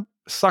cleaner?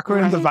 Suck her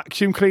in the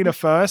vacuum cleaner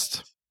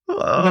first?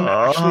 And then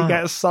actually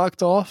get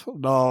sucked off?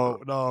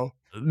 No.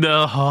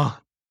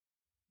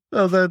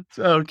 Oh, that's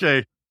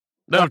okay.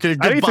 Okay,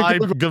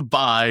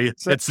 goodbye.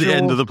 It's the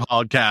end of the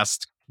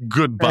podcast.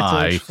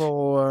 Goodbye.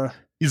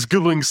 He's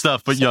Googling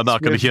stuff, but you're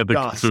not going to hear the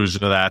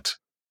conclusion of that.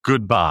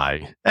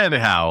 Goodbye.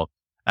 Anyhow,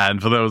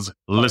 and for those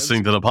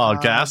listening to the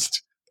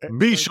podcast,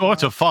 be sure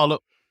to follow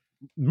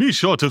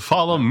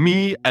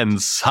me and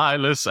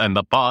Silas and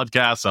the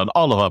podcast on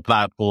all of our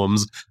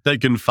platforms. They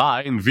can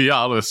find via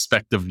our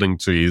respective link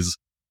trees.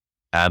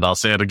 And I'll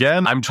say it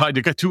again, I'm trying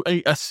to get to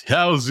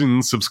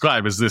 1,000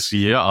 subscribers this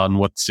year on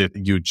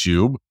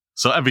YouTube.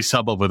 So every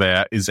sub over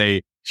there is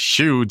a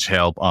huge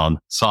help on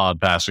Sod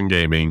Passion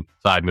Gaming.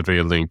 Side note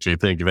via link tree.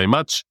 Thank you very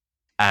much.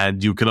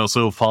 And you can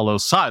also follow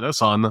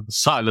Silas on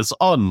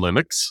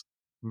Linux.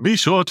 Be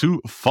sure to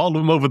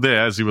follow him over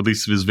there as he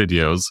releases his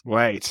videos.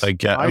 Wait, I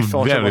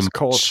thought it was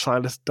called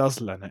Silas Does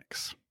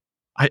Linux.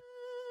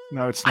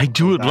 No, it's not. I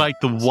do it like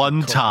the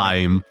one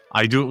time.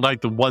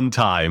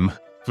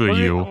 For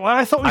you. Well,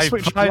 I thought we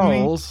switched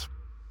roles.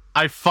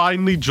 I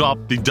finally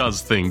dropped the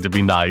does thing to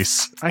be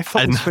nice. I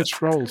thought we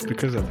switched roles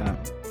because of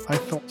that. I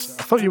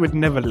thought you would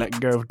never let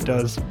go of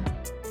does.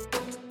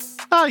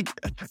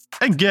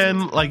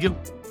 Again,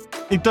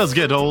 it does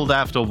get old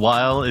after a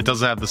while. It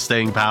doesn't have the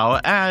staying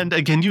power. And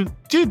again, you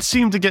did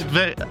seem to get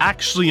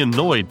actually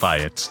annoyed by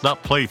it,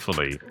 not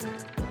playfully.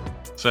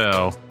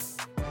 So,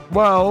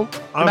 well,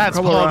 that's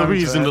part of the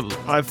reason.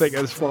 I think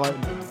it's fine.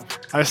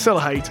 I still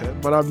hate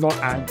it, but I'm not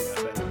angry at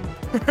it.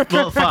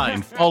 Well,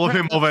 fine. Follow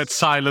him over at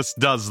Silas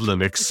Does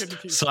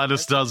Linux.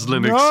 Silas Does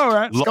Linux.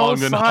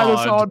 Long and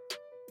hard.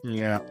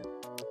 Yeah.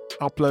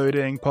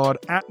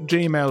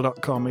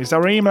 uploadingpod@gmail.com is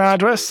our email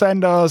address.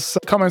 Send us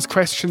comments,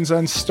 questions,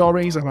 and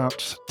stories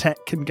about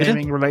tech and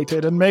gaming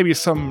related, and maybe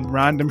some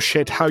random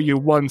shit, how you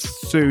once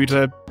sued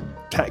a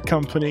tech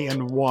company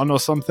and won or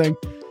something.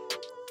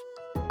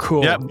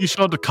 Cool. Yeah, be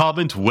sure to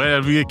comment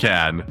wherever you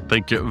can.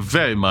 Thank you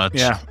very much.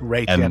 Yeah,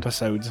 rate the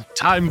episodes.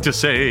 Time to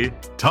say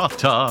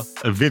ta-ta,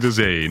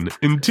 Wiedersehen,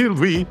 until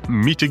we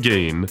meet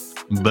again.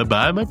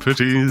 Bye-bye, my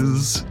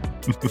pretties.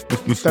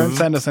 Don't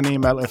send us an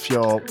email if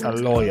you're a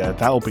lawyer.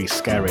 That'll be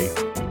scary.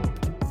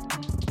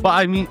 But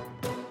I mean,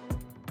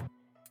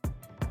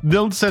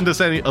 don't send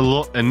us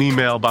an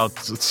email about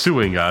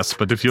suing us,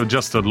 but if you're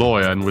just a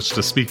lawyer and wish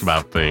to speak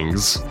about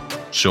things,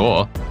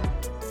 sure.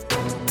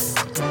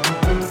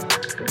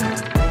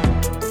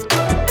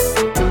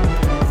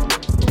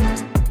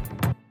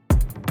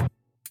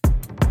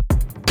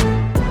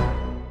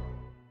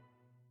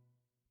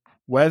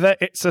 whether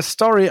it's a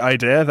story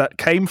idea that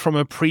came from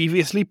a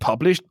previously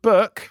published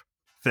book,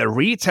 the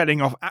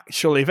retelling of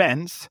actual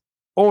events,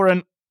 or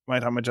an...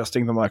 Wait, I'm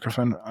adjusting the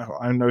microphone.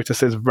 I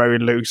notice it's very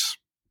loose.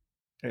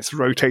 It's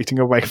rotating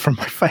away from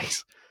my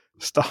face.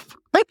 Stop.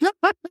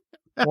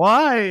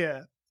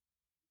 Why?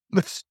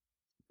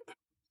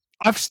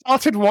 I've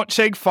started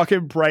watching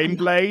fucking Brain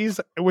Blaze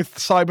with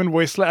Simon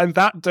Whistler, and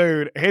that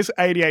dude, his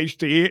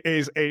ADHD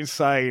is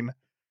insane.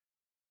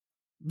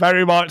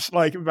 Very much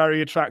like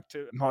very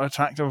attractive, not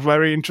attractive,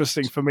 very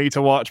interesting for me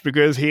to watch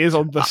because he is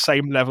on the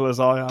same level as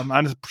I am,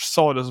 and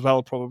Sword as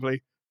well,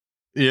 probably.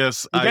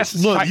 Yes,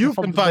 look, you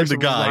can find the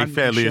guy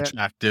fairly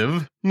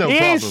attractive. No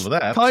problem with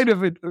that. Kind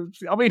of,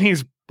 I mean,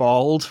 he's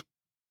bald,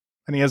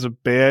 and he has a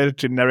beard,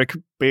 generic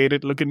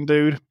bearded-looking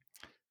dude.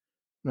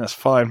 That's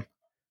fine.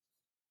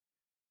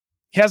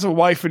 He has a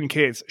wife and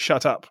kids.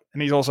 Shut up.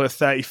 And he's also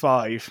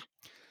 35.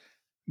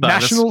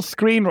 National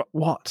screen...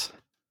 What?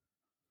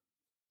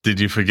 Did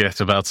you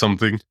forget about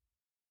something?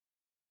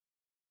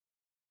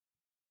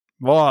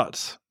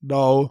 What?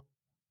 No.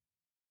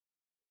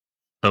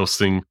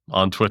 Posting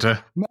on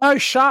Twitter? No,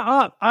 shut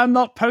up. I'm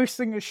not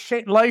posting a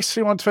shit live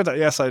stream on Twitter.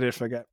 Yes, I did forget.